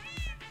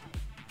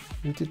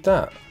 Who did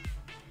that?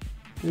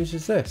 Whose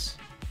is this?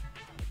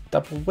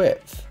 Double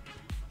width.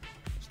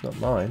 It's not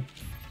mine.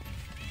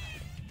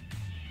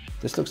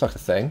 This looks like a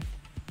thing.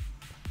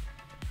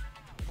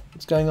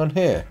 What's going on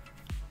here?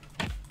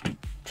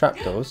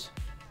 Trapdoors.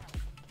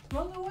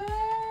 Run away!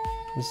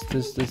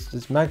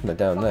 There's magma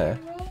down there.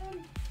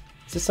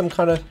 Is this some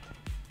kind of...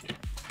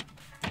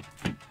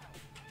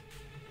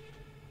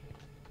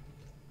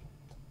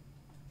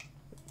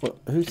 What?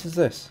 Whose is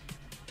this?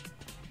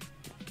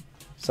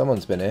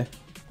 Someone's been here.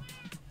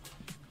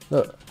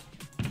 Look.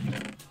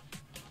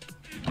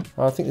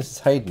 Oh, I think this is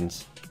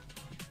Hayden's.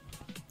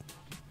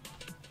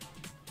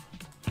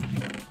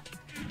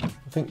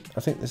 I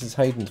think this is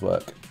Hayden's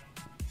work.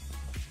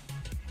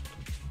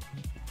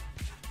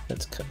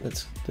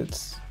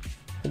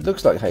 It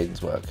looks like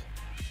Hayden's work.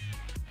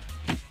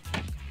 I'm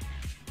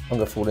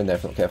gonna fall in there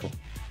if I'm not careful.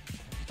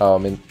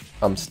 Oh,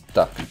 I'm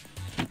stuck.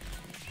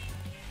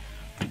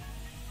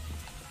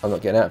 I'm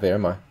not getting out of here,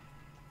 am I?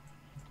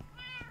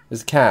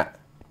 There's a cat.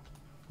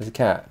 There's a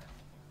cat.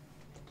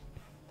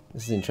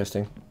 This is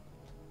interesting.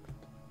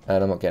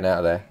 And I'm not getting out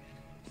of there.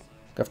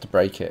 I have to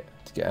break it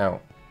to get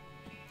out.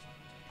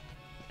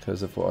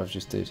 Because of what I've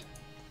just did.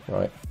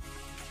 Right.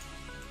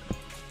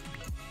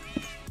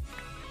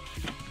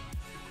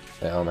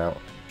 Yeah, I'm out.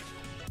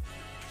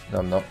 No,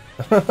 I'm not.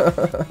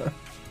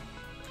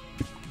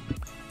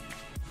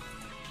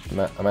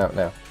 I'm out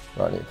now.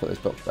 Right, I need to put this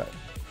box back.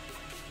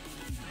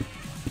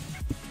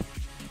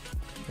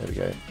 There we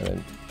go. And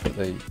then put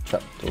the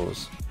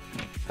trapdoors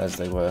as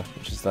they were,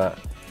 which is that.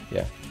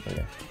 Yeah, there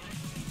we go.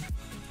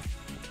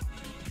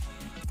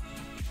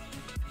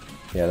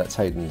 Yeah, that's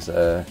Hayden's.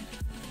 There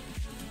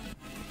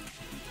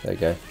you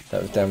go.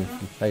 That was down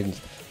from Hayden's.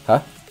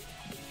 Huh?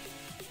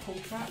 Pull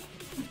trap.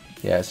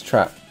 Yeah, it's a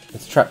trap.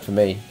 It's a trap for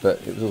me,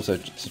 but it was also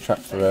just a trap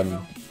for what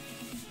are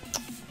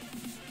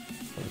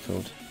they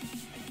called?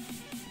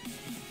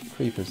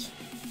 Creepers.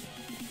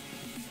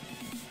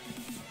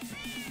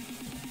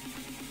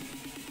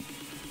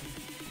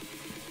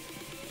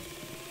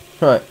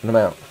 Right, and I'm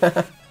out.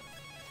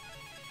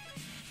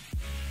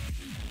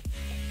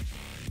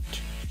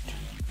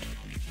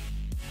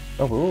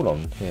 Oh, we're all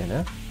on here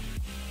now.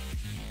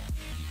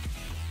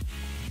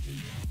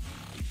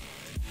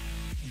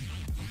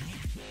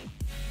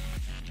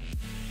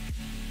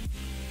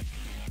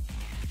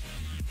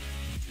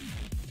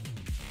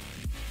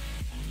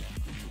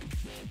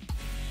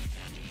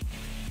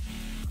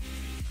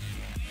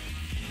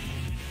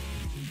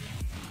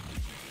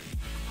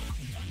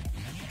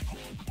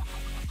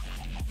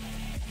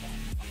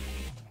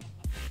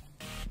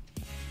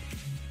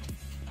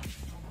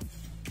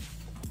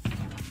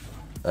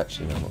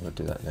 Actually, no, I'm not going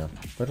to do that now.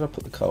 Where did I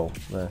put the coal?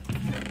 There.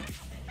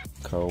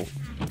 Coal.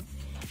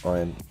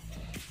 Iron.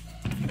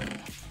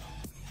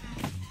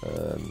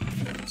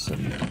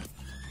 Some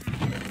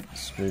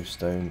smooth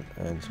stone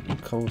and some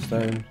coal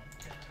stone.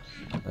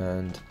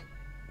 And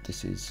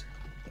this is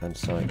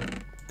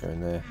andesite going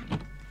there.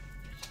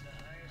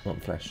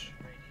 Rotten flesh.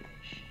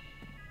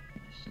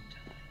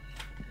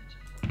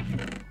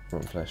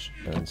 Rotten flesh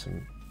and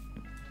some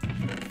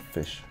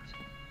fish.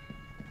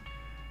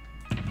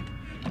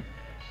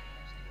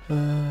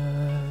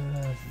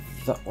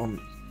 That one.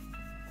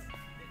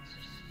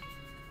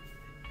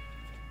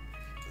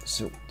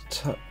 Silk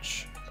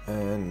touch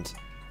and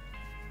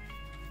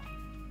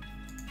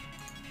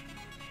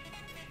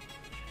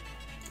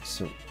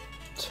silk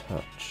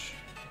touch.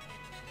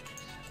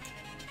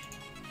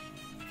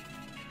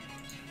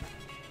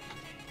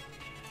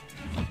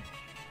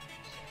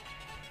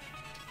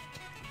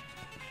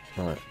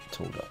 Right,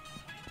 tooled up.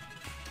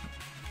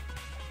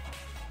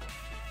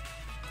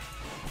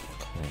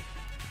 Okay.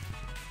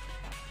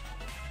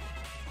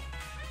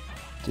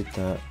 Did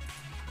that.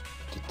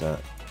 Did that.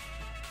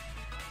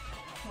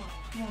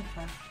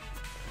 Okay.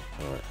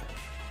 Alright.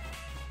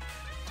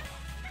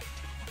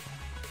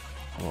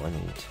 What I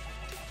need.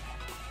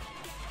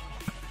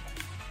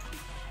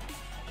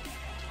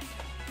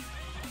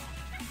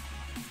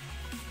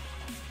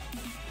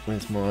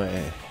 Where's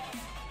my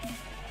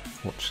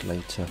watch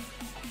later?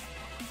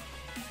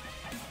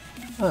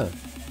 Oh.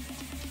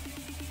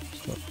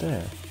 It's not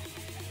there.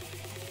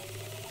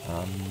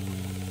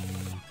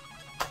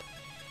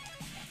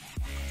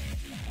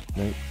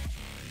 Nope.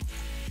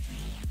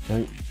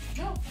 Nope.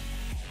 No.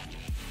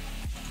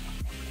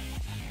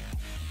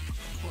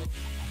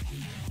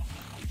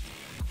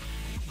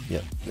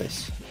 Yep,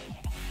 this.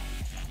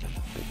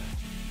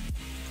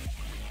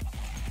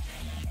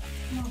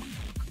 No.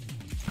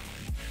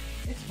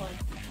 It's fine.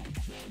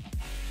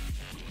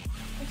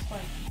 It's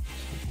fine.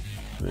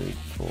 3,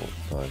 4,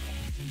 5,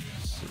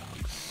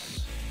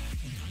 6.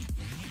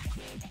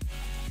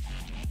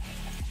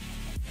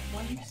 Why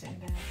are you sitting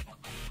there?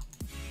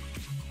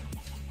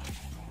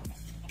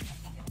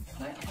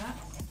 No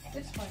cats.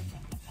 It's fine.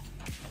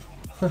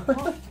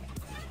 What?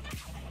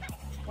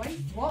 Wait,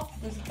 what?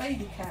 There's a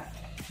baby cat.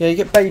 Yeah, you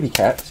get baby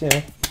cats,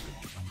 yeah.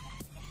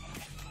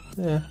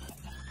 Yeah.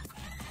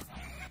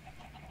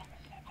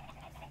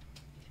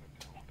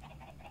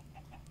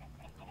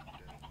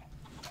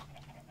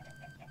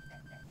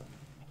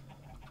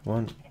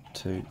 One,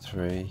 two,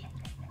 three,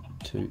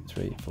 2,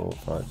 3, 4,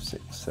 5,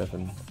 6,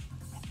 7.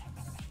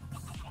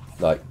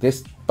 Like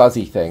this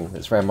buzzy thing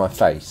that's around my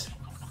face.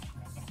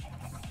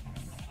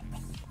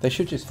 They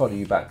should just follow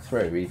you back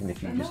through, even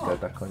if you They're just go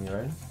not. back on your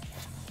own.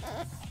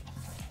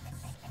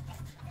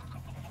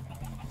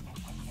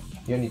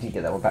 You only didn't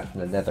get that one back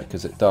from the nether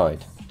because it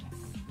died.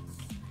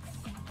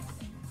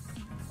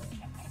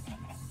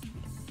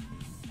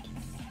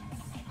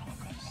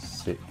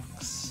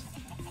 Six.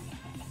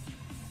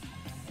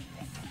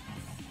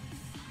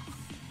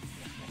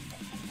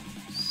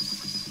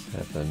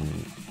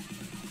 7,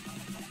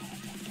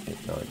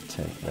 8, 9,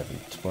 10, 11,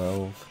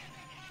 12.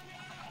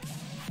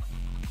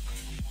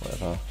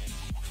 Whatever.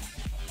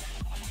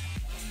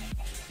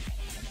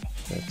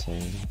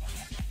 13,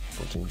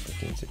 14,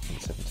 15, 16,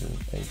 17,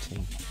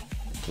 18.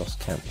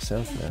 Lost count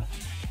myself now.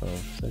 12,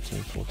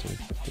 13, 14,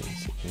 15,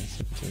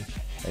 16,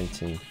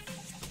 17, 18.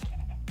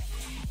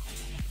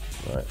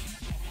 Right.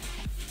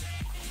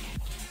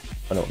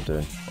 I know what I'm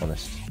doing,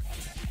 honest.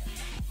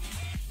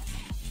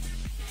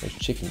 Those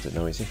chickens are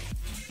noisy.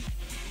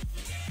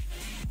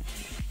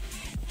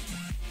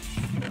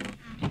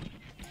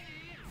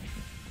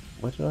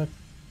 Where did I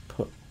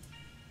put?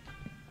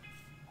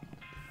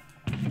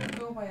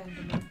 Go away,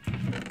 Enderman.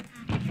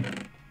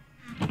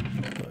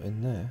 Not in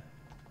in there.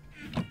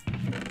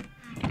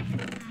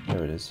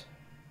 There it is.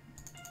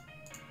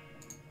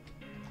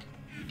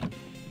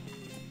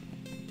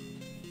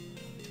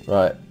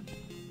 Right.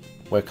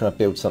 Where can I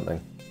build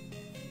something?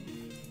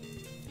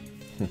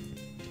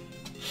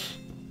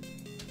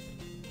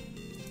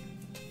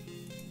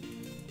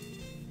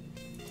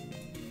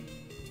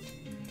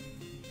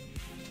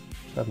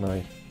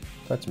 I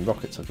had some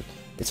rockets I could...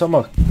 It's on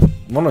my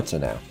monitor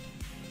now.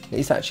 It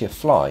is actually a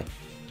fly.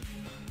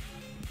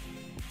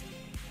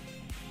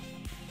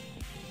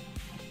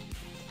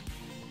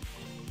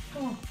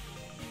 Oh,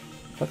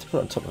 I have to put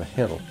it on top of a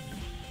hill.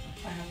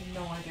 I have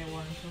no idea why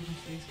I'm talking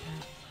to these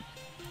cats.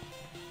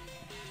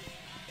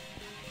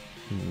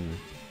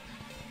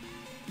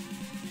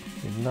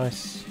 A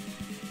nice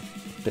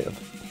bit of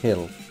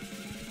hill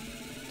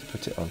to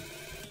put it on.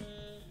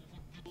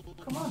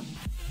 Come on.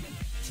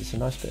 Is this a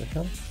nice bit of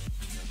hill?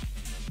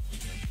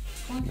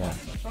 Come on, No,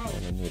 cats, what's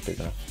wrong? not near big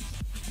enough.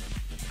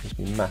 It must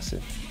be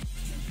massive.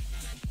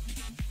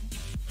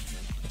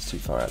 It's too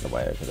far out of the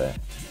way over there.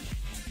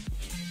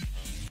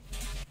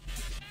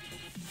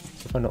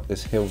 So if I knock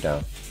this hill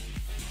down.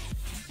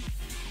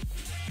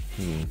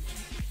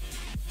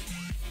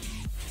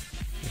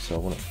 So I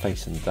want it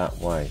facing that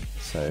way.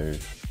 So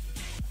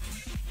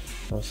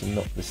I also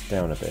knock this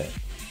down a bit.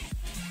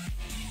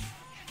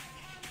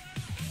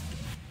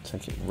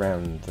 Take it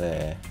round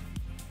there.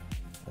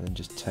 And then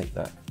just take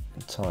that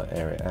entire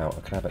area out.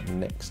 I can have it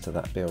next to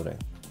that building.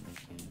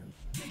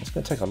 It's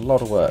going to take a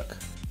lot of work.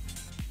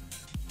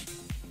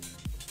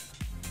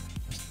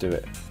 Let's do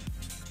it.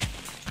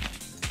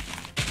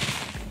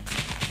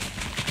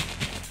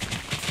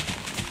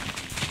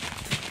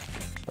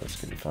 Oh, this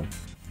is going to be fun.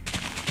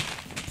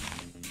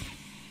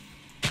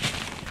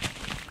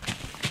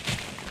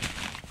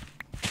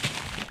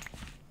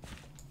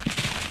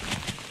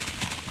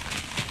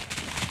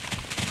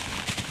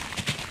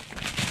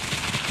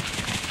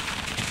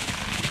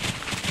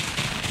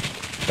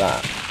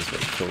 That is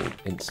what it's called,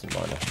 instant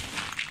miner.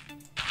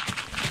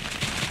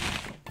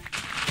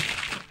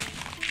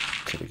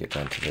 Until we get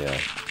down to the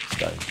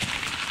stone.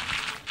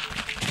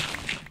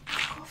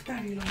 Off,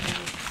 Daddy Long.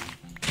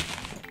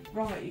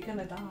 Right, you're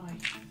gonna die.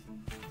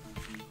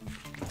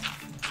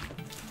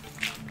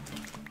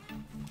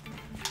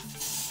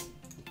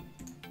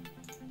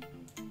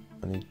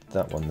 I need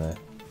that one there.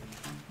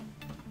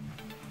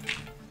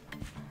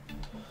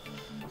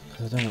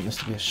 Because I don't want this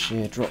to be a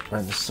sheer drop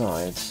around the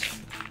sides.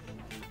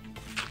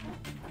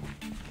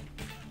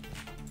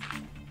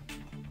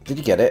 Did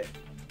you get it?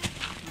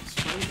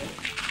 Sprayed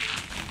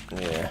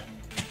it. Yeah. Yeah,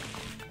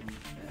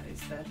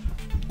 it's dead.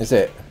 Is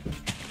it?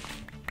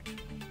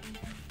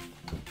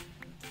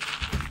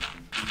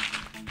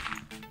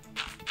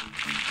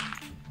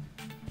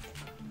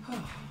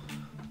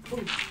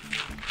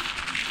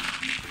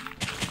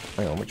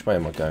 Hang on, which way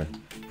am I going?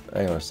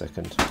 Hang on a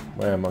second.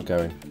 Where am I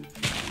going?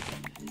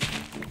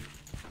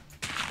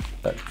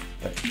 That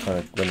kind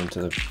of went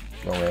into the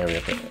wrong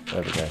area, but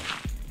there we go.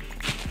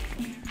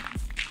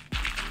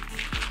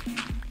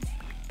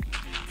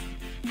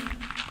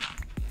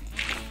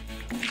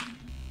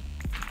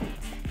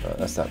 Right,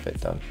 that's that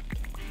bit done.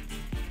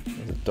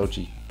 There's a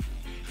dodgy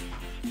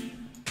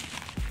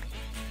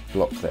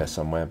block there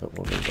somewhere, but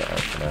we'll leave that out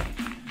for now.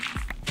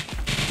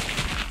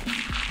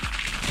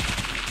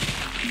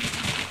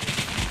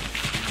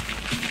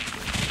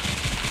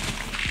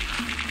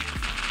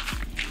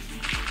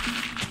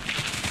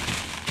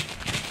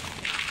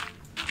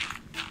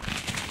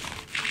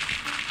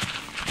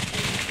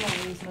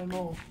 There's no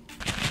more.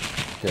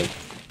 Good.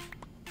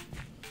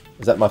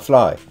 Is that my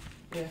fly?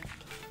 Yeah.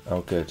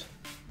 Oh, good.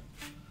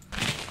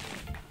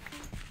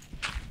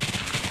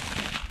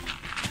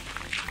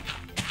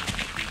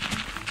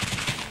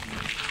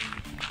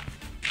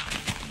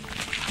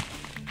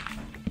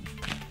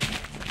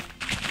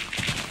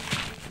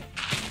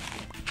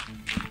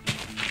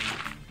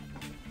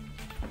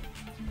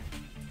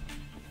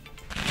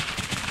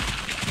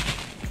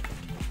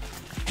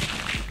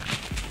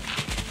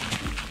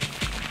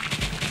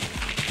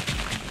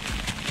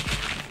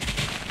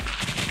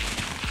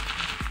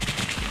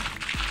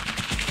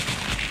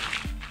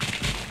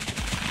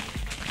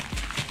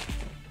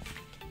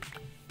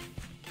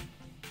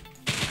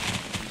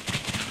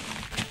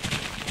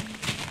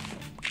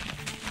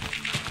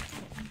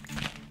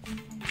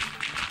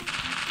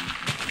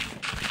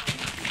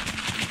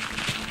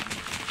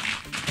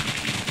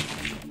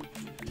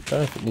 I don't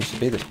know if it needs to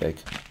be this big,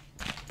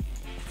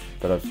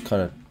 but I've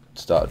kind of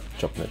started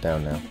chopping it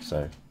down now,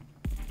 so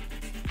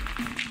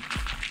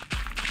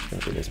it's going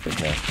to be this big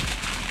now.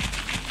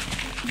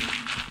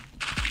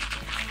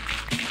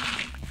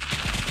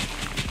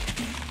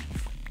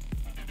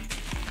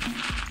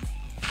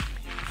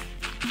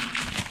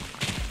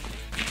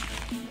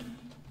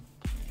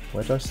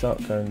 Where do I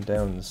start going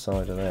down the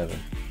side of there then?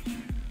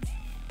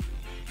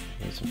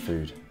 Need some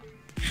food.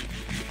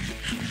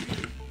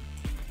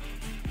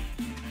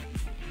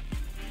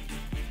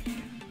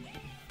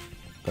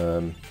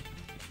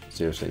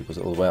 Seriously, was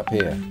it all the way up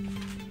here?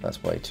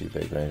 That's way too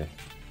big, really.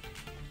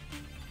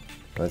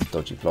 There's a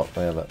dodgy block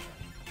there, look.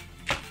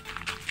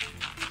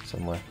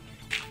 somewhere.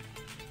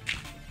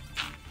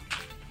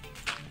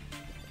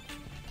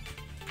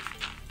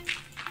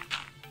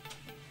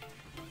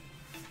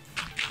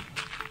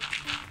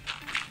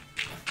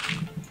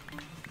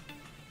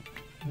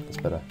 That's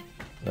better.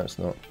 No, it's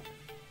not.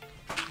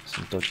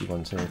 Some dodgy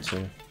ones here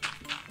too.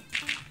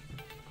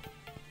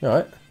 You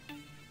alright?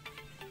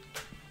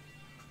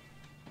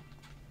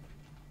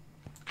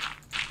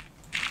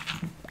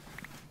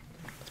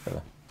 That's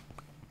better.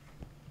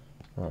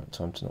 Alright,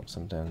 time to knock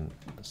some down,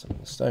 some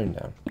of the stone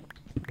down.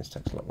 This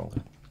takes a lot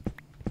longer.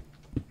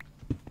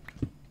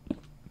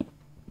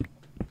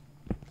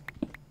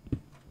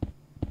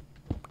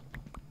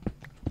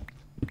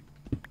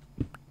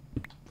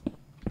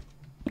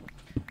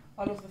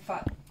 I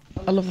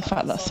love the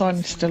fact that sign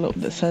is still up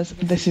that says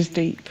 "This is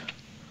deep."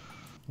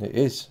 It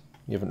is.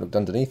 You haven't looked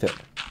underneath it.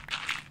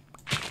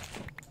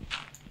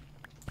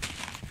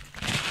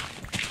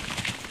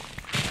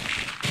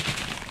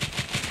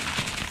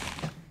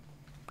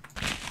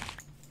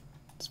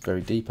 It's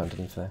very deep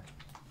underneath there.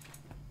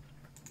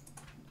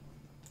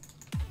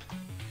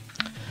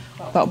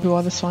 That'll be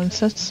why the sign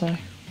said so.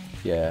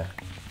 Yeah.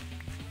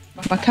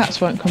 My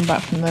cats won't come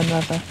back from their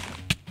nether.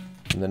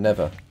 And the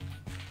never.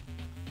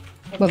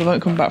 Well, they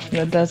won't come back from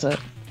the desert.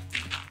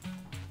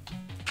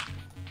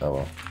 Oh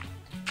well.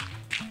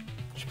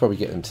 You should probably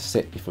get them to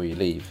sit before you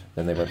leave,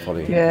 then they won't follow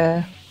you.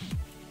 Yeah.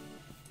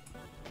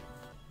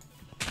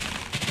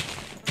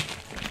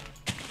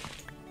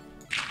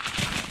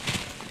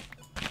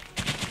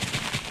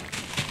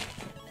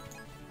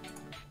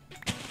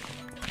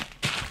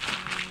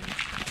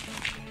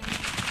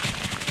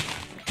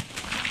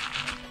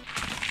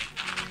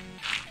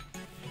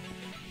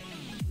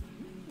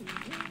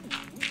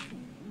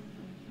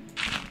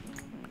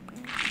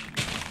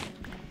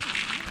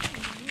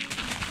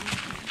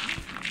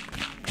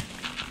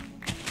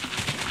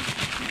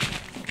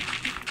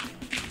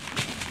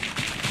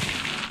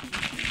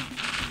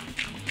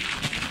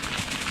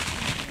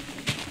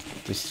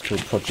 This is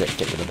called Project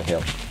Get Rid of the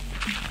Hill.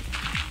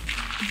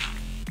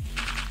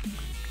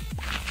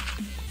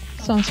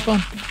 Sounds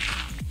fun.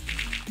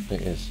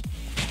 It is.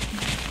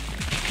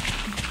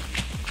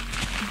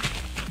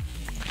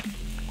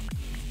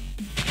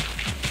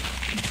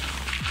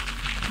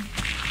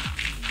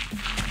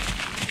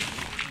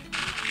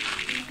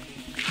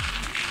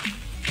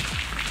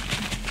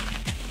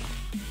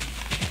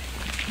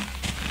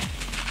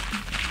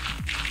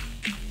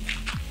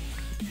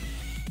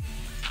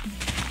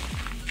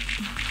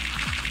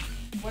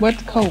 Where'd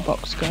the coal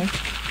box go?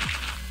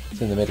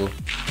 It's in the middle.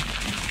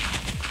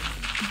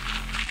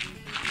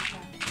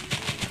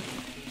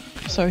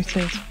 So it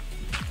is.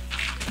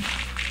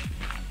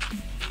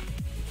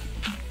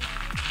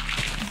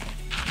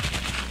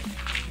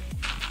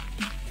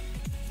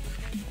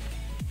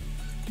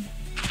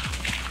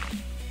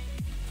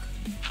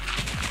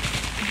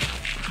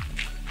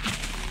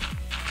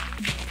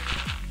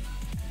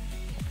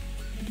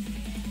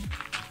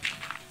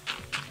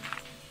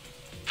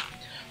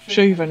 I'm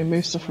sure you've only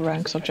moved stuff around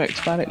because I joked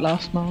about it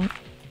last night.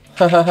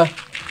 No, I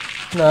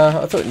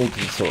thought it needed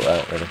to sort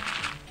out really.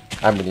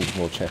 And we need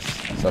more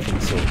chests, so I think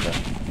it's sorted out.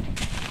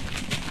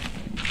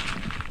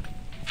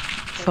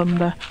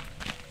 Thunder.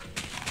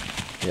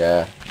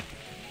 Yeah.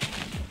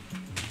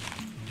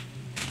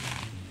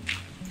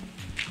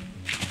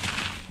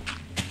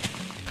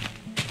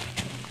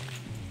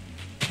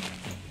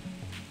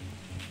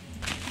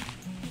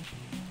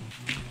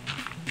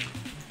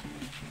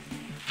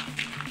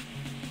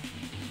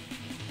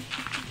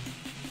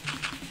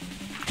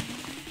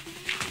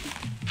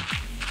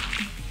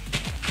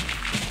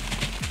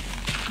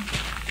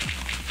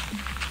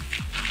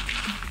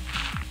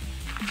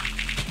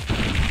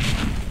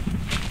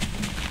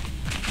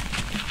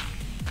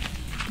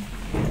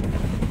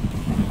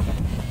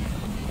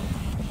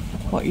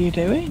 What are you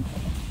doing?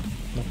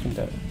 Knocking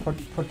down.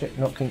 Project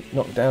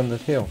knock down the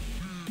hill.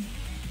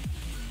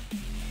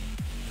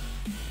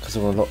 Because I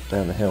want to knock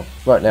down the hill.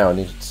 Right now I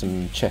need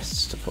some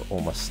chests to put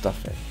all my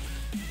stuff in.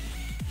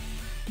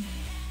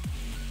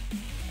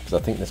 Because I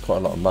think there's quite a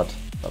lot of mud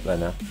up there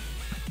now.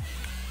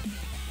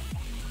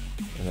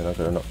 And then I've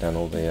got to knock down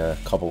all the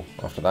cobble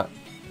after that.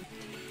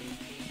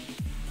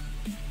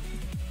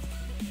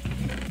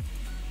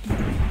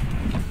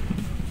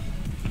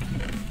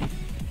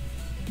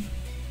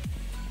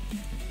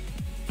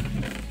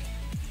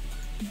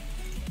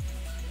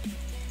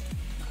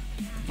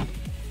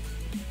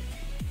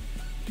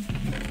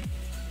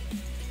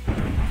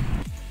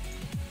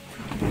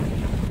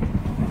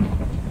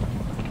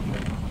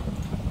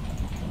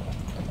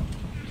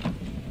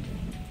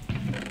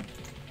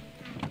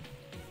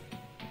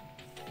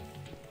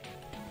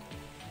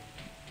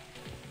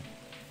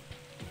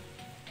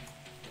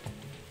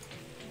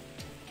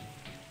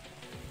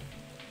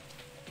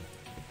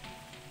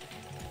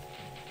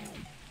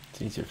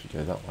 It's easier if you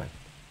go that way.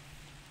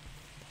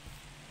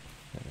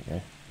 There we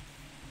go.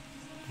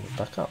 Move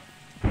back up.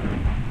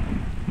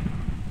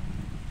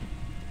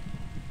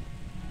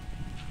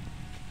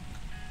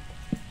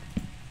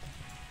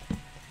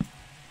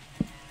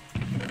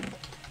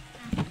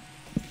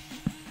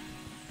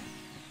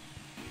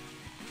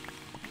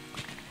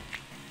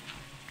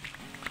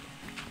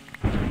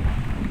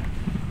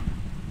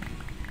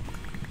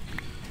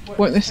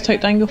 Won't this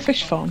take down your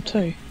fish farm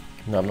too?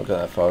 No, I'm not going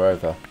that far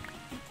over.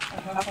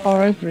 How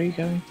far over are you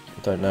going?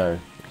 I don't know.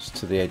 It's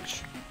to the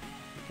edge.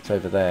 It's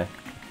over there.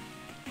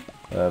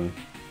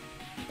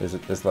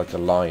 There's like a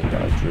line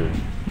that I drew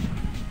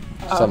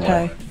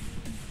somewhere Okay,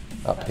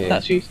 up here.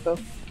 that's useful.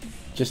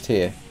 Just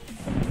here.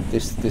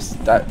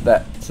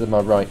 That to my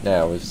right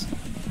now is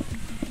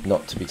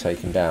not to be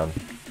taken down.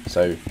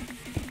 So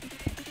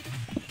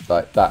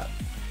like that,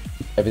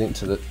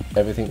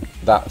 everything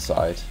that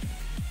side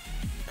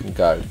can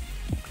go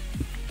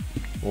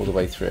all the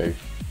way through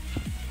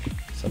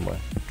somewhere.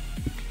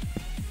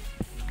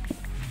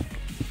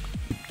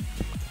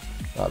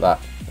 Like that.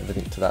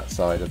 Everything to that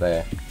side of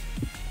there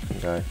can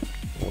go.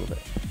 All of it.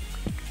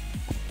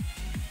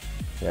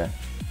 Yeah.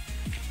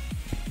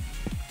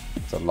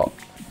 It's a lot.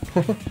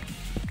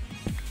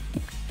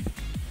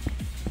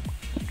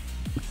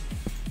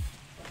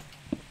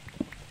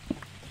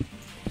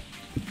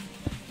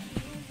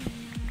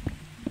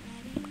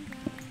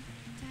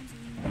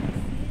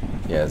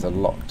 Yeah, there's a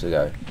lot to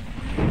go.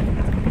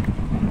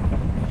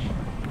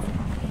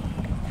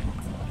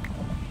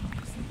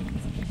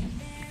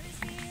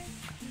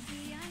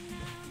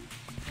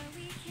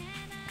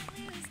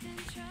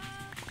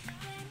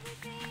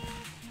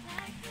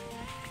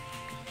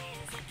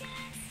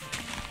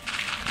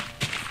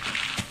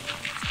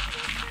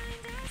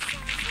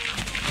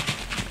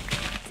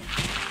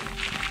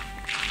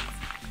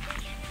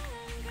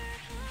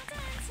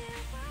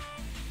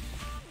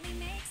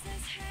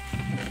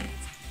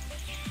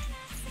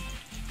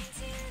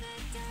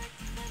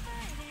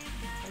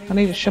 I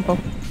need a shovel.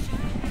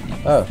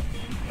 Oh.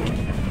 I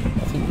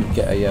think you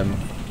get a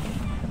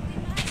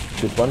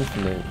good one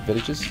from the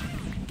villagers.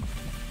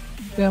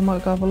 Yeah, I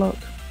might go have a look.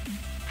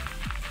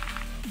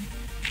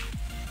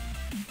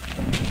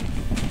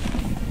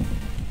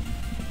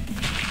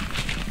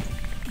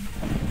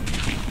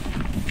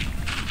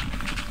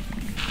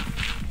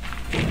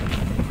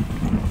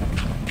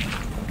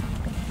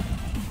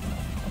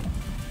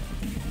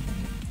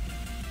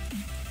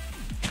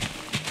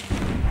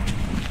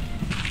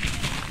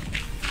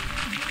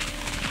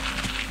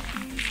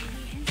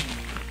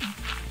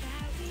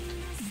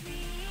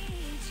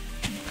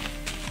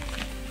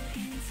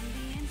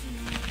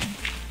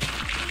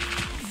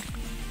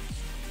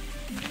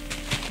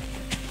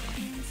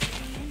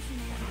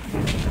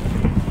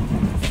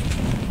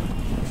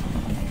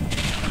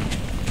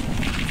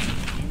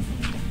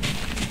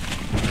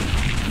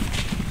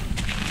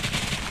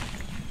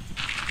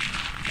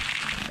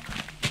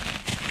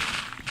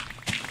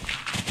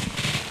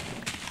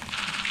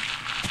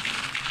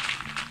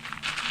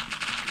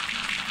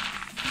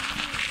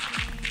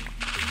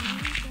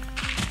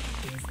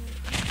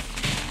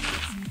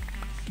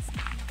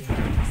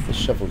 The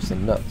shovels are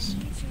nuts.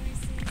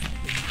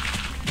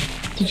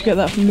 Did you get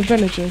that from the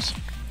villagers?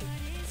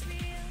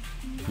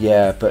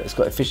 Yeah, but it's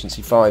got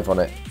efficiency 5 on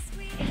it,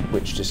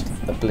 which just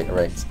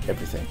obliterates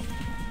everything.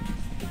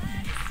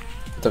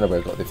 I don't know where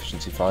I got the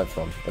efficiency 5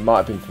 from. It might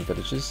have been from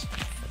villagers.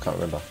 I can't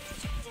remember.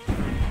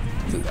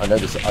 I know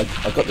this.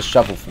 I got the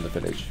shovel from the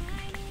villager.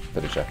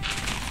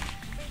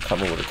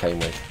 Can't remember what it came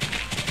with.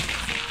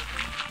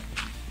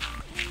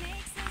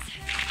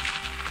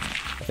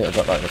 I think I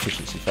got like an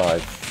efficiency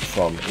 5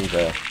 from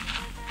either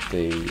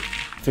the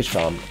fish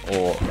farm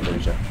or a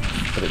villager,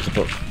 but it was a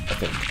book, I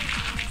think.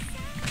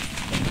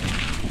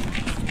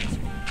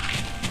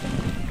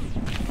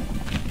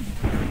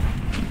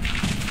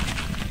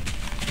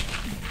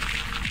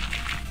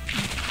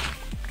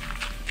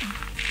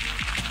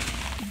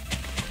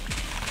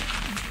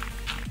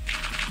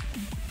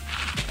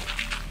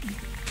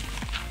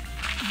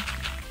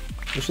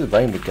 Wish the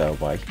rain would go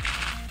away.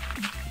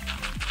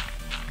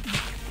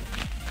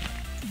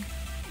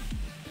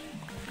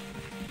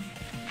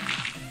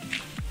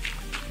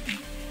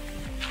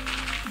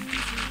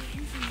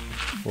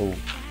 Oh.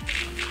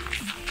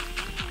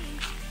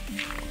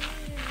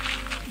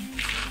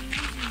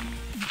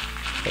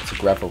 Lots of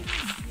gravel.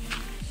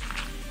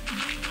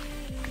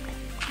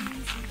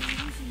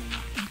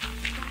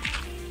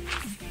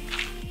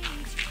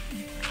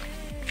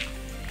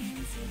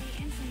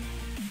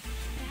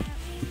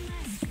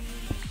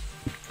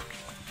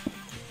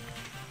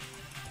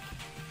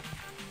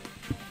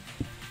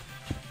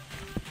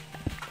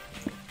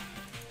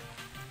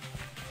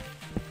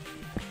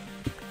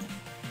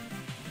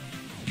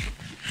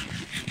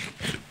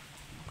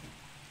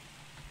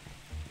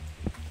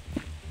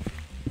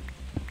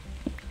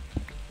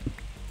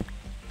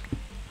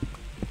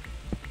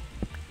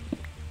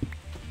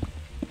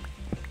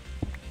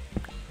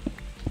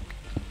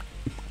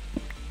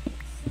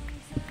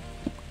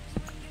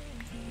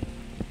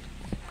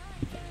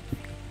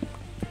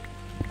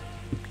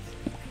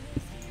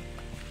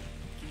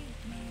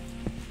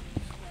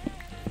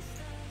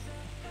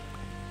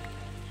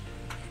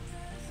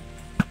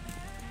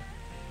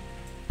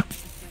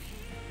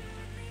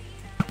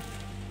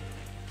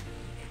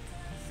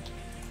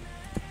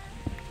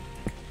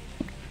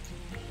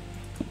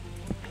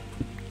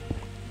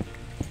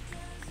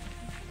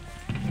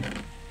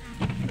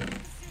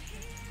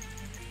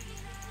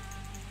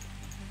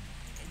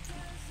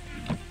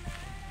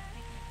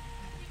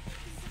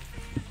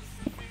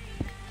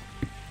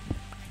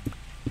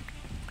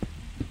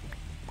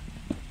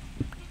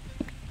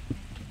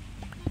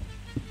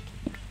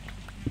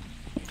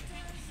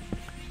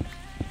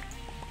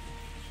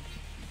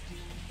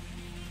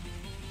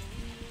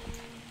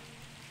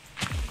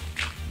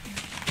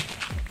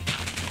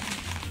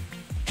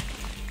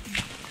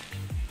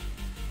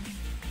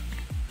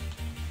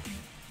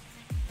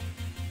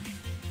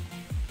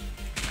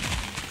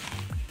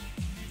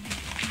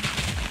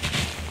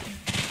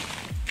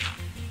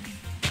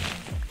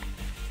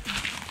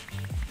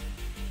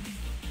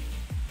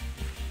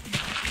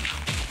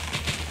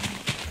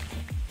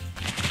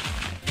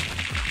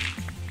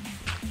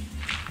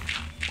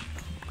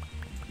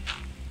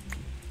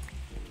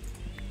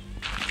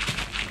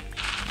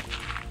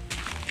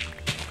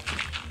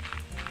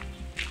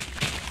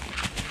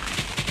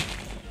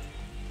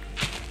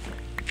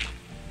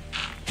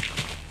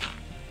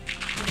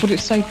 Would it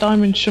say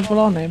diamond shovel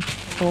on him?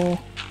 Or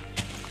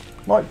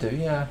Might do,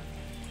 yeah.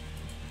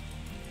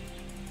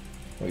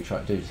 What are you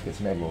trying to do is get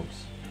some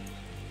emeralds.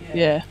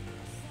 yeah,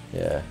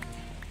 Yeah.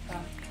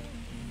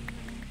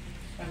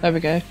 there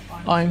we go.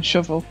 Iron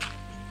shovel.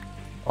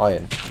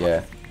 Iron,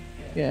 yeah.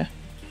 Yeah.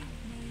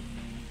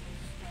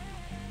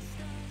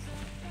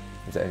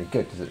 Is it any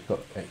good? Does it got?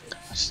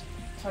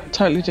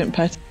 Totally didn't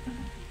pay.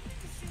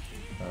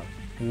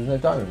 There's no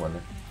diamond one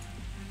then.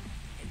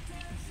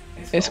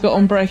 It's got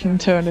unbreaking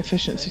 2 and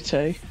efficiency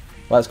 2.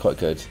 Well, that's quite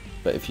good.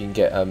 But if you can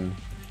get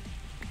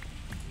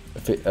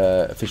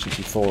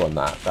efficiency 4 on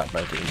that, that'd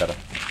make it even better.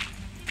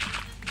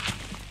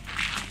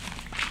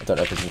 I don't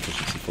know if there's an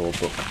efficiency 4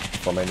 book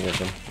from any of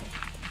them.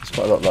 There's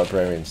quite a lot of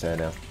librarians there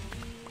now.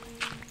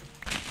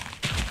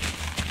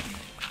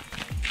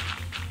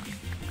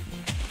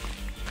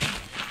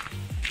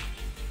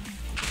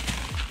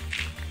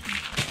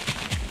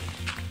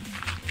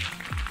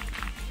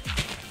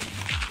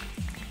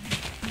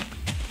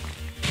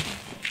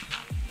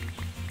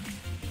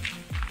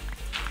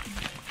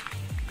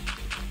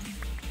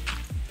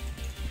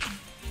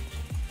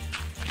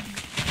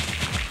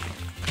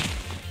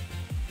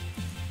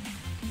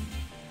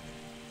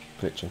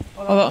 Glitching.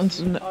 Oh, that one's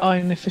an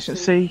iron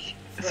efficiency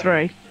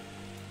 3.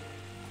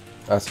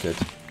 That's good.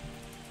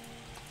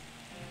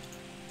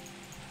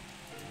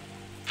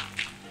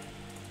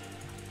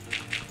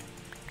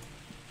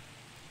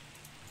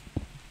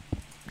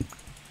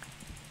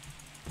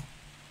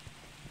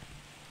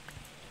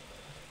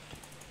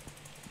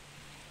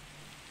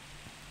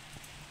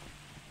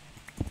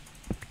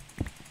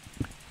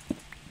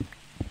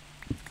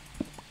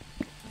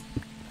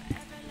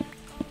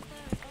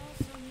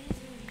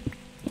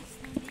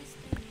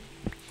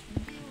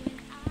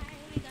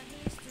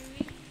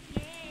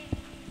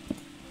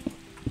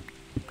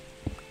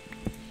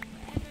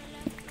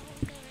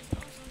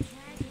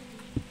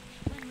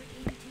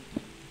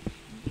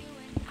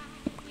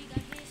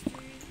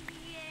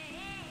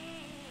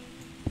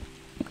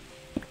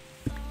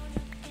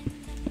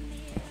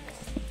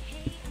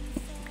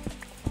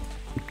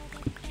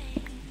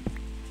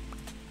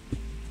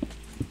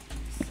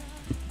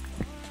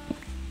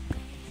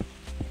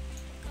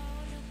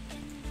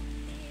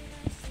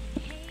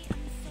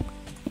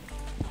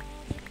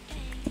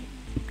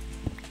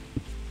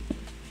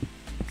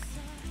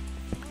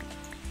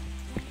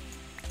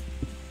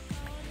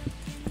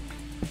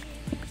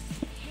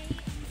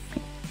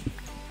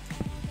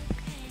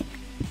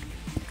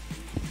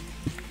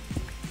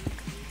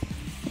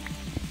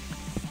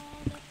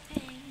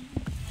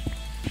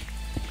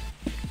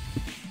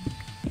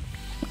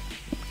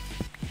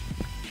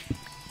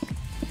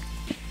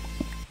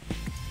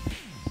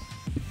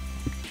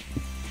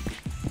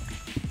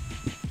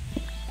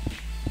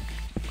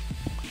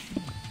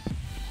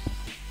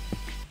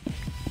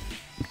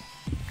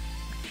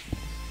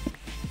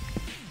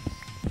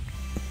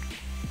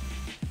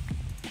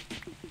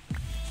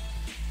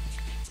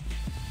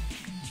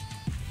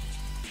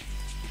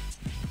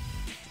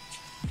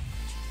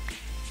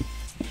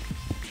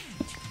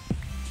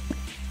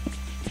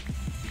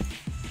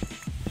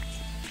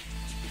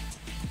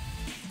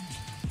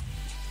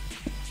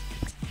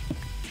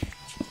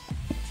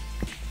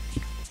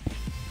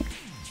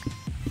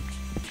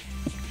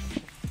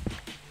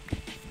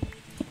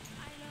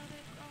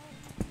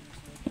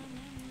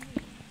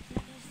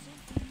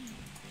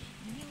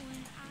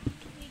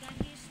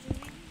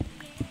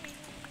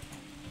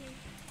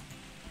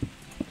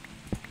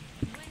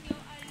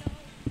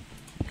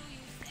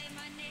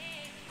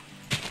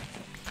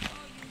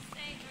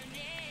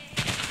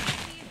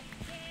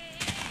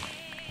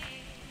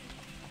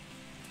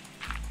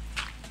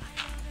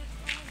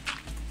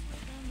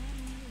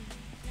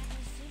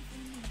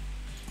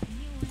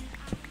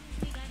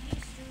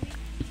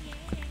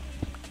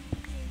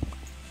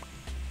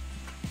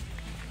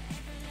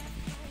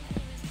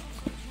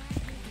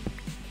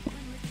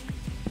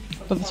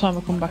 By the time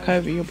I come back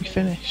over, you'll be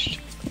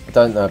finished. I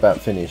don't know about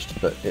finished,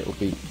 but it'll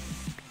be...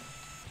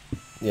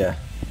 yeah.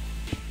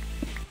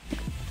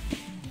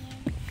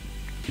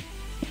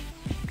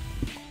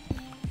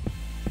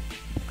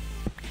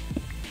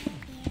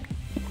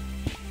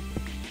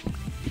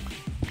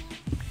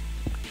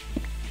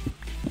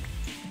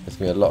 There's going to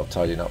be a lot of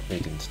tidying up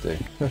needing to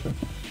do.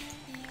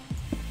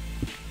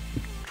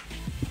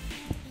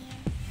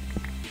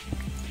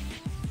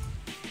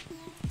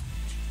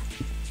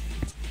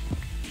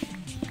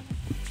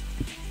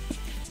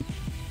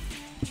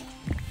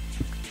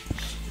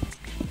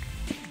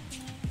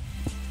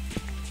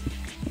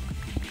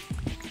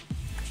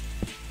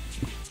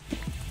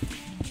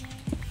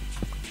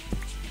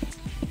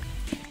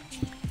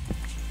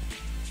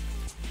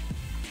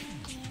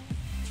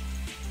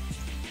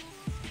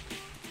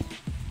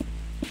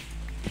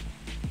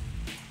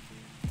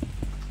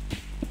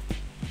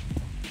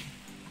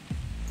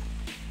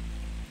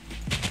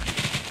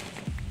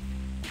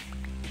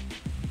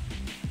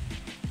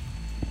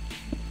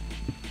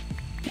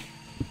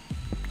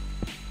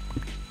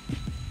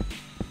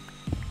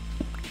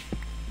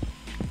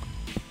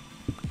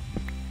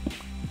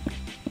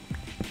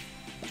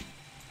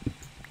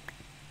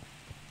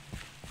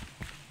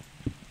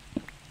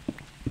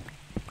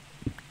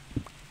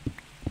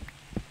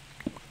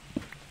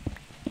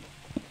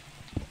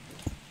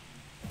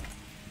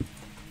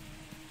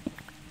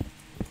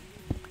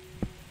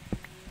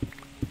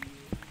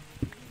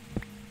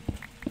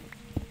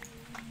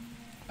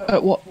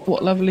 At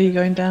what level are you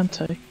going down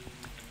to?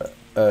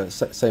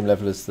 Same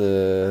level as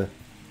the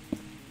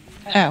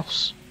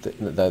House.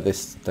 no,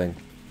 this thing.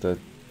 The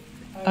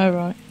Oh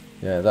right.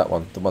 yeah, that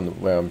one. The one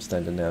where I'm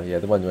standing now. Yeah,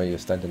 the one where you're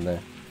standing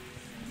there.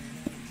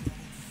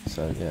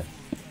 So yeah.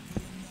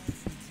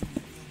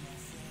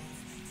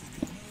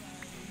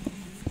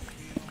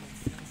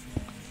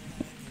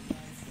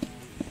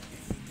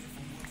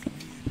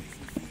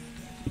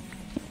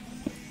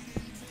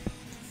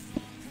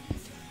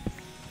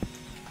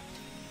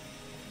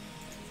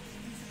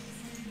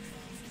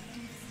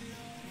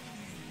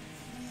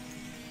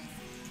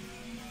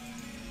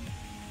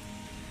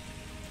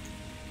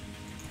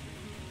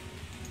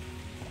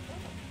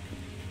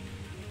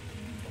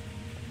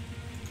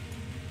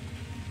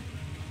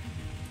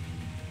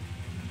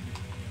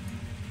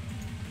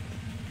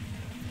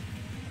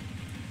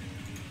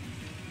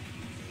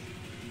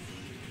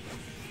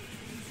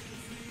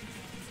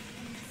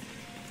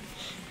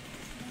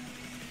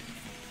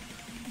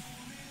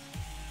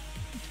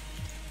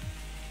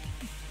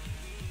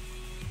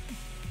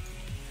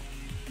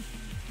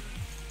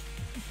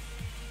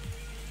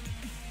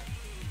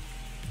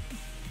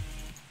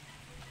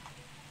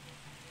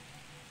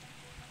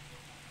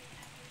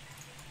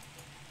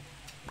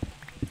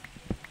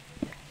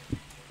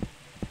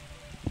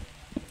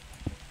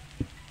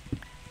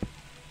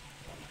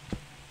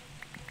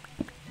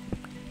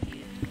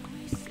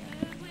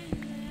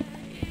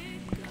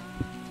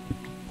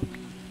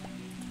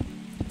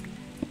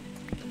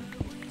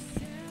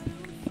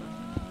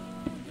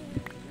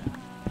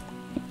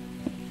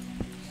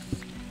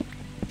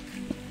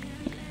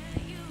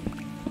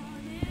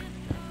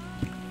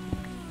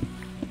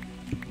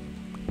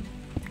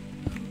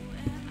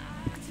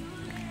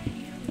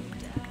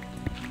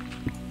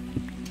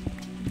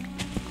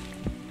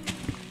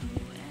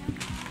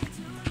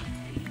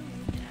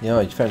 Yeah,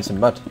 you found some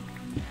mud.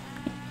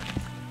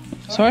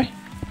 Sorry?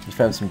 You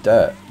found some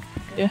dirt.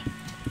 Yeah.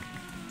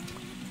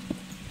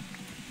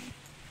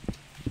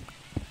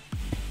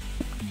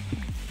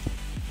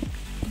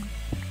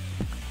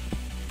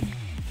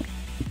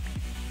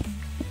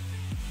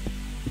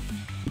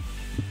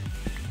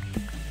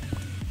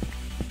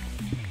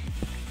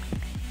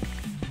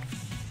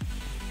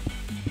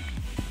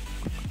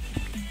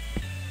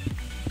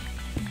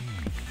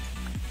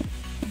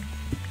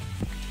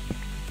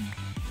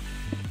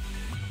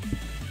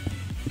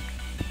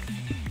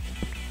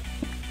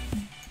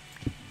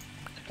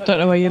 Don't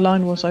know where your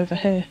line was over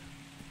here.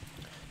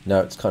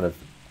 No, it's kind of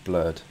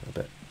blurred a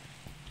bit.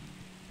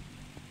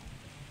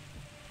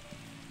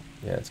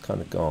 Yeah, it's kind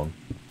of gone.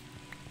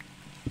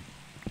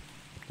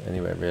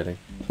 Anywhere really.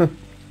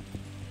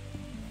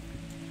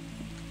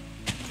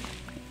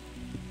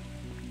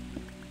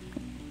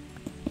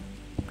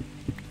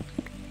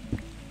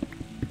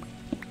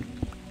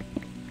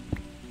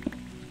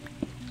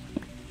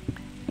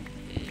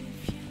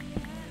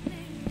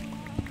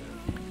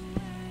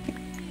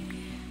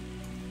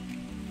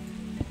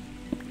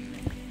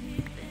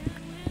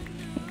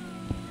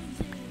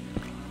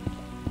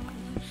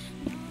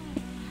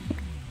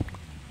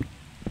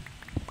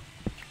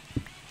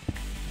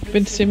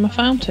 Been to see my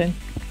fountain?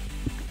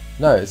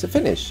 No, is it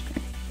finished?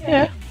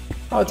 Yeah.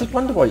 Oh, I did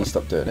wonder why you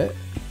stopped doing it.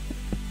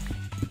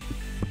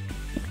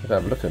 I'll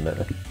have a look in a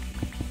minute.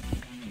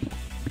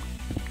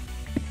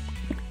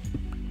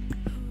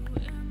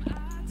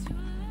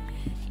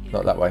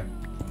 Not that way.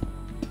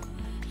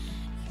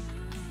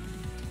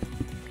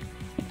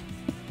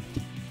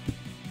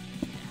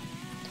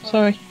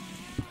 Sorry.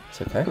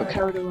 It's okay. Got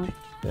carried away.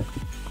 Yeah.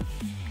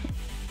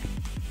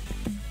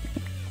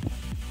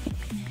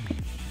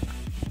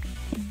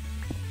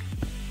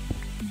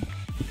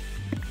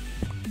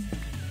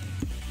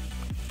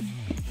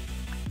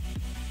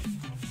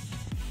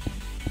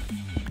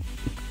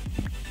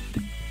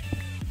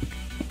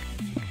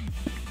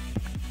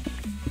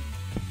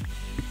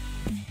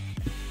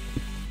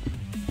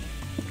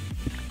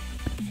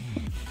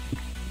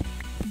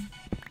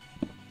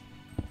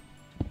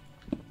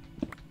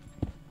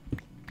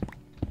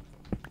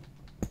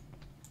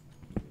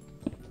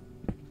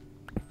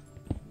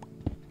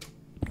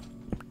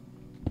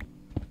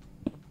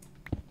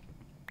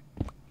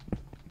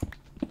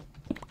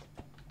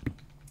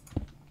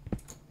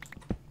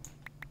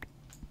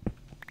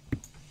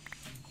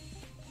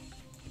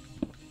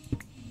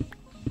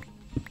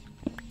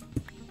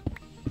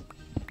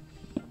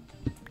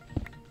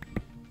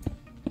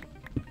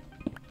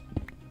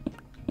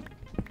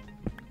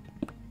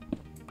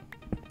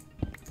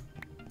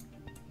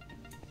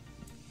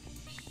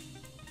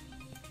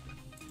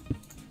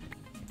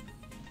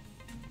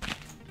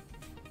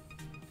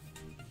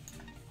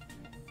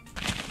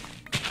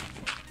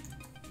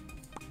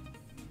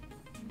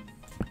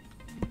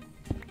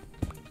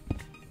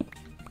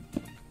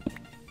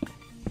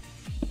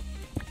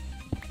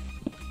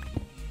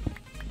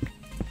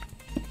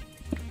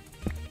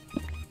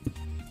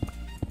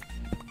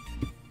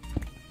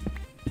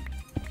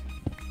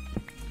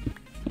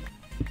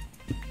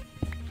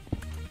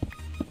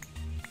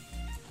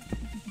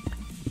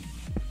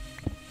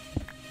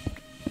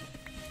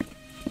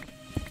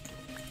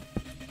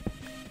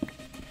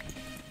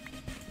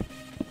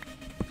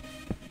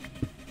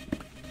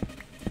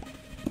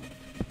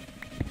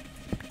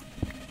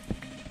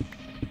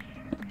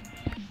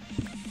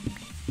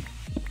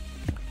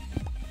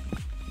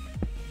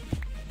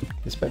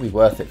 This may be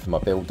worth it for my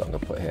build that I'm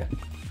going to put here.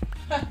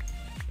 I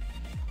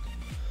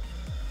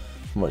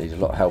might need a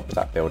lot of help with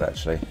that build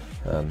actually.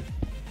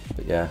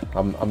 But yeah,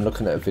 I'm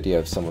looking at a video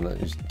of someone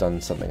who's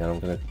done something, and I'm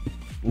going to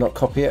not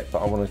copy it, but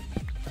I want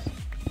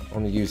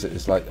to use it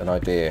as like an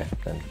idea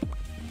and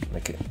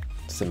make it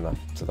similar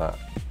to that.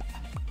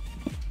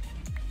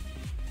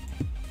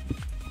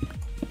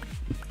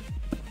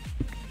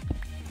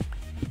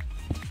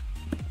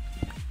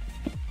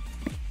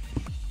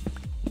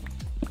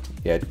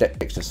 Yeah,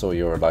 Dexter saw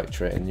your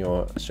Elytra in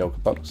your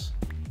shulker box.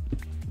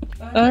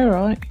 Oh,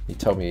 right. He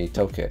told me he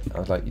took it. I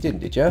was like, you didn't,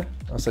 did you?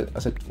 I said,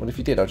 well, if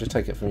you did, I'll just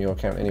take it from your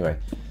account anyway.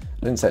 I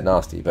didn't say it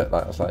nasty, but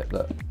like, I was like,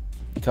 look,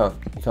 you can't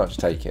just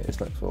take it.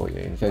 It's not for you.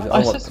 And he goes,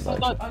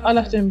 I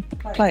left him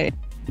play it.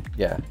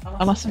 Yeah.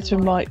 And I said to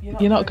him, like,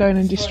 you're not going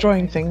and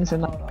destroying things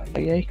in that,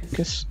 are you?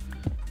 Because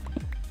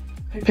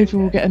people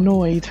will get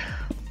annoyed.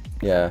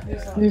 Yeah.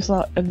 And he's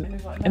like,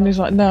 and he's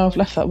like, no, I've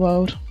left that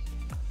world.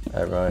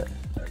 Oh, right.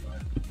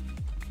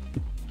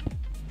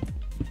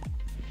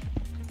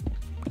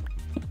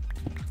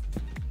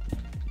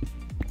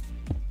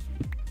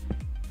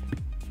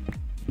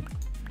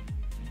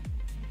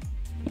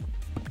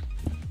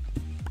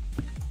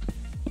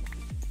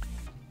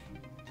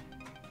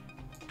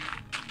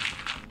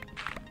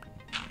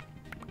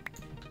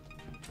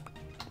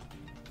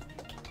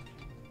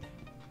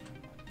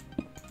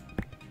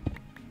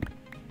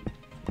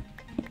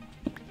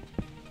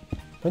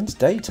 When's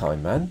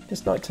daytime, man?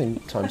 This nighttime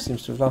time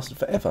seems to have lasted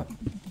forever.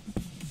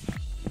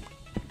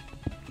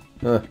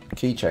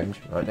 Key change.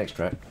 Right, next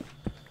track.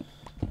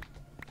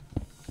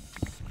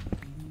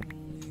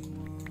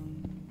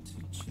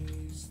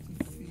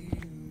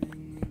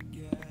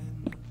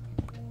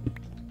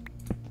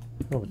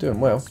 Oh, we're doing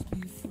well.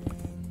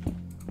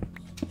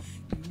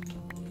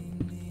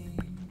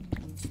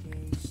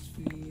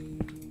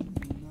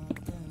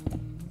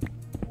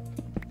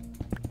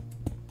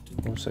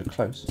 Oh, so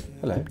close.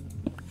 Hello.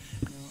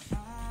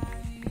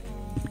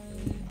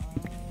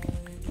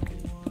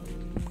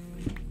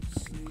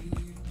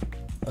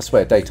 I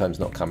swear daytime's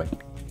not coming.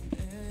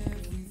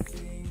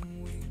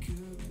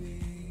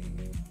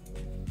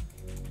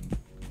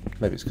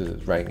 Maybe it's because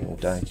it's raining all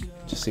day. It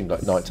just seemed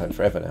like nighttime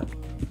forever now.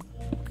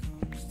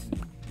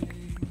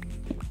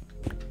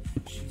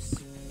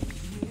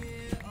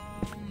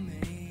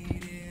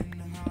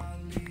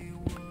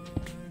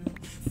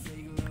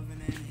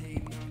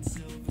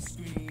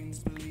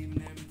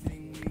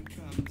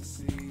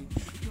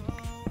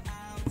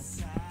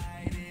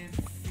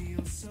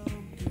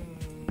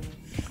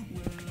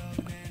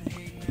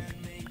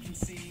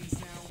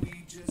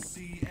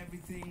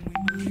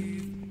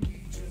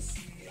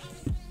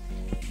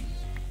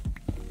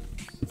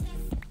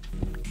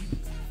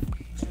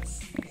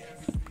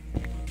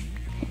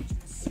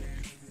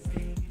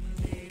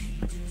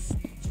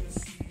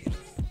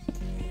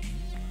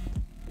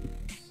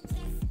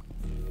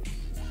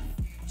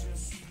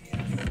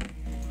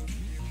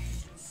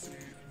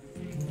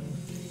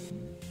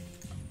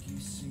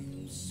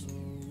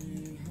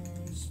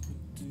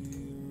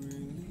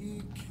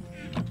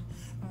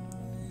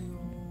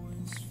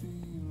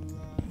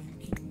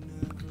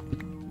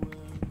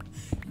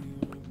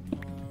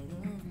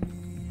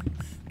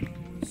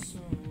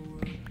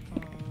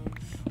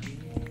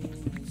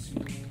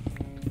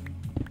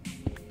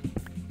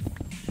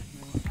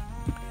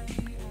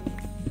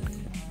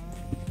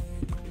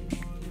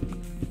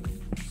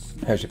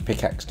 How's your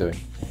pickaxe doing?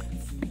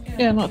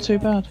 Yeah, not too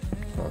bad.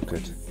 Oh,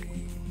 good.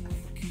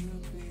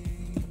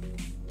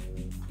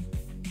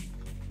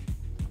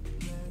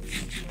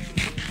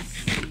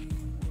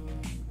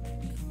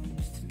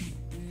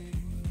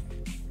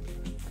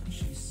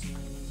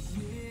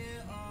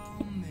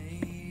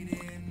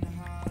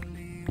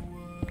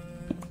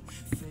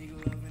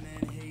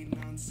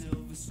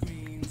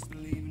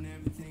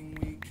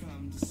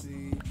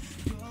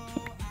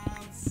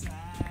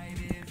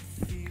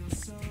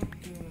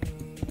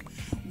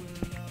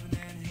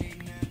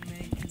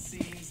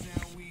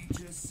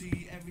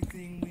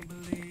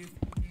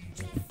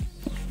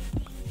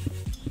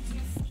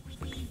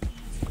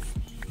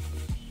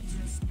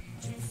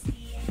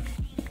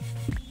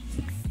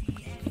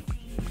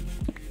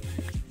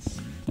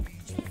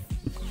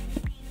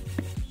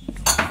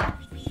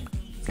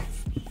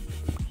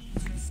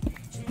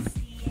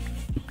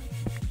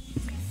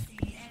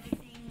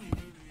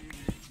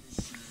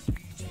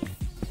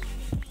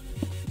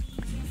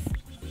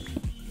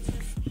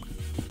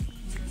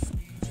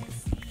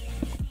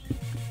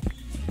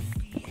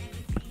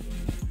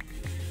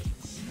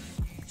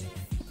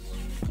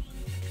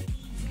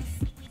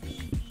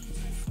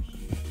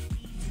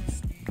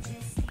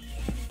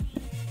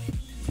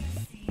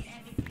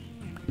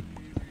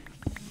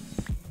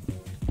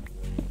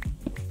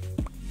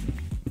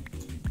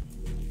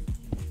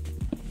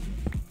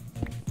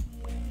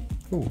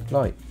 Ooh,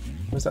 light.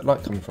 Where's that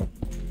light coming from?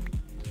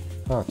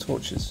 Ah,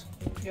 torches.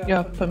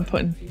 Yeah, I'm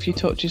putting a few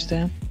torches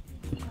down.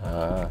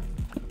 Ah.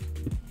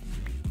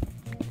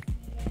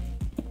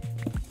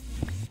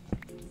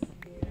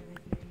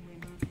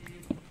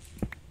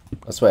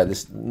 I swear,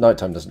 this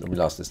nighttime doesn't really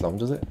last this long,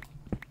 does it?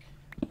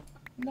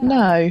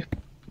 No.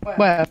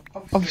 Well,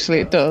 obviously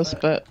it does,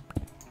 but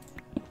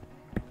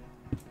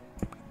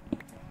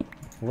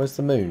Where's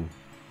the moon?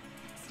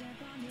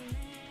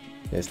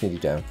 Yeah, it's nearly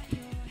down.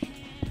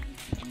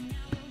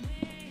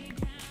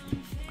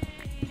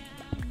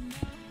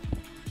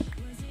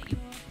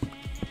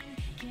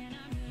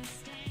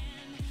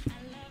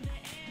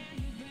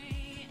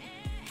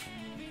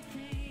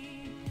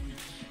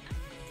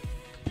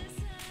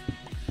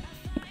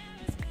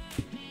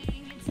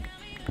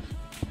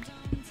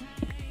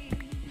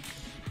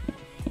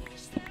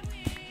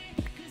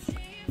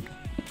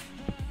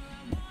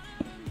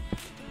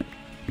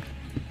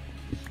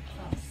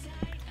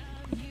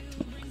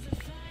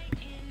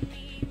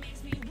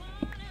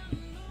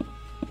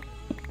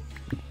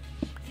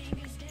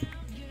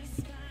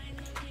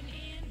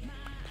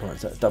 Right,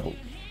 is that double?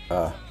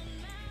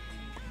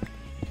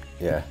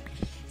 Yeah.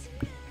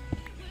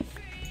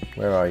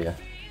 Where are you?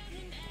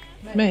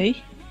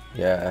 me,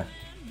 Yeah.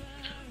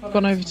 I've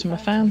gone over to my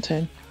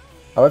fountain.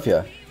 Oh, have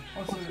you?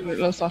 What it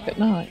looks like at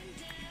night.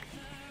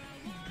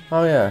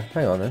 Oh yeah,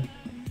 hang on then.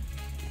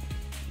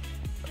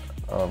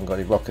 Oh, I haven't got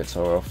any rockets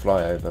or I'll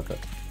fly over, but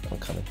I'm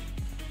coming.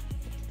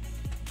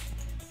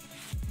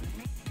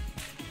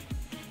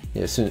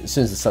 Yeah, as soon as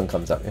the sun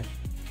comes up, yeah?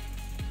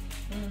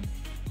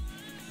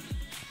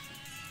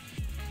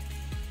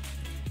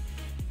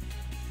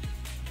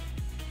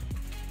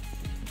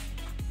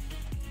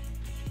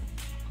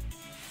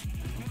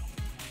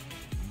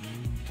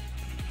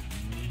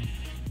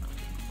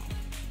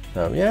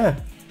 Oh yeah.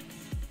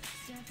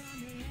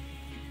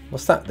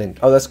 What's that then?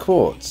 Oh, that's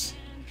quartz.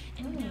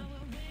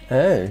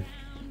 Oh.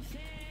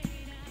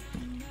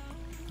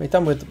 We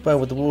done with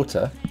the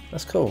water.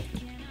 That's cool.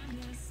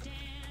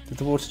 Did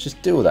the water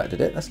just do all that?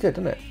 Did it? That's good,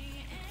 isn't it?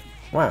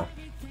 Wow.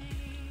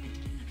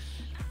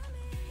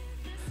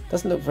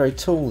 Doesn't look very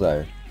tall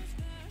though.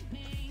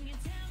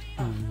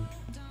 I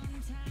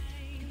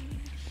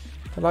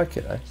like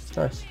it though. It's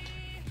nice.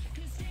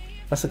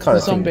 That's the kind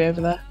There's a of zombie thing.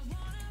 over there.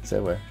 Is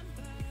there where?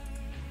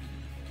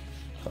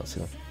 Can't see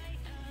one.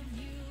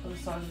 On the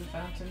side of the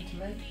fountain to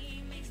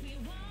me.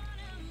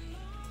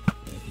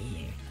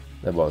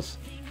 There was.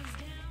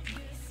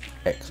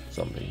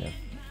 Ex-zombie, yeah.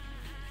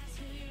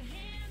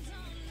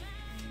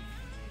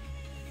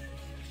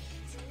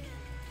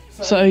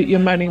 So you're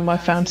moaning my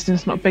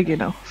fountain's not big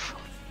enough.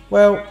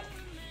 Well,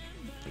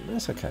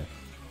 that's okay.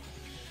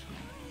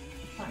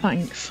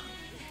 Thanks.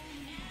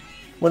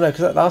 Well, no,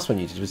 because that last one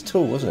you did was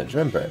tall, wasn't it? Do you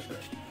remember it?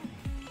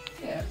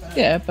 Yeah, but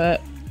Yeah,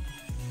 but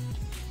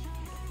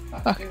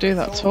I could do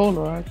that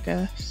taller, I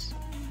guess.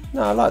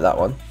 No, I like that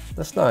one.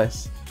 That's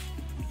nice.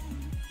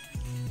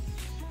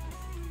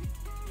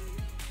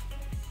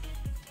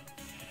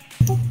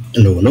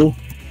 Hello, hello.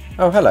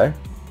 Oh, hello.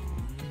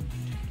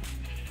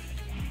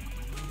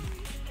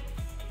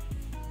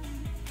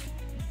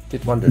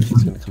 Did wonder if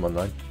he's going to come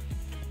online.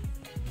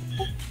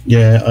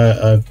 Yeah,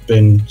 I've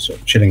been sort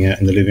of chilling out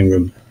in the living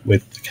room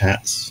with the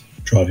cats,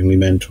 driving me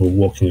mental,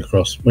 walking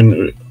across.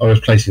 When I was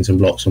placing some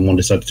blocks and one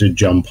decided to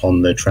jump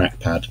on the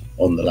trackpad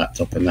on the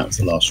laptop, and that was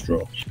the last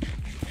straw.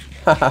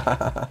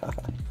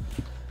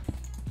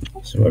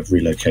 So I've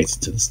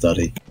relocated to the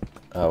study.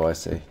 Oh, I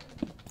see.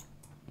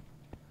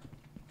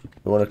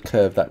 We want to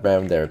curve that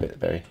round there a bit,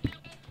 Barry.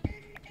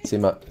 See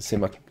my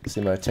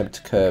attempt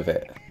to curve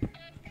it.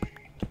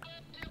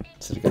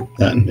 So to go,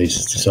 That and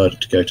he's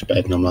decided to go to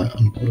bed, and I'm like,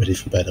 I'm not ready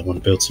for bed. I want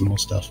to build some more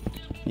stuff.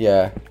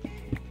 yeah.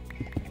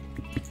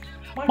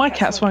 My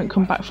cats won't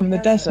come back from the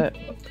desert.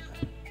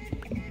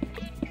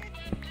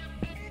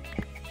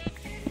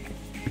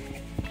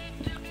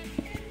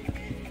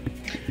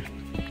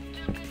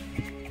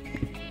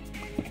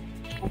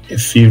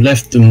 If you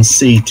left them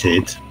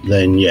seated,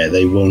 then yeah,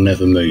 they will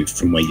never move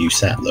from where you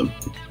sat them.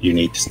 You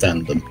need to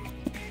stand them.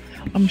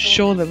 I'm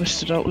sure they were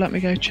stood up. Let me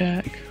go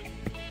check.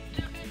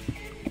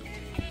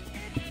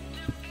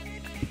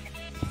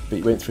 But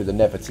you went through the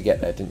Never to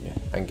get there, didn't you?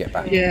 And get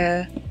back.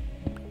 Yeah.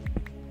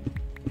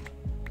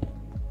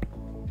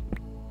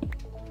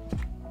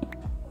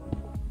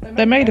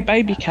 They made a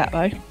baby cat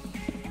though.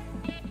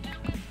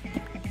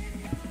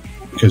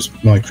 Because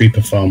my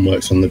creeper farm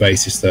works on the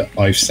basis that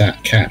I've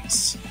sat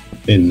cats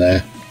in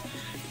there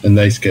and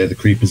they scare the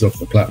creepers off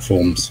the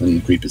platforms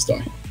and the creepers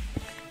die.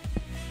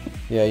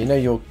 Yeah, you know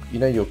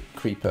your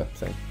creeper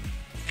thing.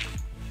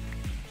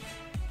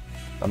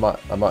 I might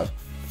have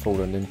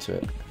fallen into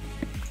it.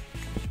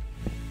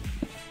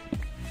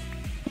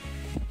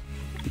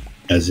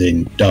 As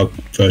in dug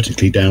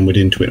vertically downward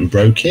into it and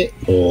broke it,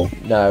 or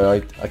No, I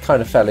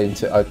kind of fell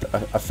into it.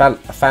 I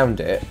found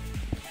it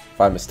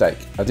by mistake.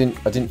 I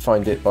didn't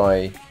find it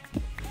by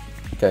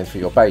going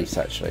through your base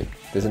actually.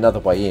 There's another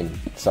way in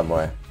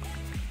somewhere.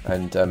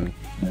 And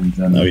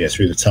oh yeah,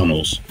 through the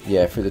tunnels.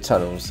 yeah, through the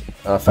tunnels.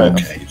 And I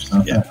found Caves.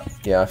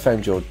 Yeah. I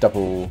found your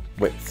double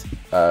width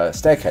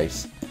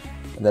staircase,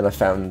 and then I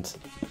found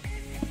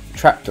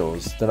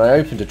trapdoors. Then I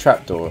opened a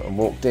trapdoor and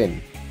walked in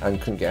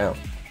and couldn't get out.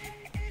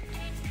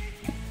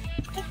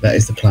 That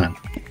is the plan.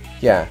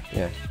 Yeah.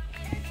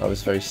 I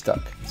was very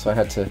stuck, so I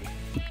had to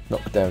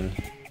knock down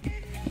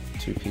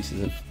 2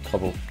 pieces of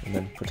cobble and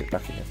then put it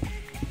back again.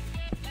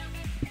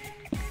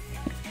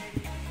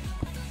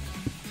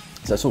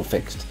 So it's all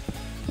fixed.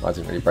 I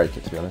didn't really break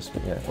it, to be honest,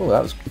 but yeah. Oh,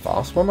 that was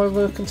fast. Why am I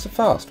working so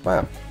fast?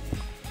 Wow.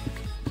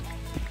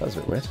 That was a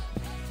bit weird.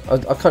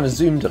 I kind of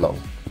zoomed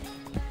along.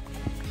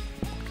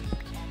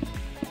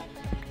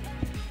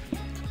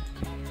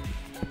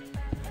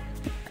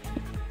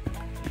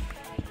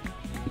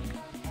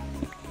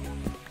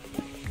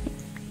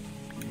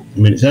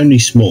 I mean, it's only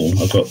small.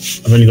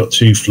 I've only got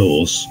 2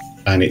 floors,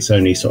 and it's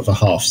only sort of a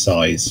half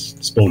size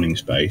spawning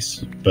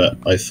space. But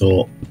I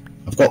thought,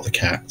 I've got the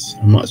cats.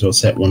 I might as well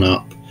set one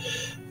up,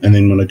 and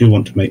then when I do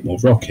want to make more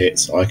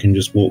rockets, I can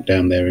just walk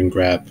down there and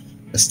grab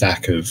a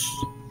stack of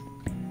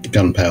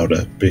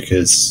gunpowder.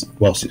 Because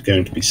whilst it's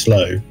going to be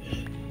slow,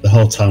 the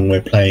whole time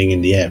we're playing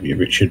in the area,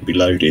 it should be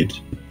loaded.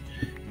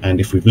 And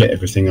if we've lit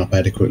everything up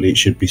adequately, it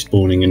should be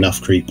spawning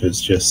enough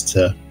creepers just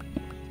to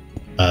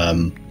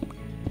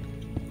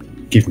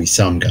give me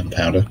some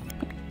gunpowder.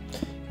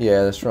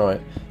 Yeah, that's right.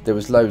 There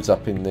was loads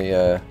up in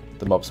the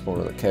mob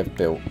spawner that Kev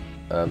built,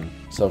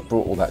 so I've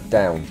brought all that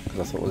down because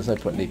I thought, well, there's no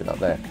point leaving it up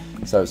there.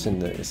 So it's in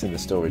the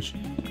storage.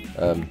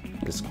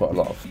 There's quite a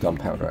lot of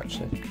gunpowder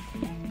actually.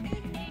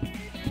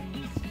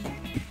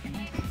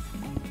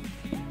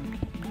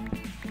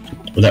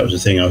 Well, that was the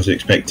thing. I was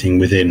expecting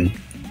within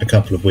a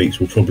couple of weeks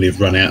we'll probably have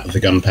run out of the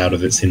gunpowder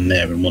that's in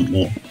there and want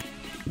more.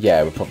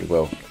 Yeah, we probably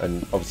will.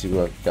 And obviously we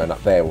weren't going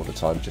up there all the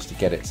time just to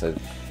get it. So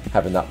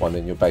having that one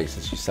in your base,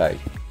 as you say,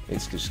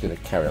 it's just going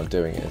to carry on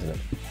doing it, isn't it?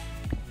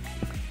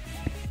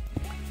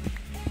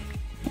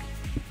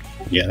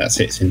 Yeah, that's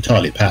it. It's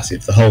entirely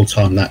passive. The whole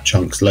time that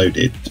chunk's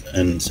loaded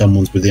and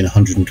someone's within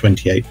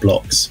 128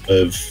 blocks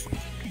of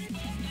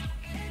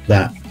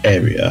that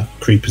area,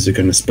 creepers are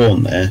going to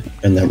spawn there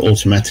and they'll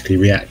automatically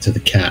react to the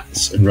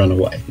cats and run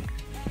away.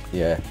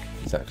 Yeah,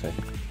 exactly.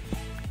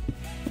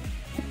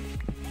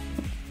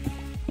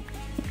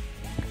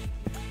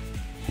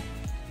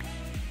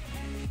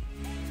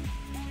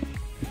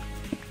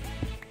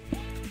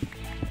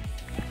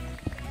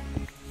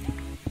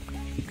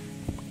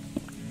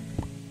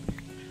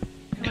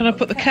 Can I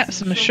put the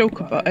cats in a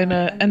shulker but in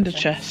a ender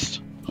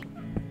chest?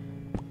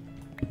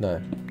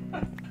 No.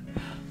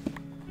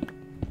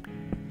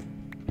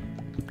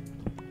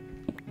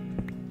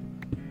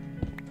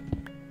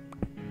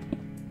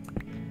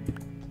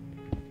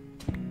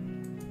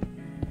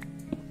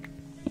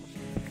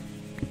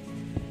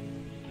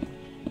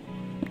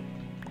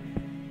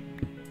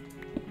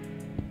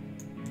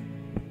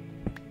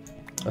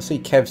 I see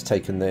Kev's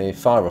taken the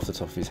fire off the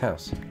top of his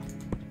house.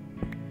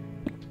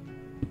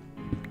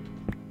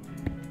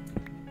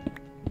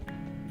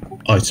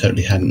 I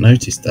totally hadn't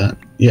noticed that.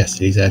 Yes,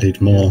 he's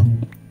added more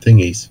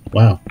thingies.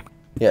 Wow.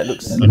 Yeah, it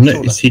looks. I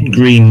noticed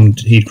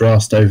he'd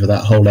grassed over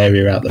that whole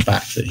area out the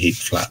back that he'd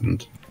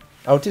flattened.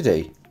 Oh, did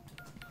he?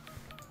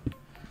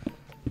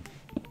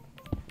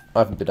 I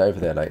haven't been over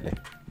there lately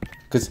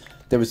because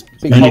there was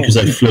big Only holes.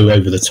 because I flew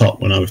over the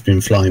top when I've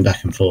been flying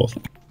back and forth.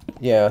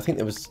 Yeah, I think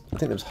there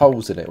was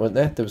holes in it, weren't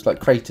there? There was like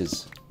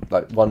craters,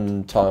 like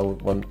one tile,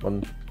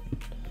 one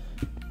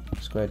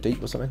square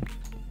deep or something.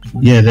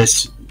 Yeah,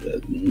 there's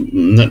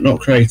not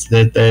craters.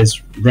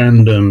 There's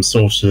random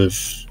sort of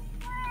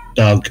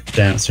dug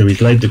down. So he's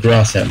laid the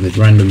grass out, and there's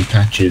random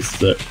patches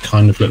that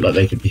kind of look like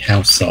they could be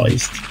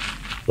house-sized,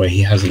 where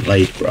he hasn't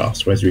laid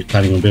grass. Whether he's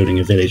planning on building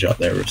a village up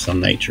there of some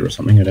nature or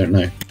something, I don't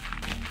know.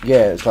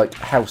 Yeah, it's like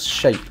house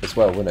shape as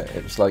well, wasn't it?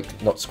 It was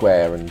like not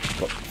square and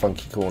got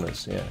funky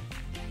corners. Yeah.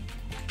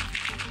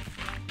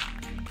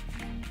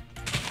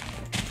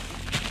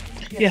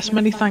 Yes,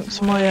 many thanks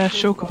for my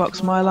shulker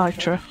box, my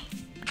elytra.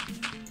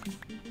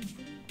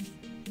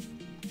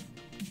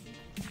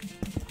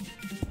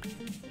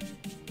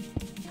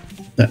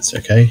 That's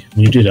okay.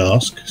 You did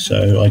ask,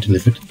 so I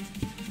delivered.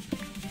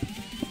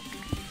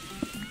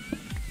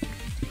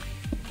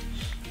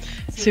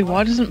 See,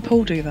 why doesn't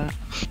Paul do that?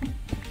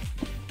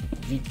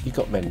 You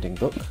got mending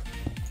book?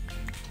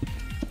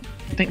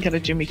 Didn't get a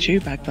Jimmy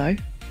Choo bag though.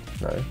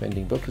 No,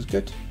 mending book is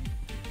good.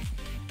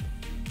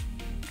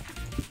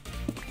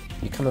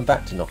 You coming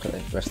back to knock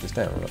it? Rest this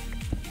down, right?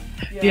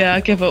 Yeah,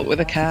 I give up with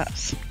the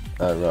cats.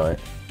 Oh right.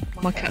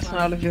 My cats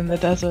now live in the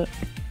desert.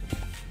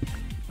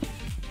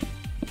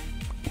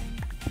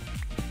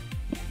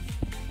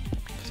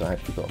 Because I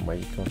had forgotten where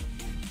you'd gone.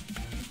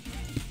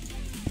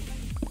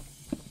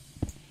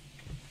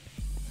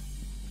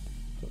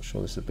 Not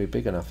sure this would be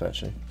big enough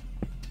actually.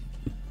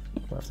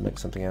 Might have to make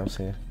something else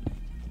here.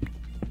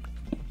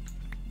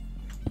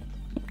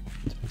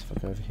 Depends if I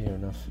go over here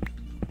enough.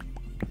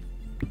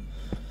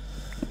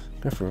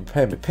 Go for a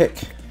repair my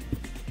pick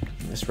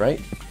at this rate.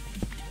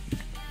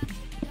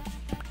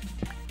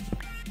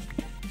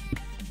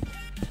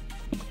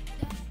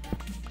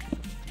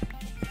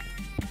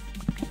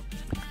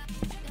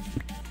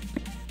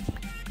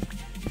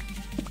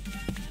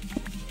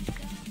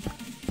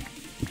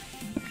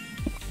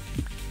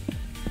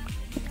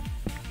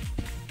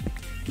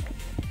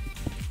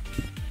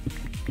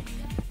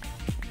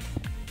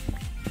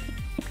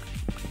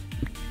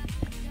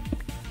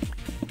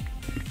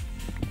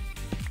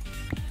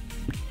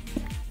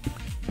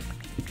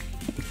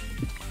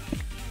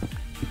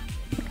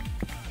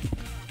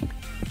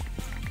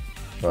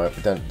 Right,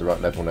 we're down at the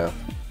right level now.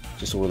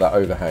 Just all of that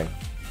overhang.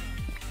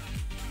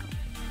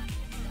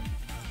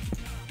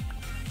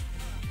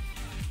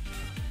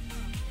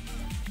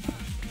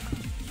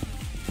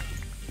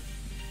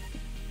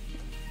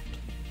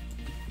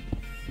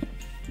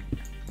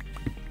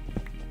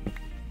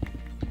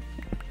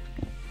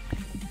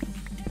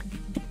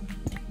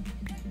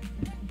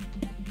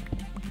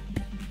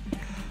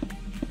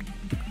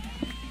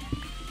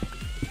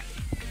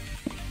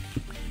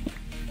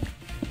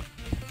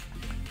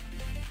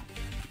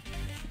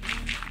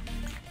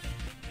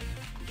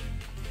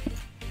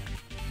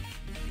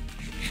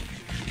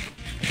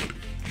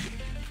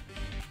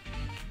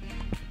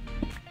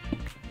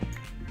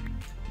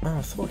 Oh,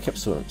 I thought I kept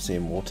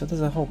seeing water. There's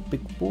a whole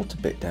big water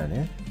bit down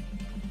here.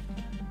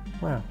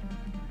 Wow.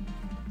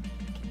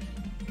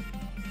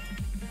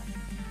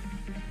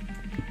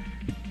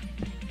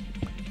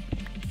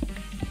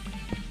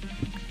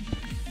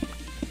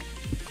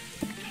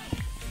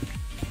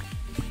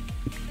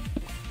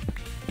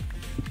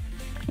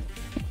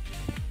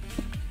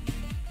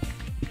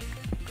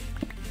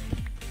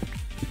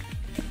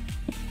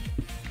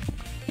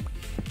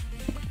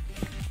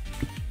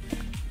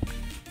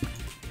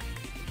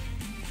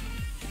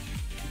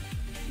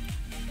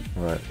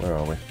 Right, where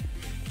are we?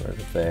 We're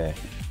over there.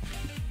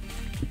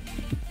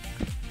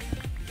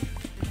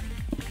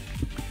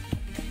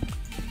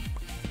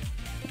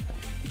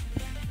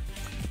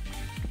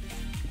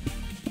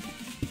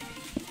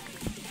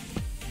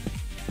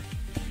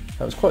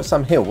 That was quite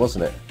some hill,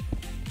 wasn't it?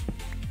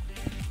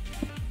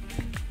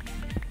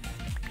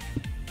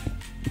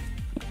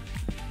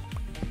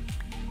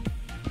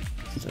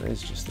 Still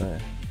is just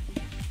there.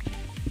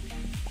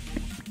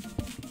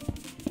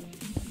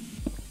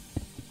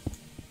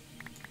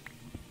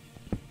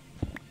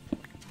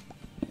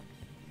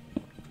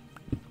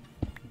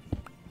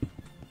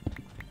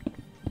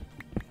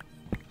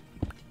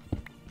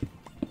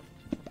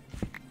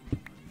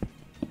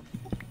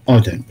 I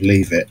don't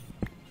believe it.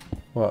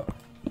 What?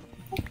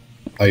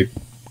 I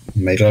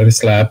made a load of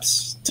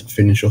slabs to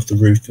finish off the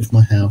roof of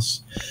my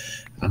house,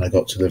 and I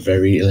got to the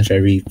very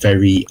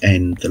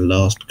end, the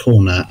last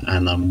corner,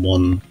 and I'm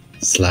one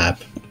slab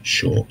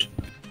short.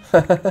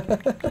 I've got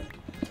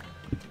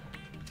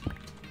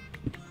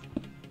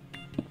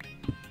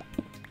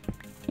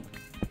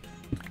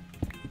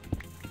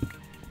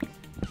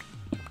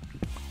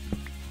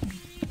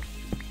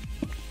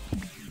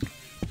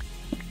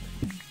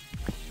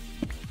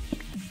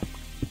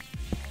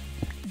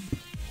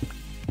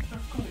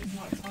it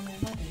night time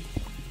already.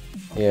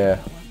 Yeah.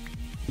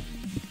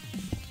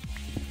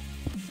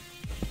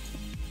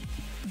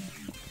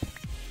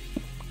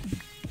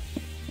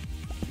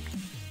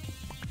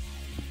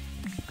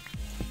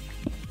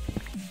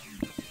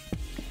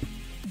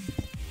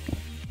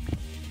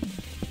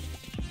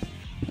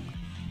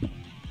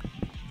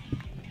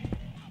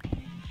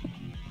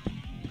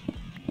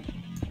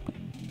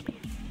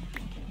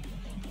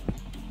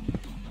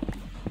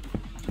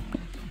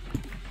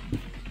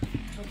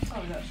 I'm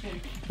sorry, that's you.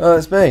 Oh,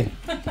 it's me.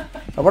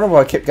 I wonder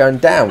why I kept going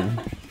down.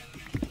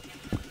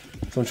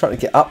 So I'm trying to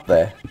get up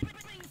there.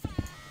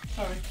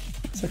 Sorry.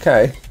 It's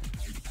okay.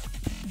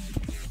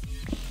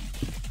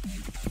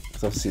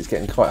 Because obviously it's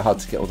getting quite hard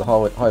to get all the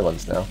high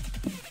ones now.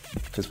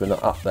 Because we're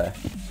not up there.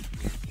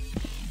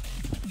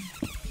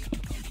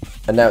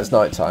 And now it's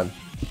night time.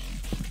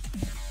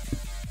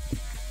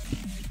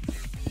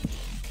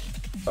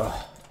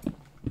 Ugh.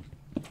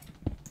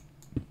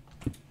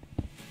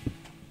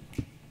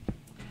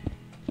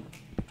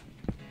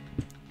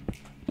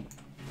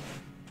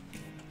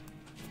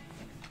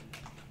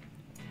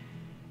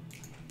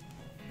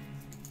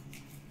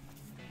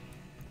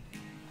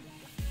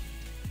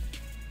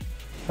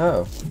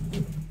 Oh,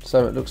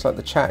 so it looks like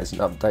the chat isn't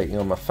updating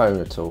on my phone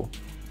at all.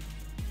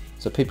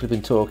 So people have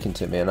been talking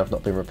to me and I've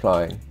not been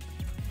replying.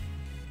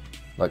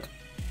 Like,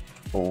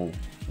 all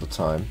the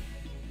time.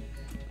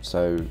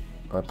 So,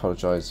 I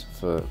apologise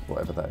for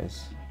whatever that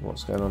is.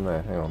 What's going on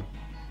there? Hang on.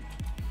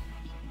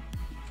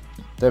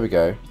 There we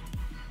go.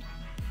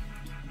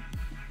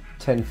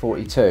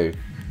 10:42.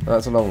 Well,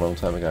 that's a long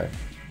time ago.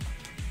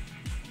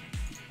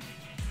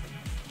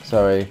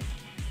 Sorry.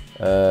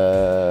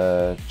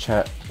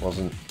 Chat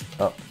wasn't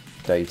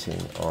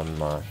updating on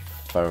my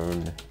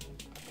phone.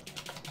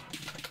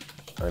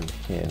 I'm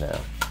here now.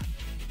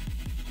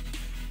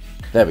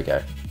 There we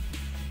go.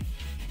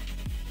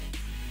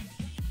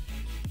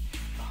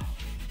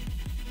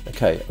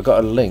 Okay, I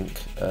got a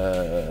link.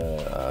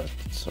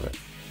 Sorry.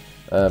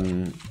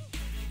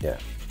 Yeah,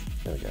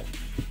 there we go.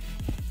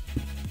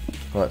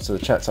 Right, so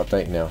the chat's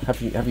updating now.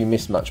 Have you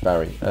missed much,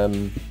 Barry?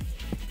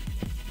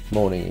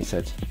 Morning, he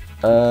said.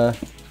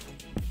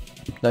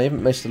 No, you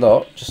haven't missed a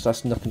lot. Just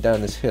us knocking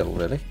down this hill,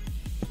 really.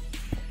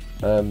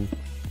 I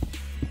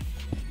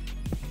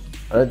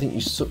don't think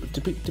you saw.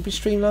 Did we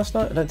stream last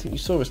night? I don't think you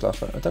saw us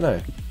last night. I don't know.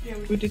 Yeah,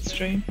 We did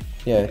stream.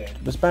 Yeah,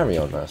 was Barry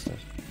on last night?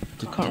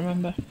 Can't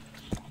remember. I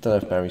don't know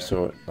if Barry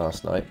saw it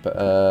last night, but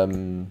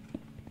I'm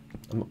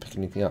not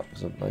picking anything up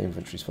because my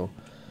inventory's full.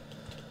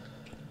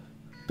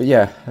 But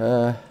yeah,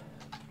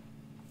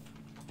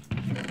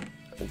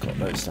 I've got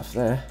load of stuff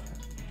there.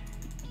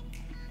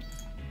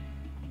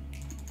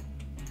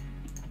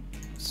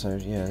 So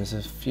yeah, there's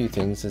a few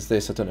things. There's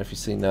this, I don't know if you've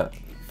seen that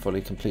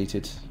fully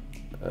completed.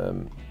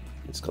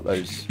 It's got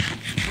those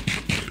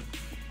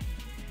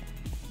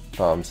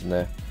farms in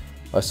there.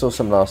 I saw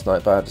some last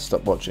night but I had to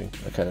stop watching.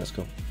 Okay, that's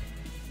cool.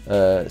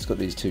 It's got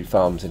these 2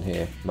 farms in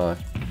here, my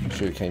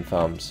sugarcane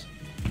farms.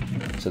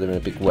 So they're in a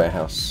big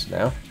warehouse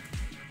now.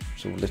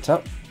 It's all lit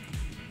up.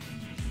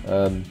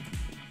 And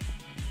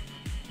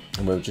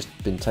we've just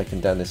been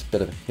taken down this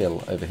bit of a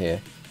hill over here.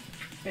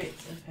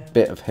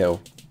 Bit of hill,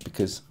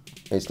 because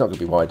it's not going to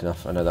be wide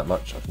enough, I know that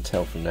much, I can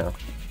tell from now.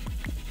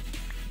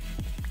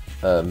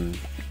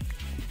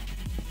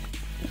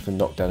 If we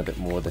knock down a bit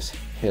more of this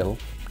hill,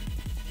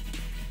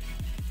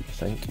 I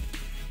think.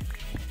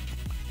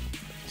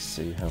 Let's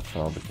see how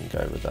far we can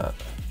go with that.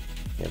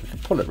 Yeah, we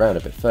could pull it round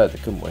a bit further,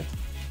 couldn't we?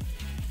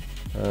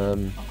 I've got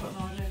no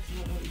idea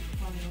what you're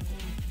planning on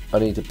doing. I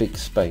need a big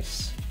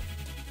space.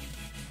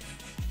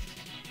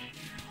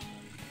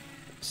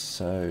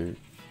 So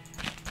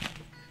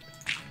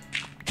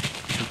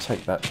we'll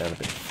take that down a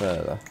bit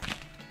further.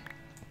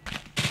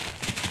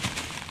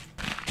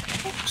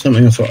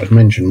 Something I thought I'd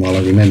mention while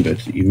I remembered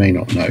that you may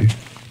not know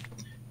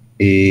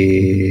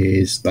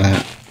is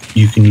that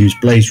you can use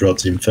blaze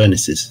rods in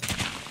furnaces.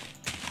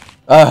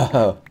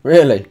 Oh,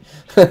 really?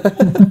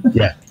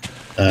 Yeah.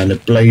 And a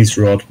blaze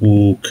rod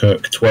will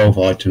cook 12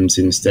 items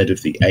instead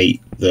of the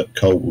 8 that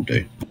coal will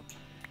do.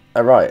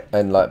 Oh, right,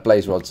 and like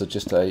blaze rods are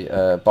just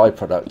a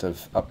byproduct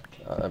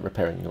of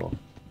repairing your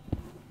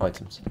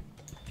items.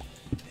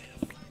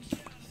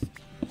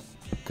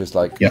 Because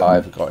like, Yep. I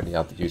haven't got any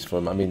other use for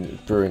them. I mean,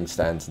 brewing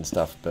stands and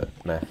stuff, but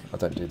meh, I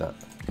don't do that.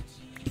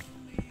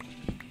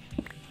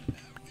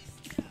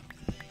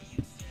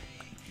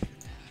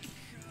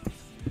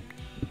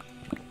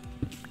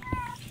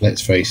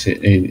 Let's face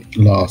it, it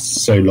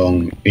lasts so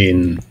long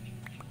in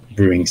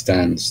brewing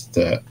stands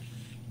that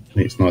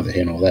it's neither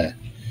here nor there.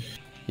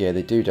 Yeah,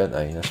 they do, don't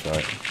they? That's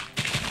right.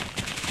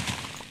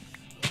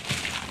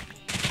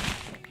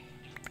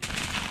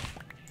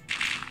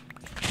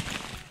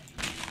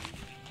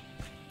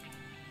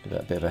 Give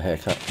that a bit of a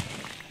haircut.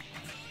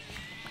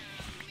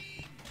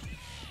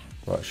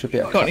 Right, should be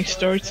able to Got any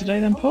stories today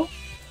then, Paul?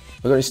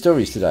 We've got any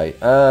stories today?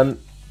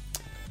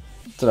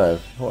 Don't know.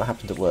 What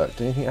happened at work?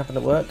 Did anything happen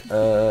at work?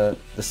 The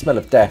smell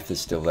of death is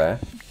still there,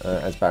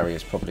 as Barry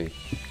is probably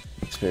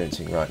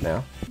experiencing right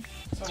now.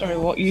 Sorry,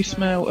 what you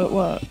smell at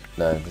work?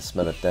 No, the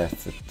smell of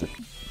death,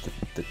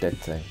 the dead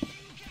thing.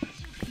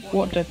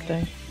 What dead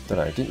thing? Don't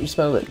know. Didn't you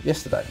smell it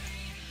yesterday?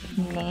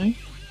 No.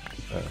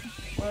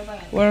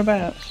 Whereabouts?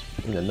 Whereabouts?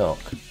 In a knock,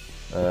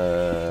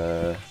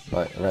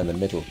 like around the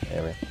middle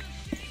area.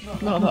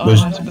 Not that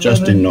Was I was,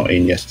 Justin not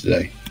in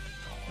yesterday?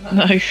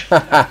 No.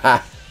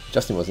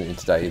 Justin wasn't in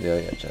today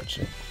either,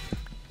 actually.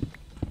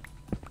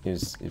 He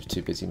was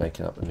too busy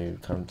making up a new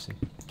currency.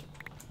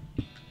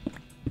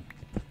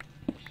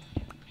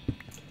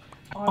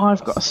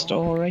 I've got a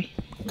story.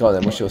 Go on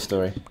then, what's your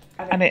story?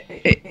 And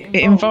it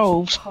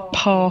involves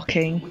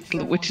parking,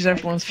 which is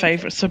everyone's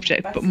favourite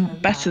subject,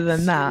 but better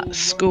than that,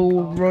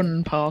 school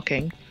run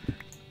parking.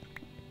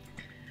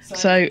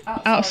 So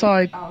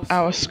outside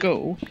our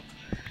school,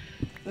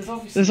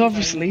 there's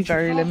obviously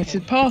very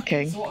limited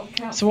parking.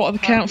 So what are the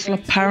council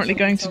apparently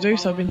going to do?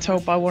 So I've been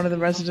told by one of the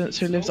residents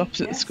who lives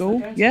opposite the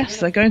school. Yes,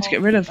 they're going to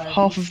get rid of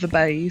half of the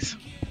bays.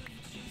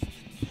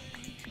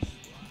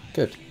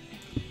 Good.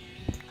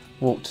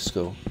 Walk to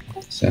school.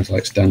 Sounds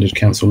like standard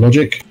council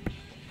logic.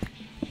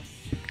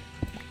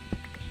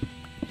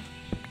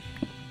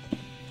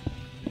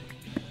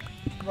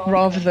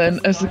 Rather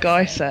than, as the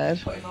guy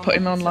said,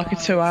 putting on like a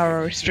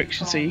 2-hour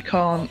restriction so you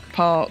can't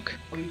park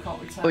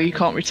or you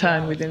can't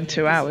return within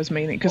 2 hours,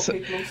 meaning, because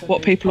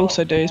what people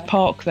also do is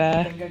park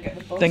there,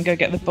 then go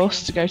get the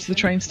bus to go to the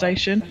train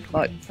station.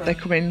 Like, they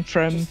come in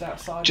from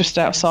just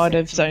outside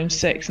of zone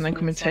 6 and then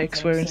come into here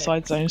because we're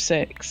inside zone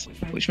 6,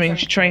 which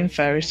means your train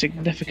fare is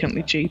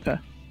significantly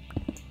cheaper.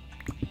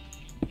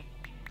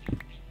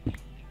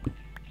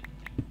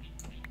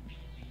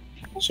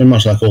 So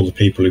much like all the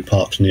people who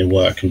parked near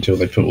work until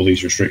they put all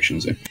these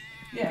restrictions in.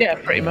 Yeah,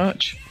 pretty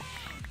much.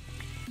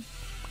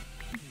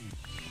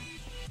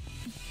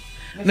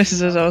 And this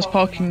is as I was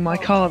parking my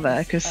car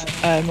there because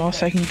I was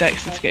taking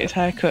Dexter to get his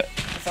hair cut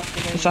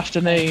this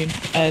afternoon,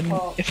 and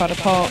if I'd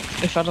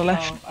have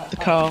left the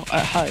car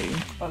at home,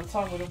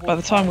 by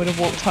the time we'd have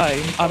walked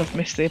home, I'd have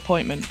missed the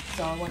appointment.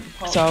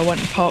 So I went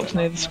and parked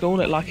near the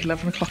school at like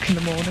 11 o'clock in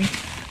the morning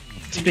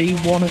to be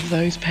one of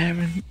those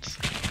parents.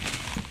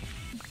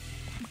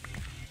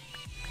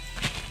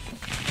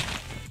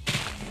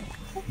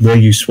 Were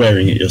you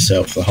swearing at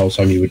yourself the whole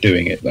time you were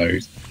doing it, though?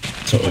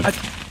 Sort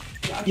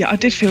of. Yeah, I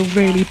did feel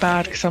really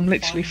bad because I'm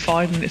literally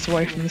 5 minutes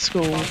away from the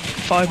school,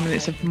 5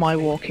 minutes of my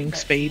walking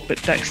speed, but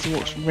Dexter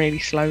walks really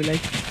slowly.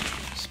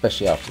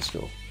 Especially after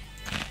school.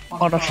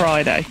 On a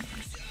Friday.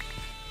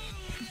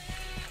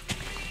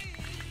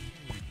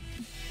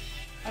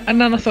 And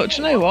then I thought, do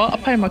you know what? I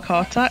pay my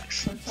car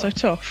tax, so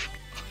tough.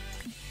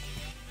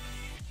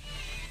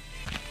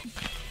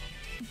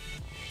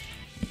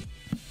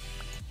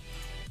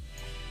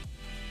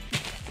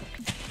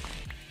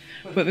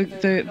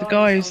 but the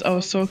guys I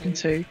was talking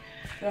to,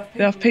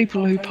 they have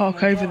people who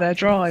park over their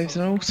drives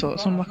and all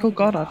sorts. I'm like, oh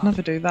god, I'd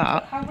never do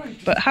that.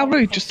 But how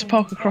rude just to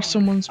park across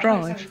someone's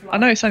drive. I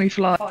know it's only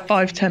for like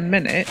 5-10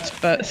 minutes,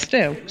 but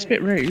still, it's a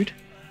bit rude.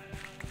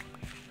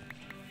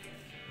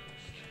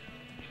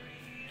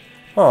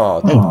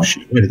 Oh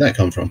shit, where did that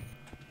come from?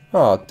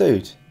 Oh,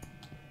 dude.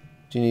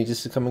 Do you need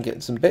us to come and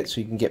get some bits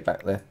so you can get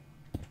back there?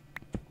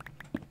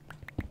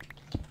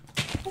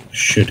 I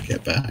should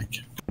get back.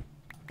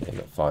 Yeah, you've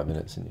got 5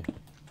 minutes in you.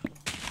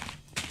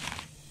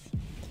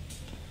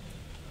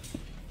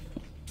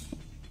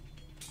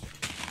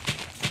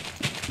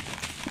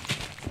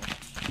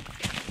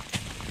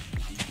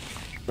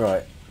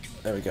 Right,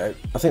 there we go.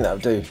 I think that'll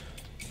do.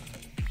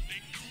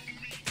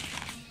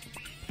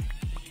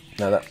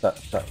 No, I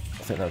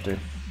think that'll do.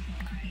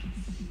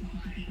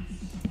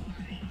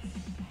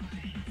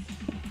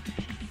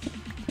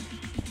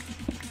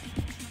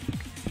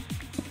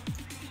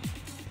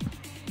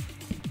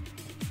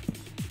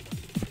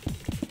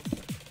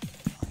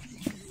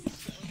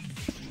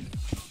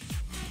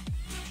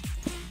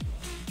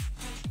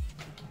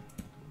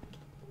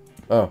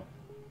 Oh.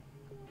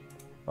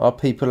 Are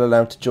people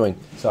allowed to join?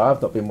 So I've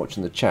not been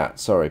watching the chat.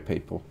 Sorry,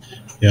 people.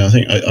 Yeah, I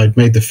think I'd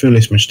made the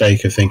foolish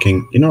mistake of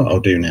thinking, you know what I'll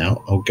do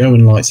now? I'll go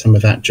and light some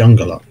of that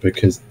jungle up,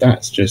 because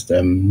that's just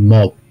a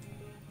mob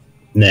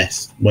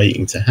nest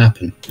waiting to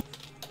happen.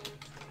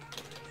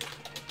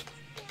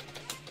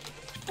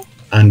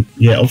 And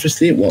yeah,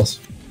 obviously it was.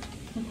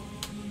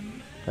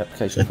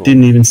 Application I form.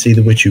 didn't even see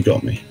the witch who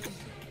got me.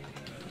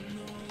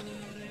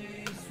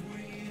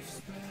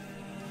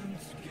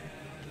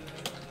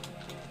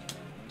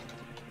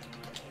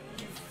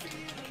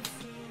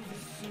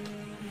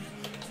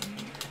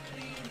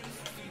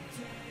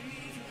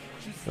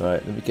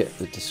 Right, let me get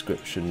the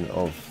description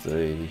of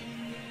the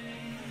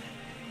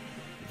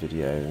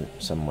video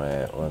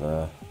somewhere or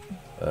other.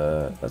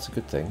 That's a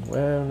good thing.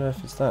 Where on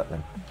earth is that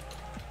then?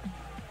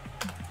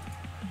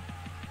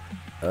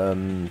 There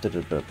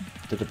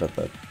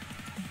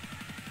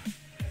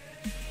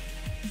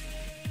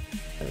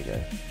we go.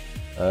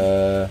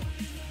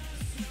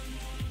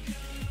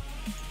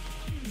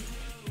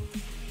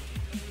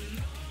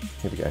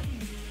 Here we go.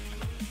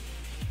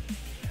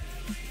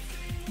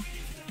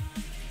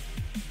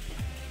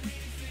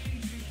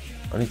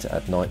 I need to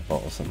add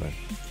Nightbot or something.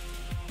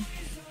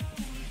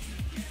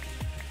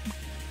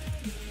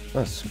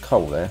 There's some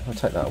coal there. I'll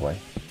take that away.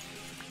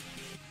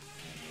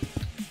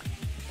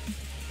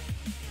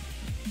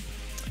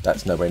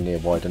 That's nowhere near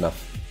wide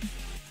enough.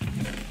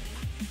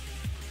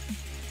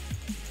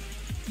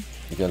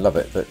 You're going to love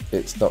it, but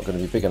it's not going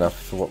to be big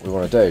enough for what we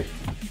want to do.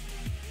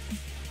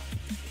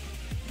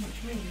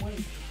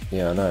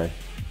 Yeah, I know.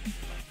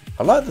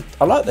 I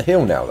like the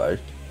hill now though.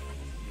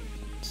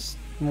 It's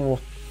more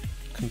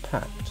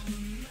compact.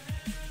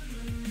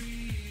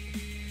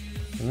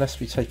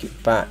 Unless we take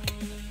it back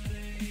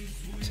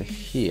to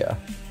here,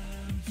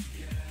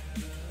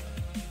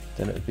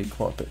 then it would be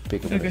quite a bit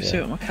bigger. I'm gonna go see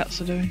what my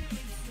cats are doing.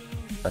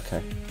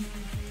 Okay.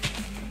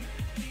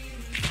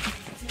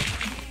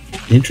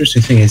 The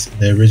interesting thing is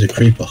there is a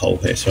creeper hole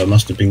here, so I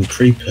must have been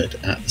creepered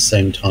at the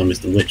same time as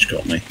the witch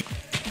got me.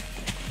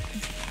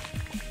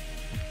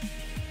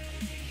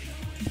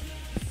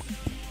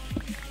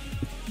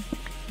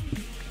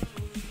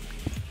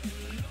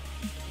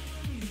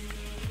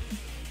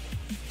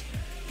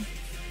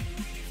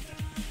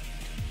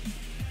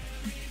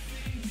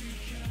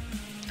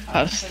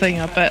 That's the thing,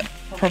 I bet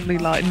probably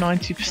like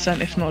 90%,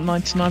 if not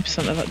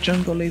 99% of that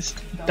jungle is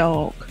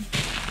dark.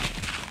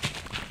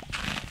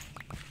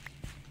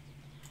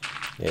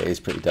 Yeah, it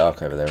is pretty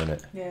dark over there, isn't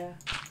it? Yeah.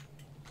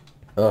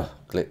 Oh,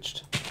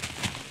 glitched.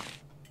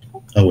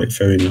 Oh, it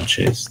very much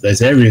is.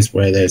 There's areas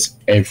where there's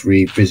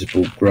every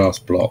visible grass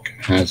block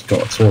has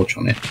got a torch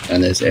on it,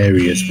 and there's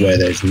areas where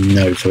there's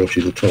no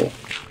torches at all.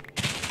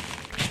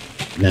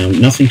 Now,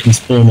 nothing can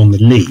spawn on the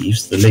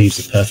leaves. The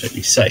leaves are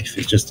perfectly safe.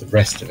 It's just the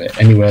rest of it.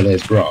 Anywhere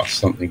there's grass,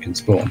 something can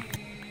spawn.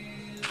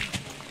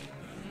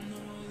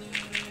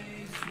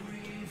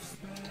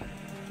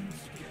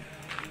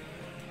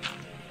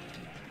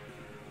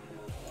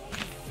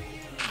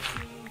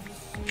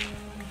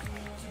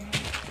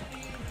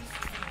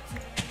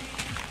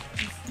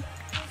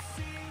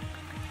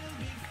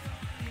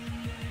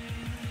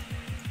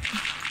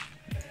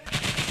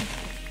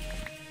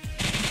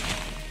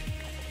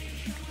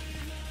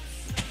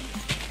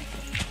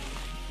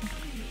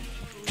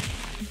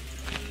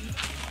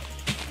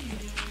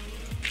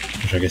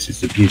 I guess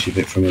it's the beauty of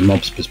it from a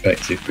mob's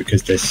perspective,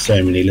 because there's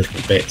so many little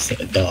bits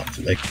that are dark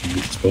that they can be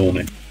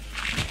spawning.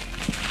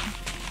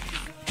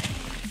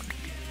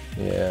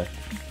 Yeah,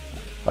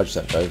 I just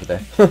don't go over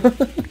there,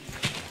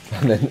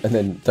 and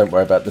then don't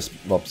worry about the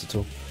mobs at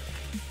all.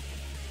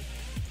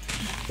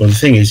 Well, the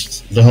thing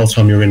is, the whole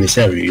time you're in this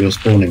area, you're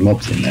spawning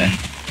mobs in there.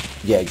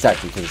 Yeah,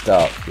 exactly, because it's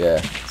dark.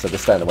 Yeah, so they're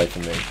staying away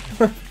from me.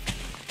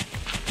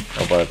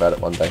 I'll worry about it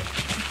one day.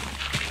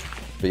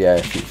 But yeah,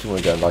 if you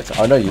want to go and light it,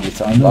 I know you lit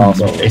it up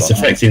last one. It's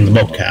affecting the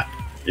mob cap,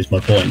 is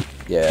my point.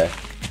 Yeah,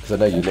 because I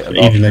know you lit it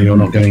up. Even though you're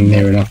not going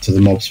near enough to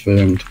the mobs for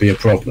them to be a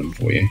problem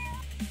for you.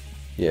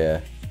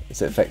 Yeah,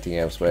 it's affecting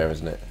elsewhere,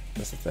 isn't it?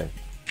 That's the thing.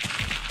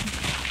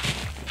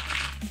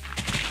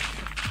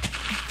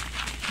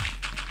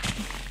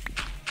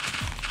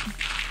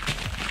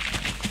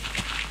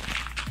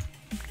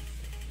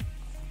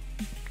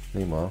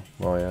 Meanwhile,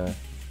 my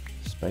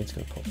spade's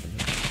going to pop in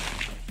there.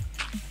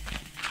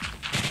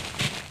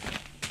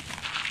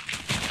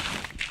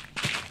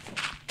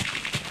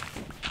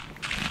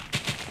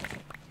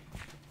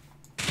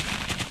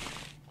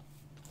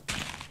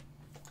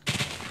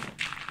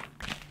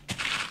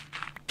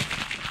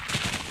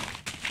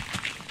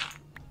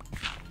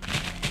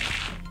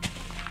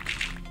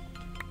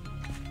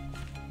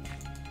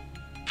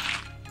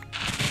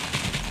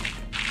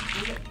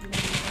 You get the name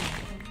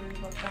come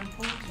through like damn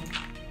portal.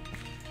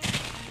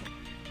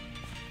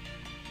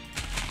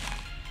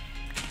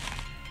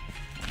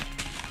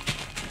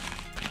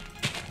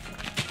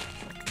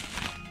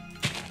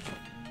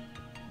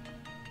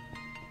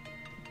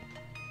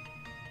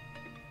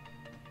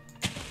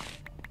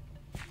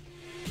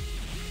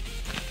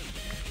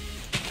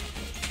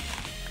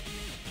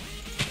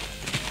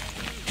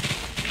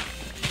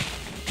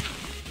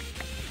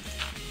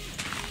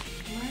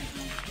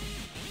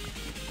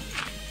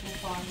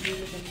 You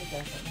live in the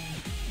desert now.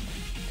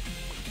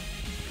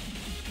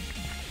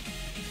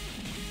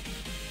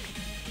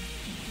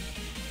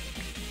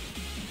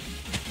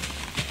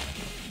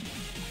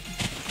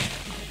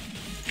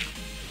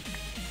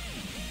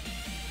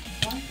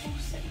 Why are you all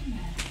sitting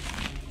there?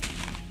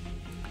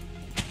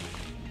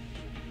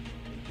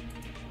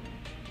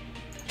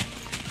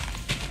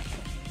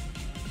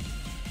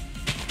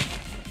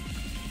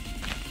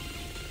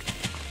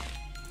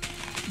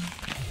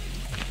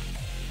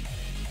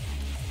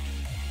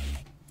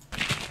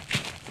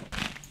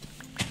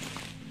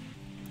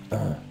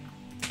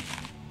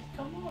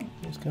 Come on.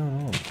 What's going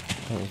on?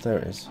 Oh, there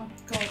it is. Oh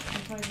god,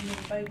 I'm playing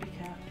with a baby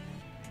cat.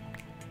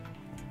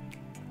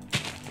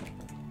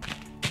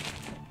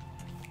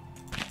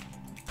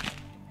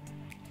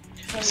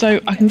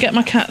 So I can get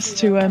my cats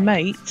to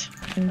mate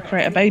and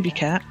create a baby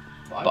cat,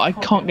 but I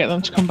can't get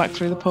them to come back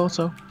through the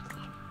portal.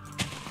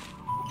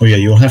 Oh yeah,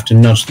 you'll have to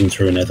nudge them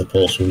through another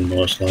portal,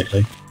 most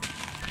likely.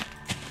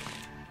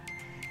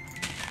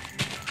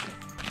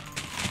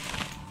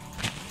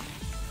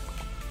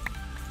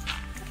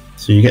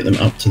 So you get them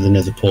up to the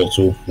nether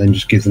portal, then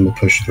just give them a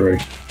push through.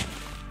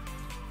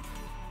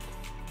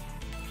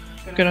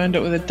 I'm going to end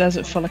up with a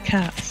desert full of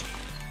cats.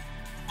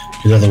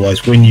 Because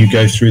otherwise, when you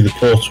go through the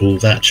portal,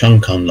 that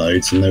chunk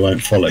unloads and they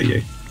won't follow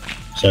you.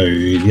 So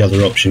the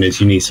other option is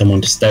you need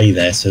someone to stay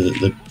there so that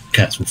the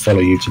cats will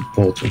follow you to the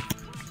portal.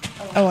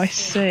 Oh, I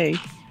see.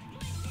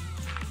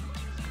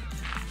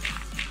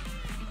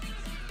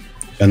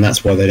 And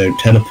that's why they don't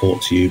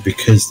teleport to you,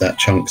 because that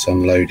chunk's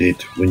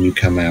unloaded when you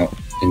come out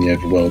in the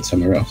overworld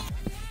somewhere else.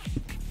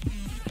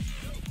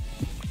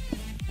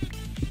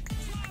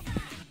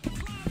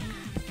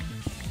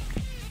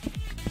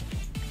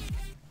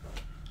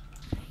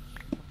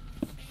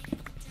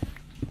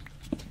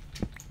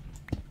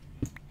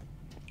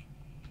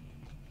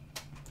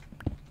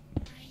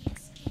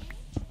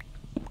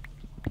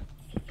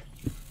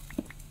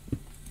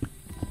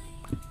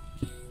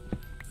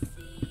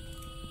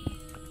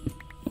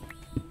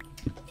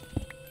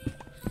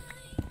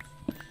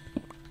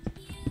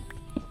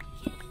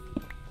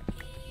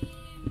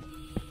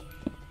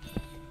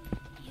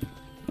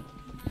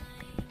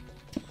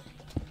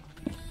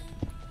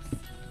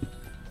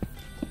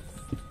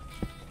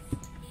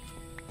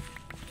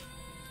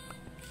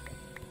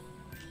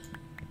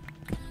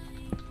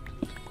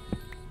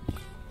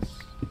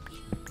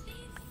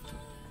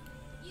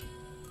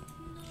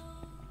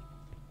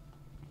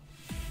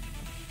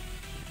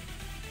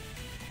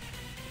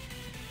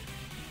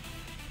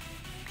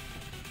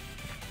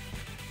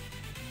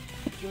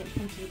 Do you want to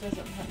come to the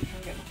desert and help me try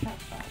and get my cat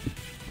back?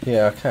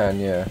 Yeah, I can,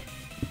 yeah.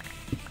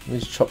 Let me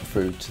just chop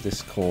through to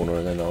this corner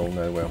and then I'll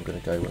know where I'm going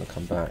to go when I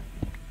come back.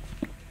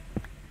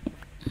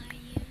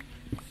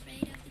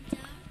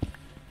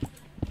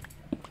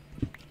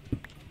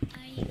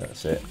 I think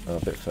that's it. Oh,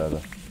 a bit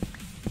further.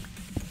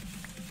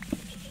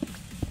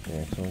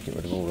 Yeah, so I want to get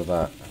rid of all of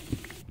that.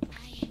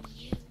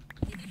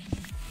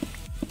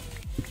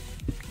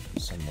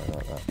 Somewhere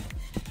like that.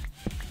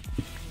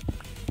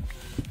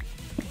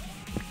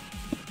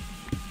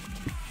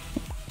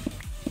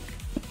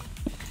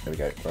 There we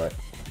go, right.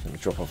 Let me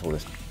drop off all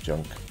this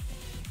junk.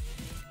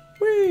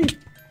 Whee!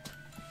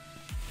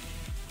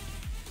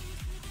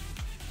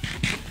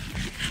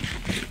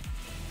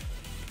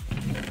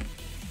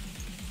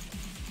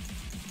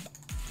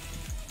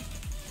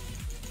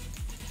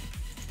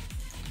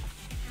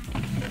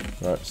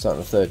 Right, starting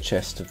the third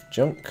chest of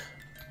junk.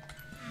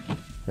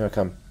 Here I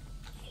come.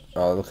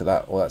 Oh, look at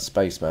that, all that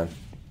space, man.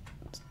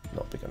 It's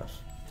not big enough.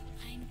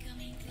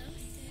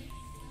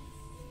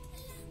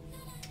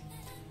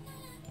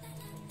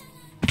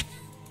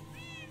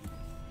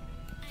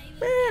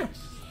 Meow.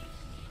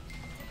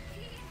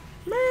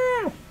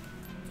 Meow.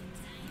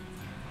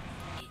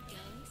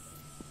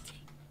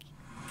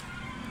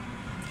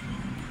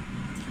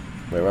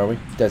 Where are we?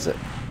 Desert.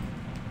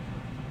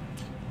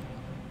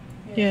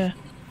 Yeah.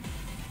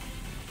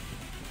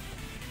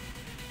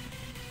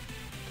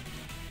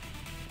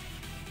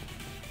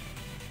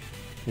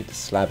 Need to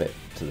slab it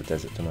to the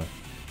desert, don't I?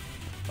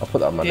 I'll put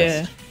that on my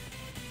Yeah. list.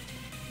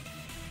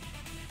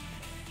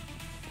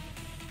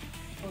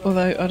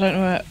 Although I don't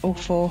know where all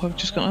 4 have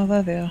just gone. Oh,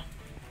 there they are.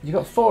 You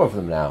got 4 of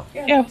them now.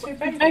 Yeah, I've got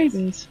 2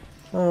 babies.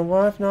 Oh,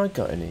 why haven't I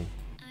got any?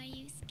 Are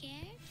you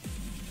scared?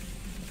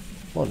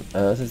 What on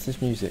earth is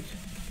this music?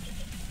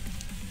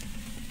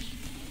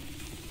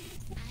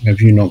 Have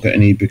you not got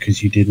any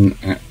because you didn't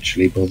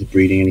actually bother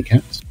breeding any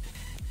cats?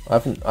 I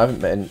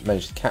haven't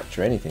managed to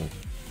capture anything.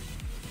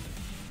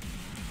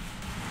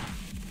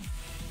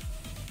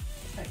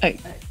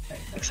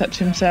 Except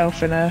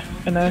himself in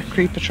a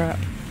creeper trap.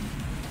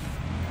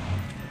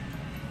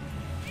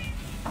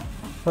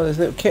 Oh, there's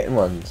little kitten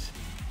ones.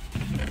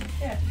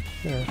 Yeah.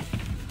 Yeah.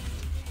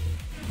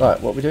 Right,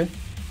 what are we doing?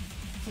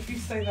 So if you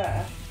stay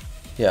there.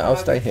 Yeah, I'll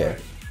stay go here.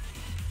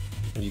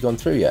 through. Have you gone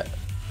through yet?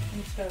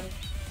 You just go.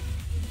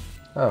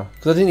 Oh,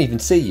 because I didn't even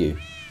see you.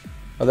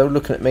 Oh, they're all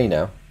looking at me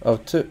now. Oh,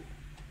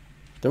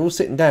 they're all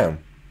sitting down.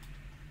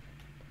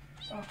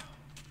 Oh.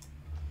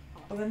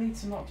 Well, they need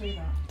to not do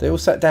that. They all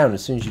sat down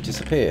as soon as you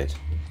disappeared.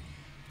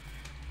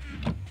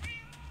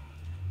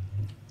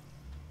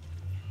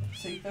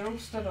 See, they're all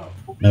stood up.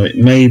 No, it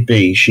may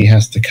be she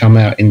has to come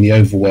out in the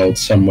overworld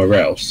somewhere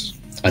else,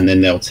 and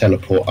then they'll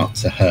teleport up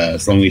to her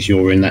as long as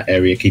you're in that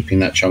area keeping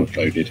that chunk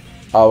loaded.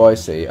 Oh, I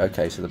see.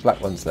 Okay, so the black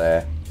one's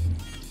there.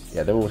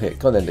 Yeah, they're all here.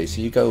 Go on then,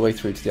 Lisa. You go all the way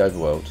through to the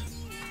overworld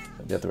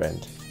at the other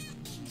end.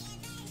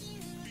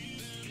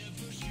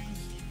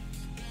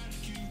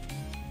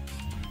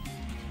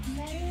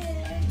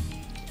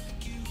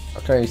 I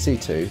can only see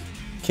 2.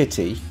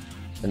 Kitty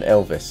and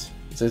Elvis.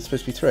 Is there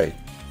supposed to be 3?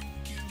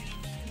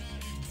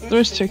 There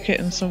is 2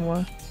 kittens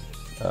somewhere.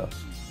 Oh,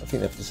 I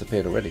think they've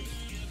disappeared already.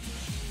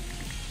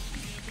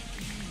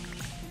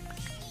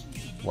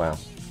 Wow.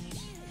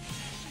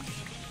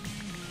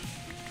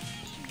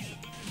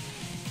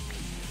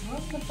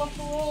 Run the fuck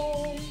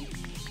away.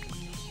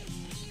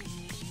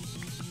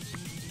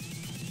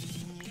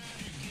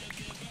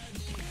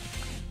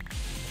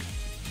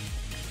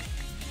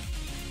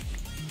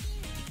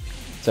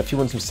 So if you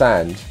want some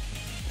sand,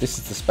 this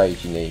is the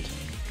spade you need.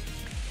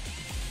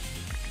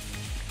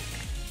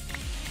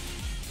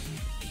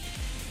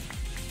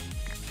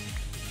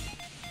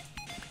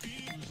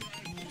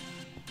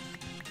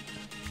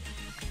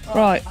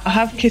 Right, I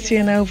have Kitty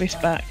and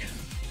Elvis back.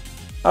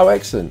 Oh,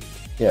 excellent.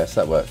 Yes,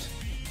 that worked.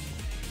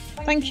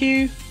 Thank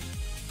you.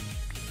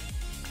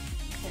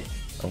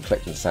 I'm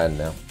collecting sand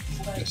now.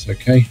 It's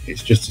okay.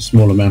 It's just a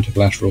small amount of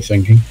lateral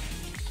thinking.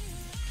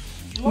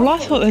 Well, I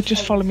thought they'd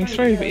just follow me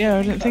through, but yeah,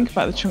 I didn't think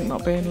about the chunk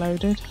not being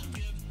loaded.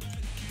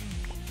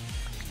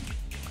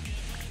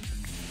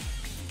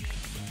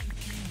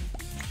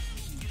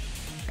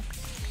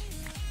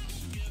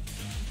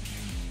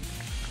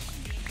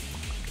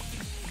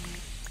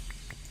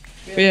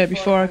 But yeah,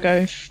 before I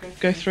go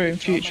through in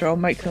future, I'll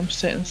make them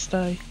sit and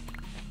stay.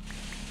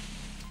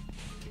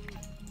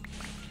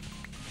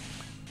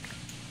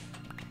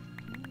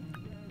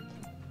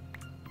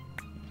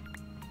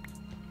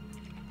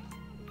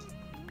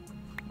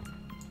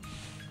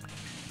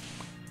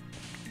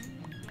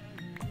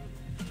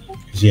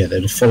 Yeah,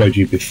 they'd have followed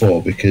you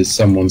before because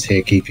someone's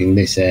here keeping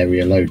this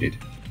area loaded.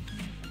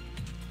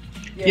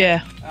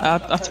 Yeah, I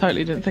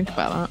totally didn't think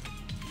about that.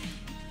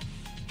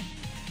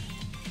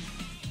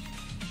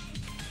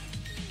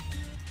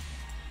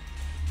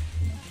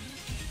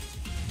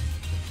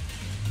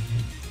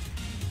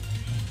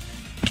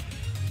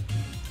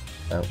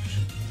 Ouch.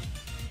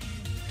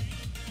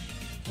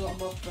 A lot of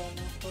mob burn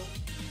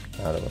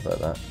now, I don't know about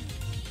that.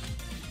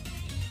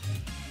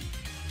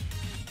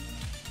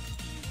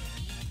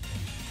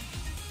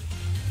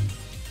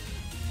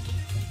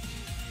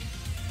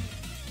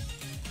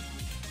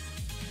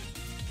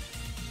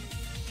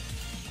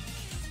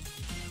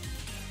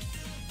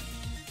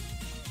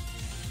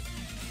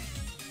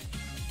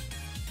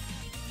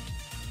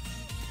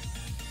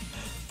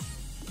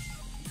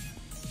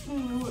 I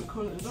wouldn't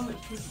call it a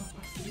knowledge proof. I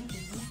passed it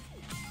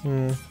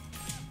in, huh?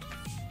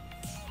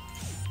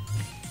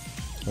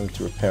 I need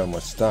to repair all my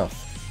stuff.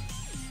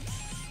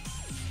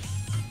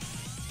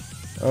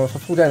 Oh, if I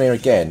fall down here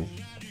again,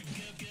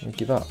 I'll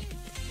give up.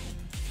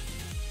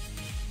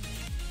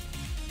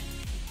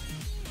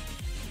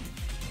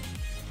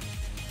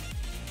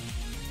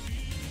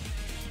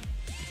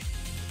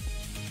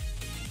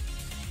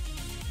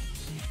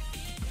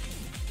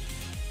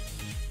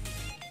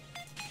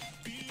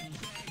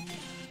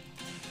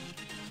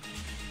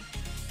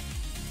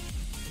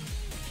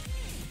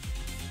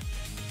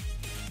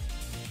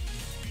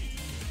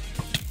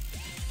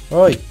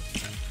 Oi!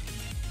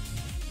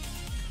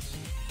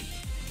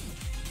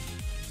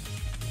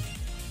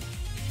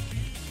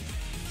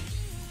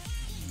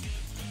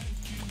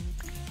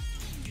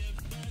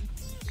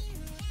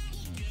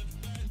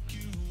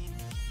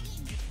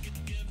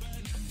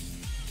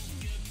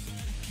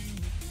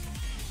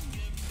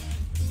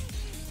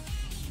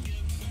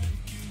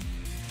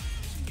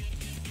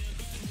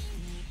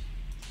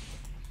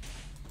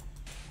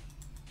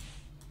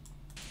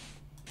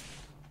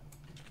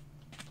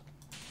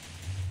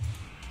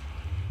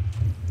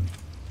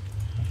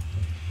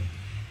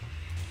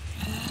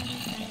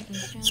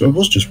 So I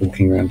was just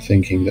walking around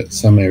thinking that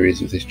some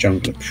areas of this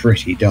jungle are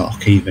pretty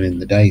dark even in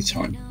the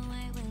daytime.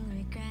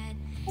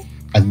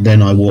 And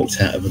then I walked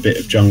out of a bit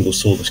of jungle,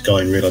 saw the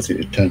sky and realised it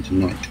had turned to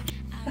night.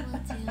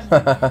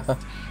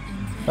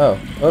 Oh,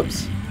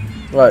 oops.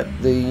 Right,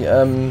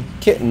 the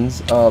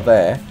kittens are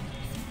there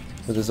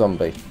with a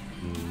zombie.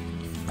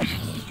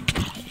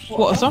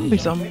 What, a zombie?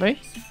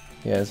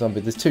 Yeah, a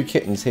zombie. There's 2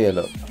 kittens here,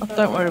 look. Oh,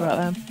 don't worry about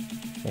them.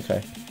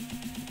 Okay.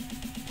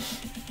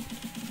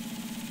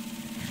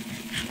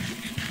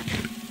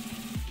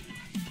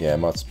 Yeah,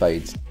 my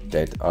spade's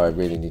dead. I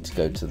really need to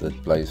go to the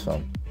blaze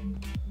farm.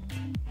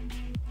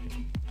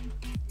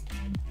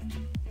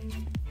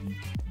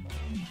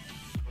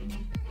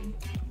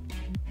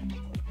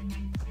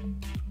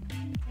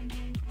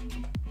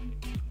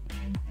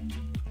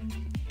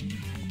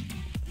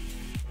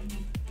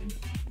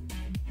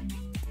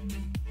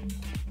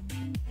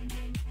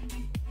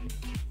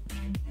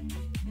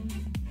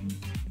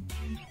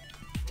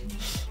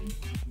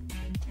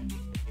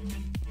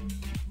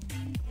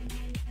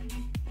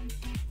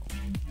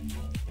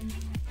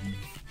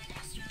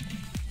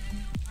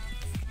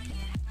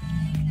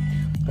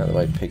 Out of the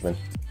way, pigman.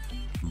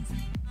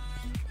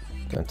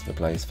 Going to the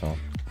blaze farm.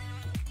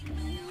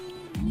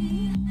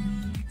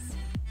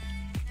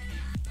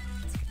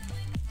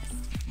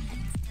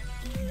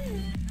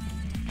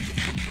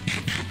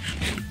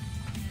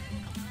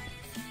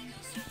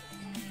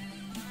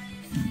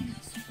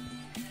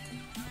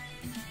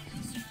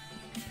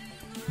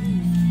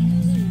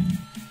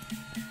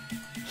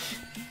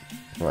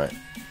 Right,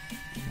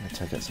 I'm going to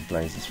take out some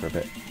blazes for a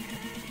bit.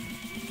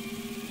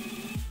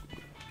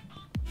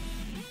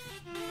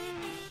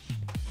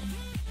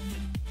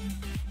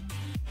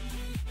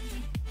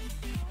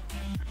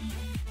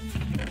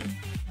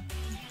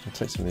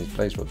 Take some of these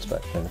blaze rods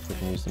back then if we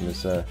can use them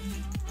as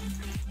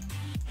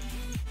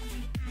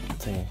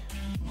thingy.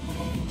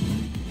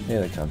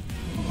 Here they come.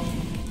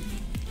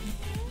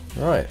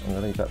 Right, I'm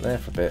going to leave that there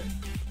for a bit.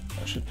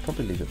 I should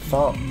probably leave it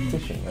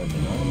fishing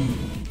overnight.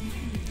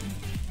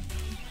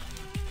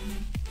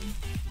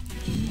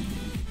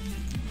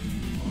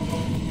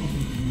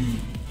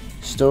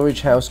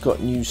 Storage house got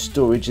new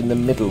storage in the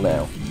middle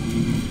now.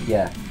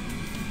 Yeah.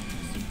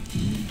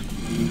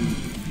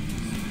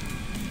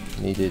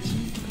 Needed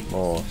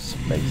more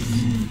space.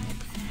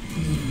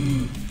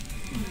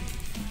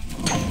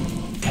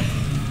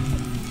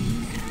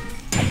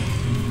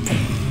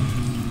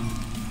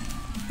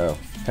 Oh,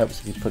 helps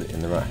if you put it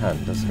in the right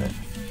hand, doesn't it?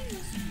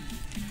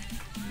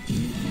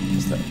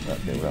 Just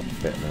that build up a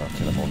bit and then I'll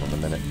kill them all in a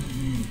minute.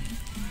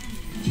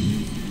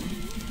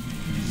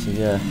 So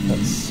yeah,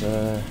 that's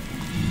a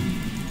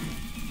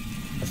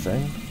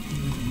thing.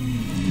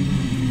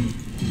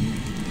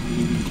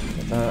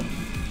 Like that.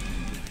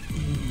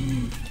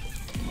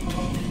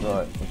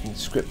 Right, we can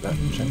script that.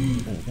 Check.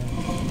 There we go.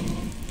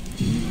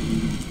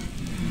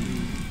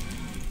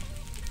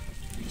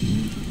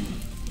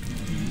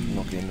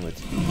 Log in with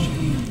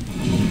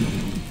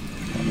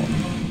that one.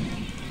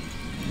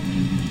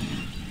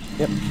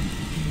 Yep.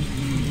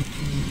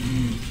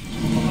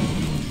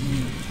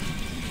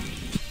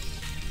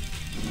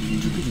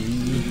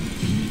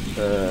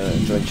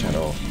 Join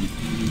channel.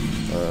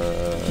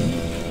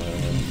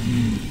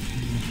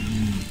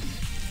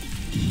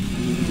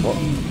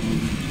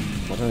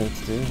 What do I need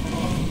to do?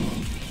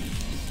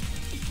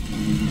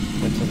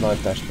 Go to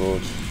live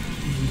dashboard.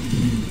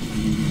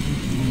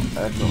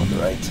 Add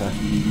moderator.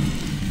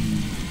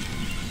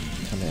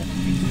 Come here.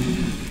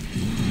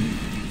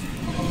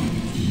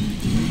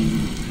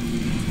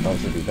 Oh,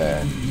 it's already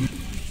there.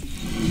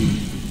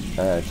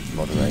 Add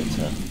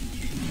moderator.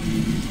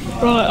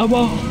 Right, I'm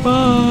off.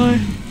 Bye.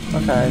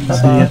 Okay, bye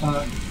See ya.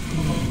 bye.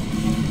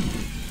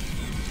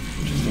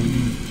 Interesting.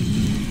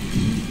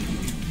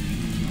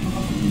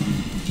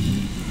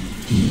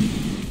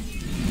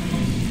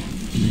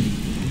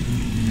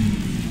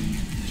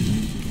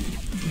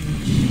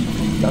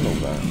 Done all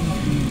that.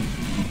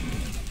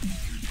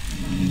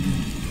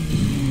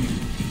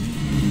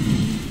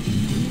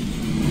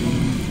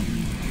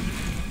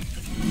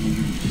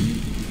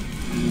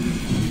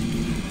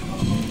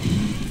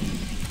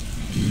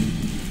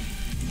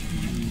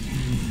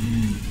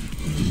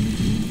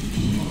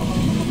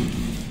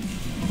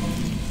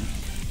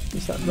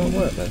 Does that not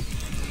work then?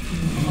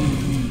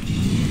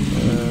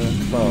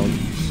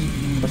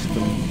 Commands,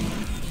 custom,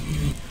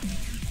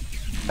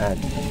 add.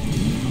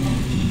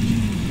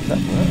 Does that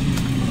work?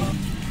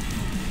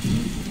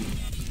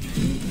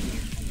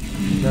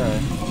 No.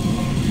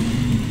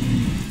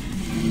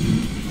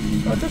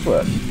 Oh, it does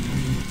work.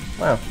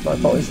 Wow, my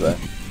bot is there.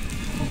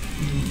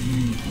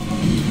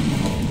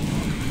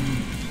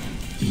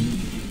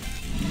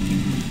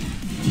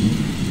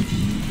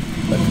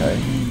 Okay,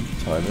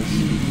 timers.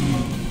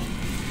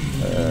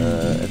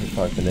 Every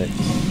 5 minutes.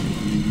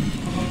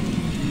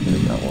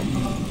 Delete that one.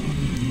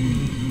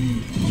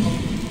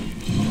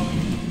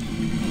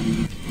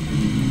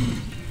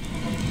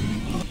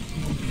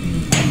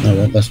 No,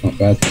 that's not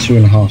bad.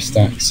 2.5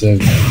 stacks of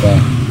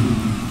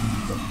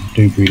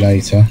debris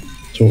later,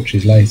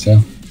 torches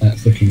later.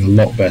 That's looking a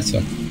lot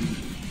better.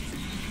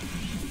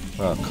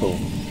 Oh, cool.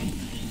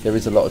 There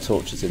is a lot of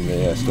torches in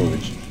the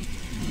storage.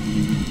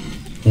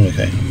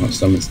 Okay, I might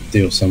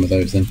steal some of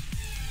those then.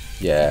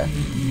 Yeah.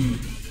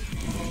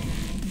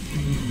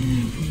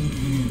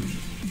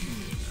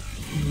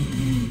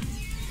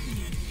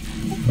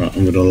 Right,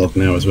 I'm gonna log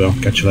now as well.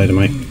 Catch you later,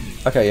 mate.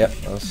 Okay, yeah.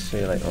 I'll see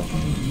you later on.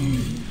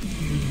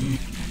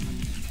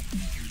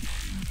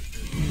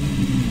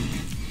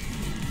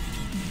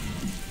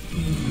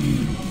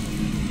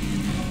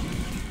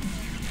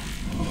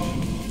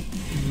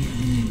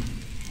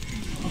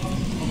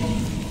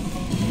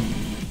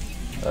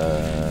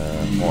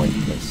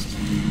 Whitelist.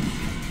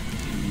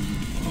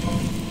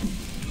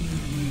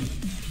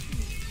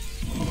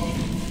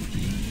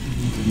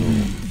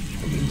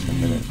 Probably 10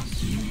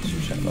 minutes. 2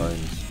 chat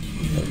lines.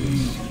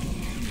 Areas.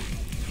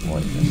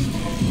 Whitelist.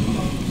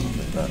 Something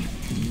like that.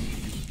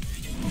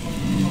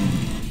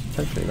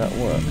 Hopefully that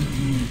works.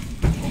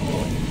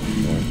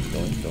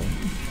 Going.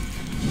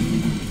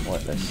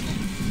 Whitelist.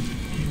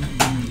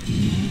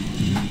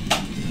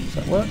 Does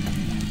that work?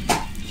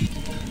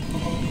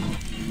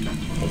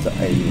 Or is that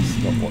alias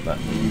not what that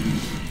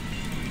means?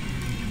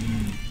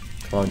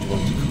 Command you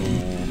want to call.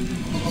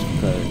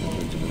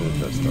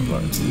 That's not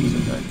right. It's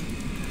okay.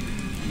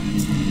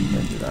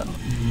 Don't do that.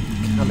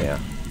 Come here.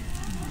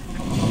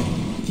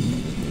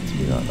 Need to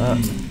be like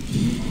that.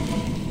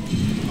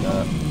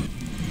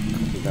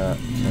 Copy that.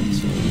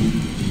 Cancel.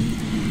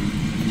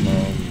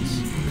 Commands.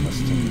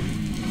 Custom.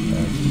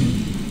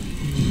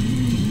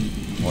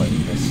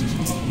 Whitelist.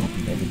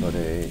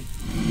 Everybody.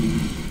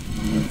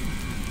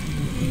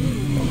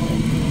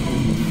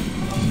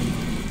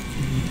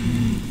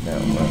 Now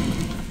it'll work.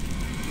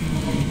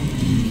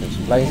 Kill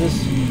some blazers.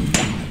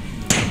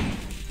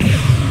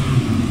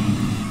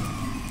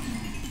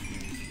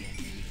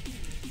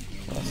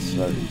 Well,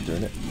 slowly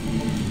doing it.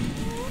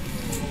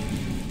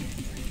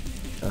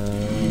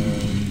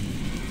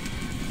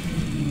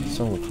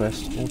 Song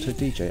request, auto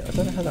DJ. I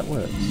don't know how that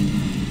works.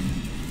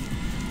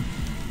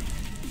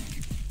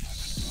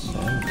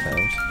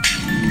 SoundCloud.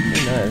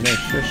 Oh, no,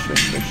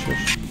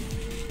 shush.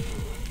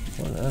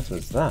 What on earth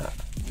was that?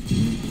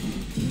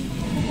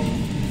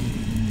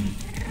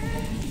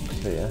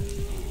 Clear.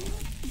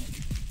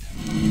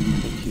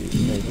 PQ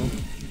label.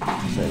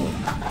 Save.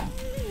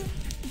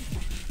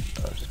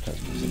 Oh, just play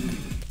music.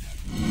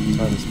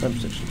 Time spam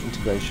protection.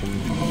 Integration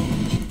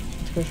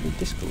with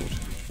Discord.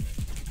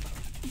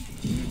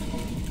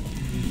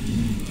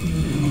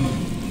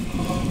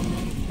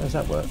 How does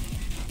that work?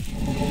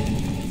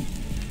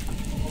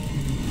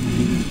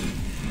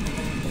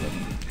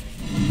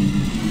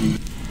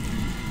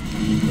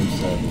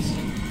 Servers.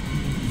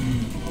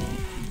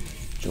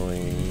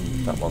 Join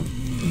that one.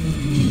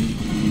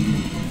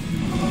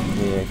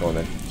 Yeah, go on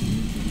then.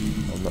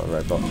 I'm not a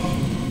robot.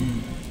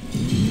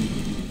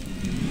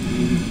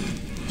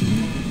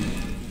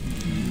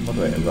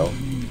 Moderator role.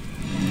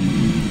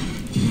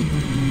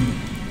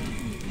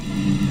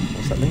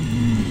 What's that mean?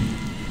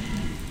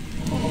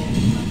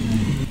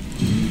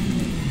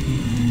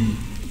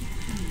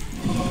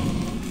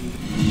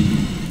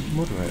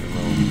 Moderator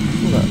role.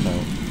 What's all that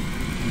about?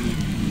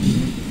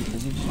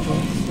 Is he just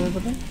joined the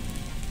server then?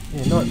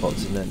 Yeah,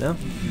 Nightbot's in there now.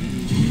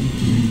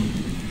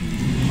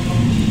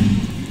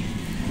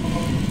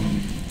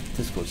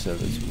 Discord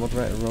servers.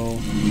 Moderator role.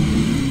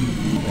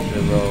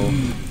 Regular role.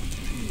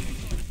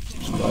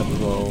 Subscriber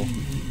role.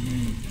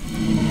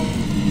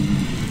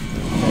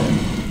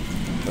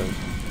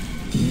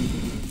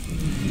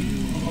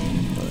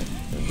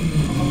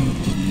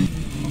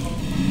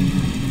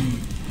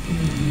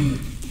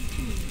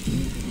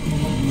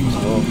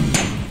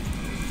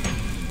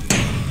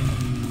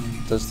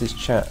 Does this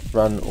chat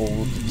run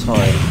all the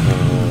time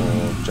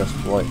or just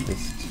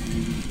whitelist?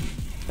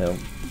 No.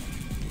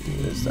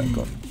 Where's that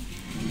gone?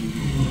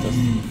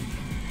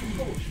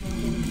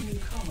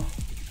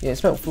 Yeah, it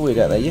smelled weird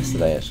out there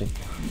yesterday actually.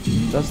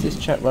 Does this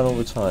chat run all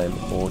the time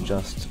or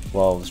just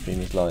while the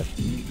stream is live?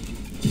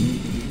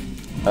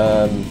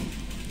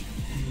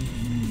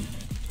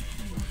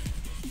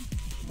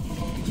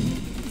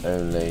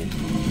 Only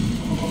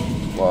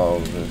while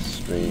the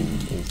stream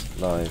is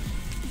live.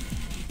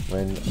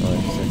 When I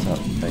set up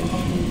a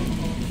new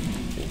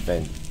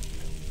event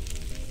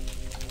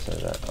so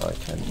that I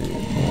can do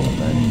more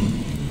than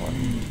one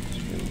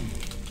stream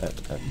at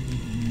a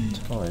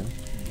time,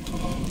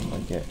 I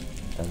get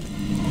an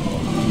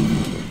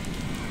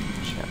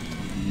chat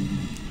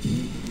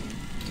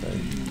so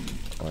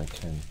I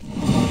can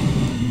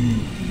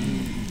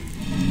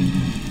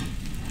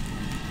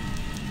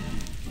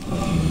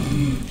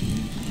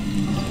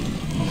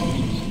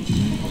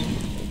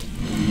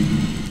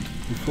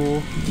before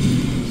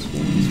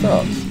stream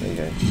starts. There you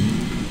go.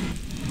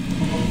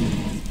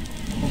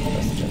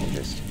 That's the general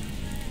gist.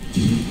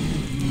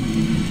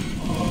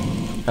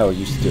 How I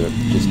used to do it,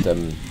 just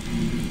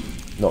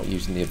not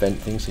using the event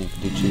thing, so you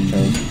can do 2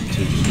 channels,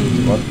 2 streams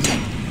at once.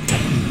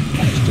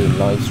 Just doing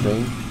live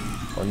stream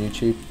on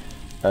YouTube.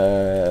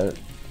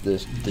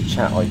 The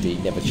chat ID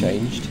never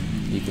changed,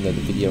 even though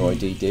the video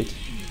ID did.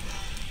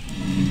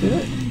 Did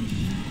it?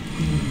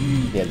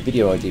 Yeah, the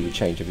video ID would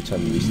change every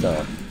time you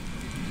restart.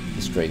 The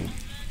the screen.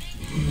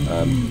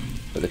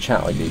 But the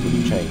chat ID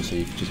wouldn't change, so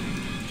you could just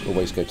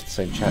always go to the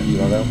same chat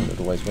URL and it would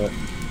always work.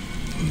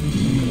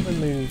 I'm going to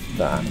remove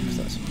that because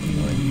that's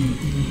annoying.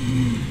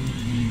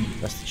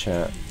 That's the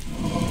chat.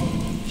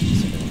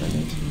 That's everything I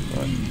need.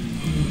 Right.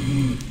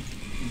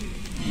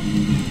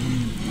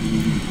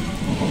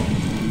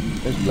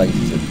 Those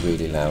blazes are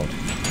really loud.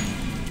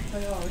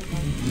 They are, aren't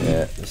they?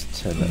 Yeah, let's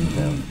turn that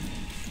down.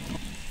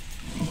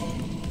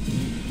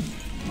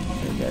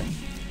 There we go.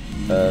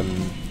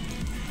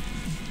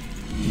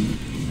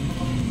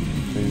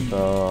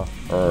 Toolbar,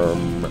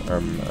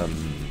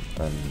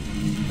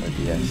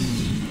 OBS.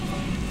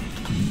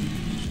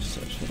 Just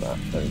search for that.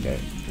 There we go.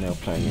 Now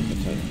playing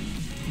indicator.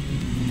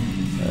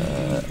 I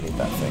need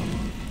that thing.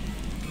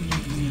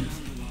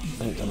 I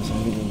think I've done this a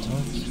million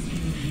times.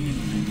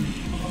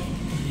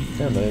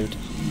 Download.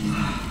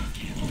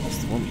 That's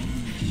the one.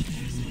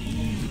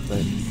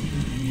 Right.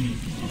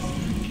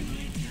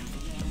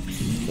 I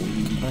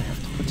think I have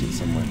to put it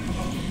somewhere.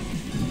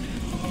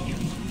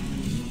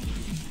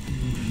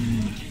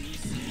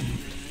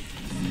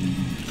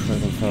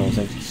 Program files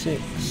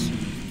 86.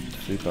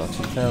 Toolbar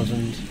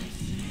 2000.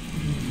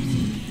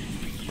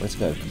 Let's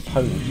go.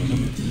 Components,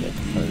 wasn't it? Yeah,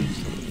 components.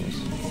 That's what it was.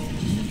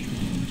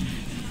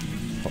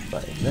 Pop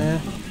that in there.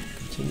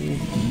 Continue.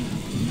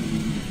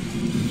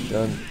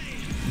 Done.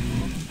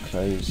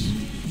 Close.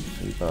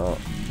 Toolbar.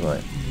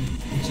 Right.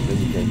 So then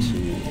you go to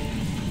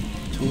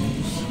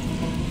Tools.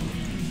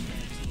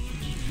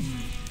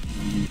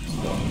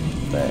 Start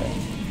there.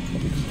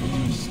 Probably just go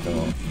to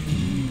Start.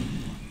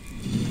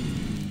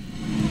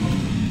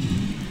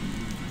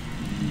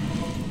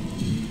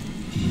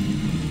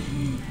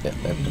 Yep,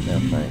 they're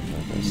now playing.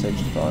 I'm going to save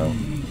the file.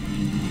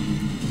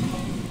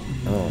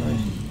 Oh no.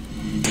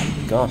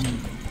 Ghast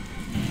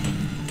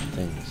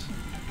things.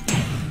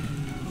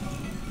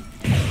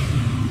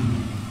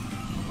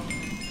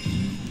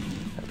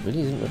 That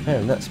really isn't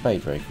repairing that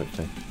spade very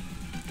quickly.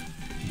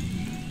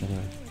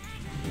 Anyway,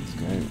 let's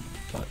go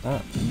like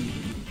that.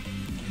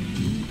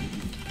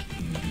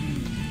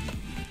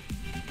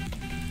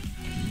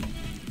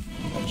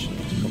 Actually,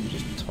 it's probably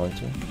just the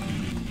title.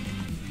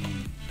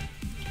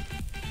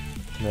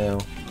 Now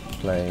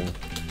playing.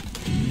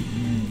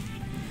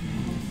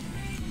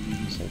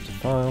 Save the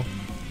file.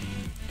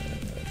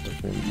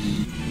 Documents.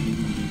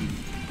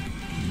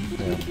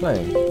 Now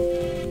playing.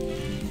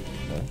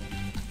 Okay.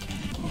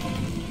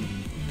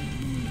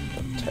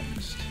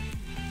 Text.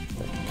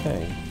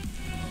 Okay.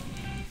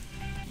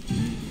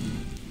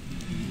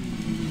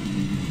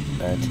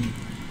 Add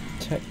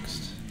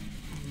text.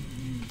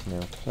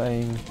 Now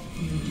playing.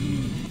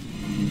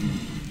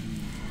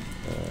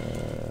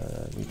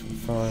 New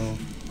file.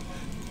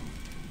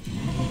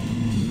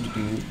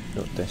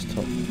 Not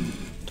desktop.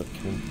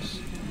 Documents.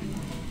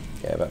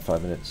 Yeah, about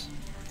 5 minutes.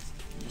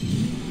 I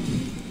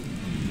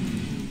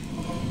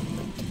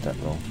did that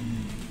wrong.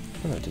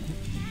 Oh no, I didn't.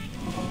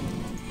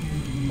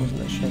 Wasn't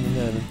that showing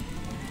there then?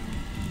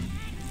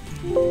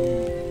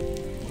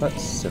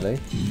 That's silly.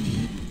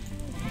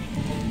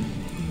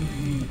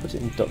 I put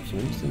it in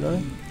documents, didn't I?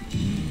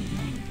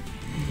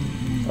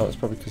 Oh, it's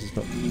probably because it's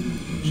not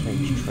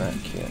changed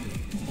track yet.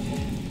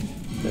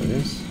 There it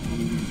is.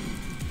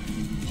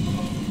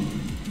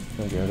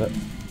 There we go, look.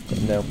 Got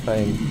it now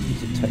playing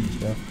piece of text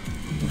now.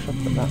 Where should I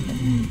put that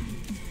one?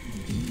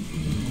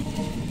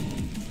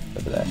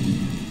 Over there.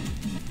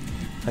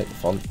 Hate the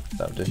font,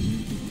 that'll do.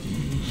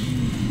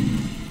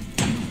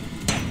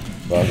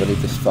 Well, I'm going to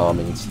leave this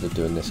farming instead of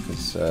doing this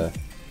because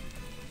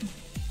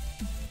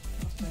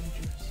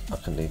I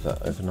can leave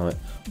that overnight.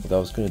 Although I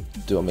was going to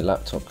do it on my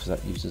laptop because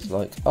that uses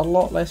like a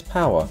lot less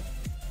power.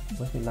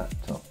 Where's my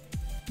laptop?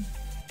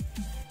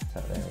 It's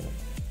out there, isn't it?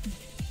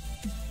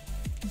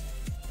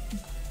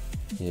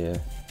 Yeah.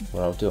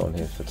 Well, I'll do it on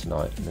here for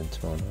tonight and then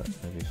tomorrow night,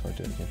 maybe if I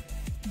do it again.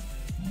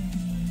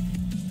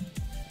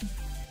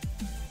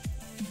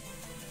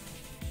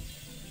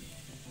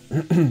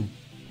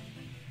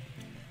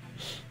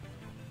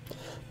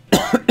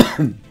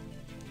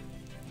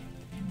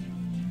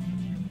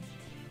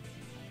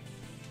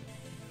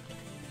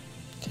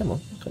 Come on,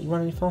 can't you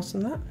run any faster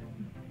than that?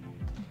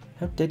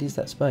 How dead is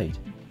that spade?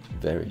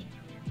 Very.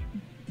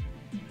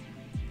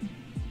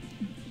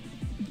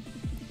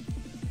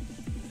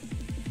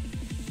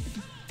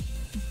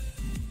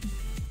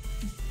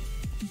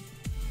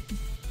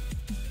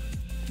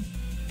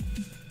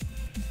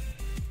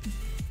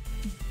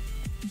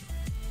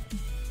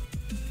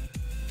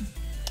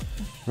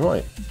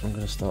 Right, I'm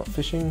going to start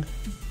fishing.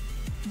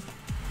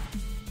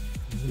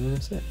 And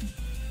that's it.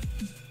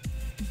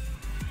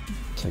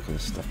 Take all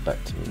this stuff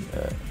back to me.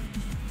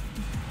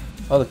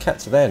 Oh, the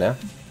cats are there now.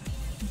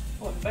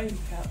 What, the baby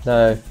cats?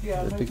 No,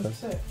 Yeah, the I big made them ones.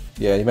 sit.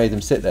 Yeah, you made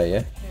them sit there,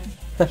 yeah?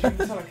 Yeah. You can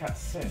tell a cat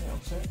to sit and it'll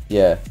sit.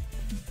 Yeah.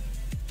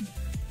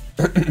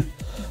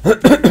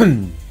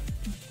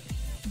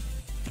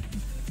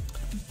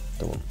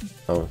 Don't want.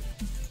 Oh,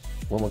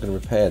 what am I going to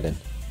repair then?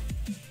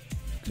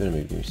 I'm going to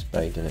move your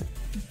spade, isn't it?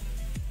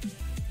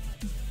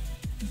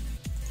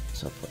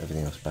 So I'll put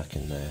everything else back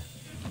in there.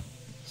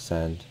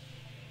 Sand.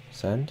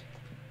 Sand?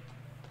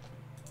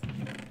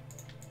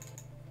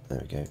 There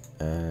we go.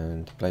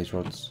 And blaze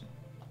rods.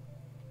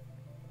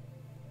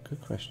 Good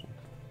question.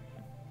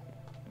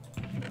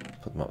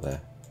 Put them up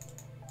there.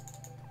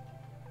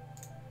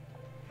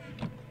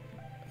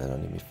 Then I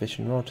need my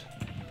fishing rod.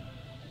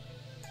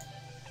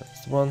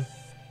 That's the one.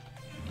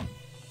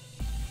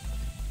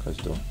 Close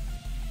the door.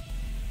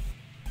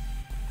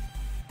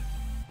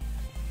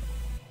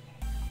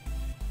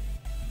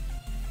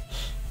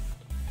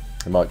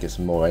 I might get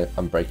some more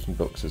unbreaking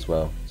books as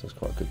well, so it's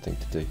quite a good thing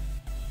to do.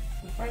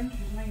 The friend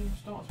whose name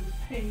starts with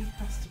P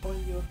has to buy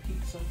you a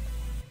pizza.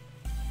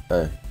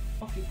 Oh,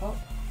 Off you pop.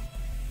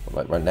 what,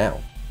 like right now?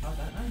 I don't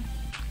know.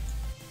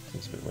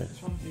 Seems a bit weird.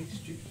 It's one of these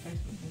stupid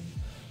Facebook things.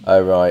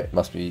 Oh right,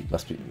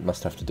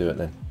 must have to do it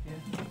then.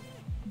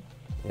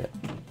 Yeah.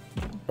 Yeah.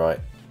 Right.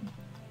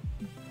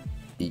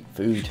 Eat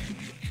food.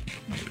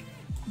 I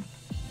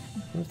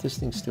wonder if this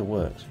thing still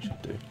works. We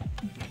should do.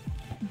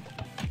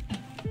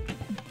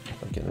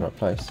 I'm getting the right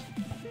place.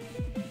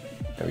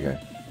 There we go.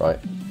 Right.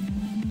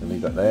 I'll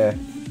leave that there.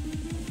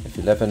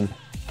 F11.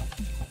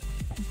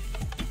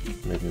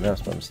 Move your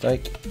mouse by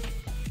mistake.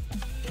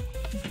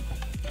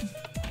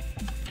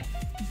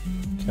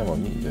 Come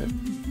on, you can do it.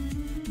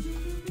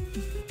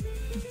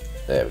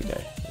 There we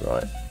go.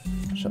 Right.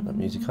 Shut that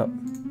music up.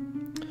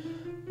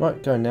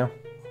 Right, going now.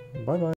 Bye bye.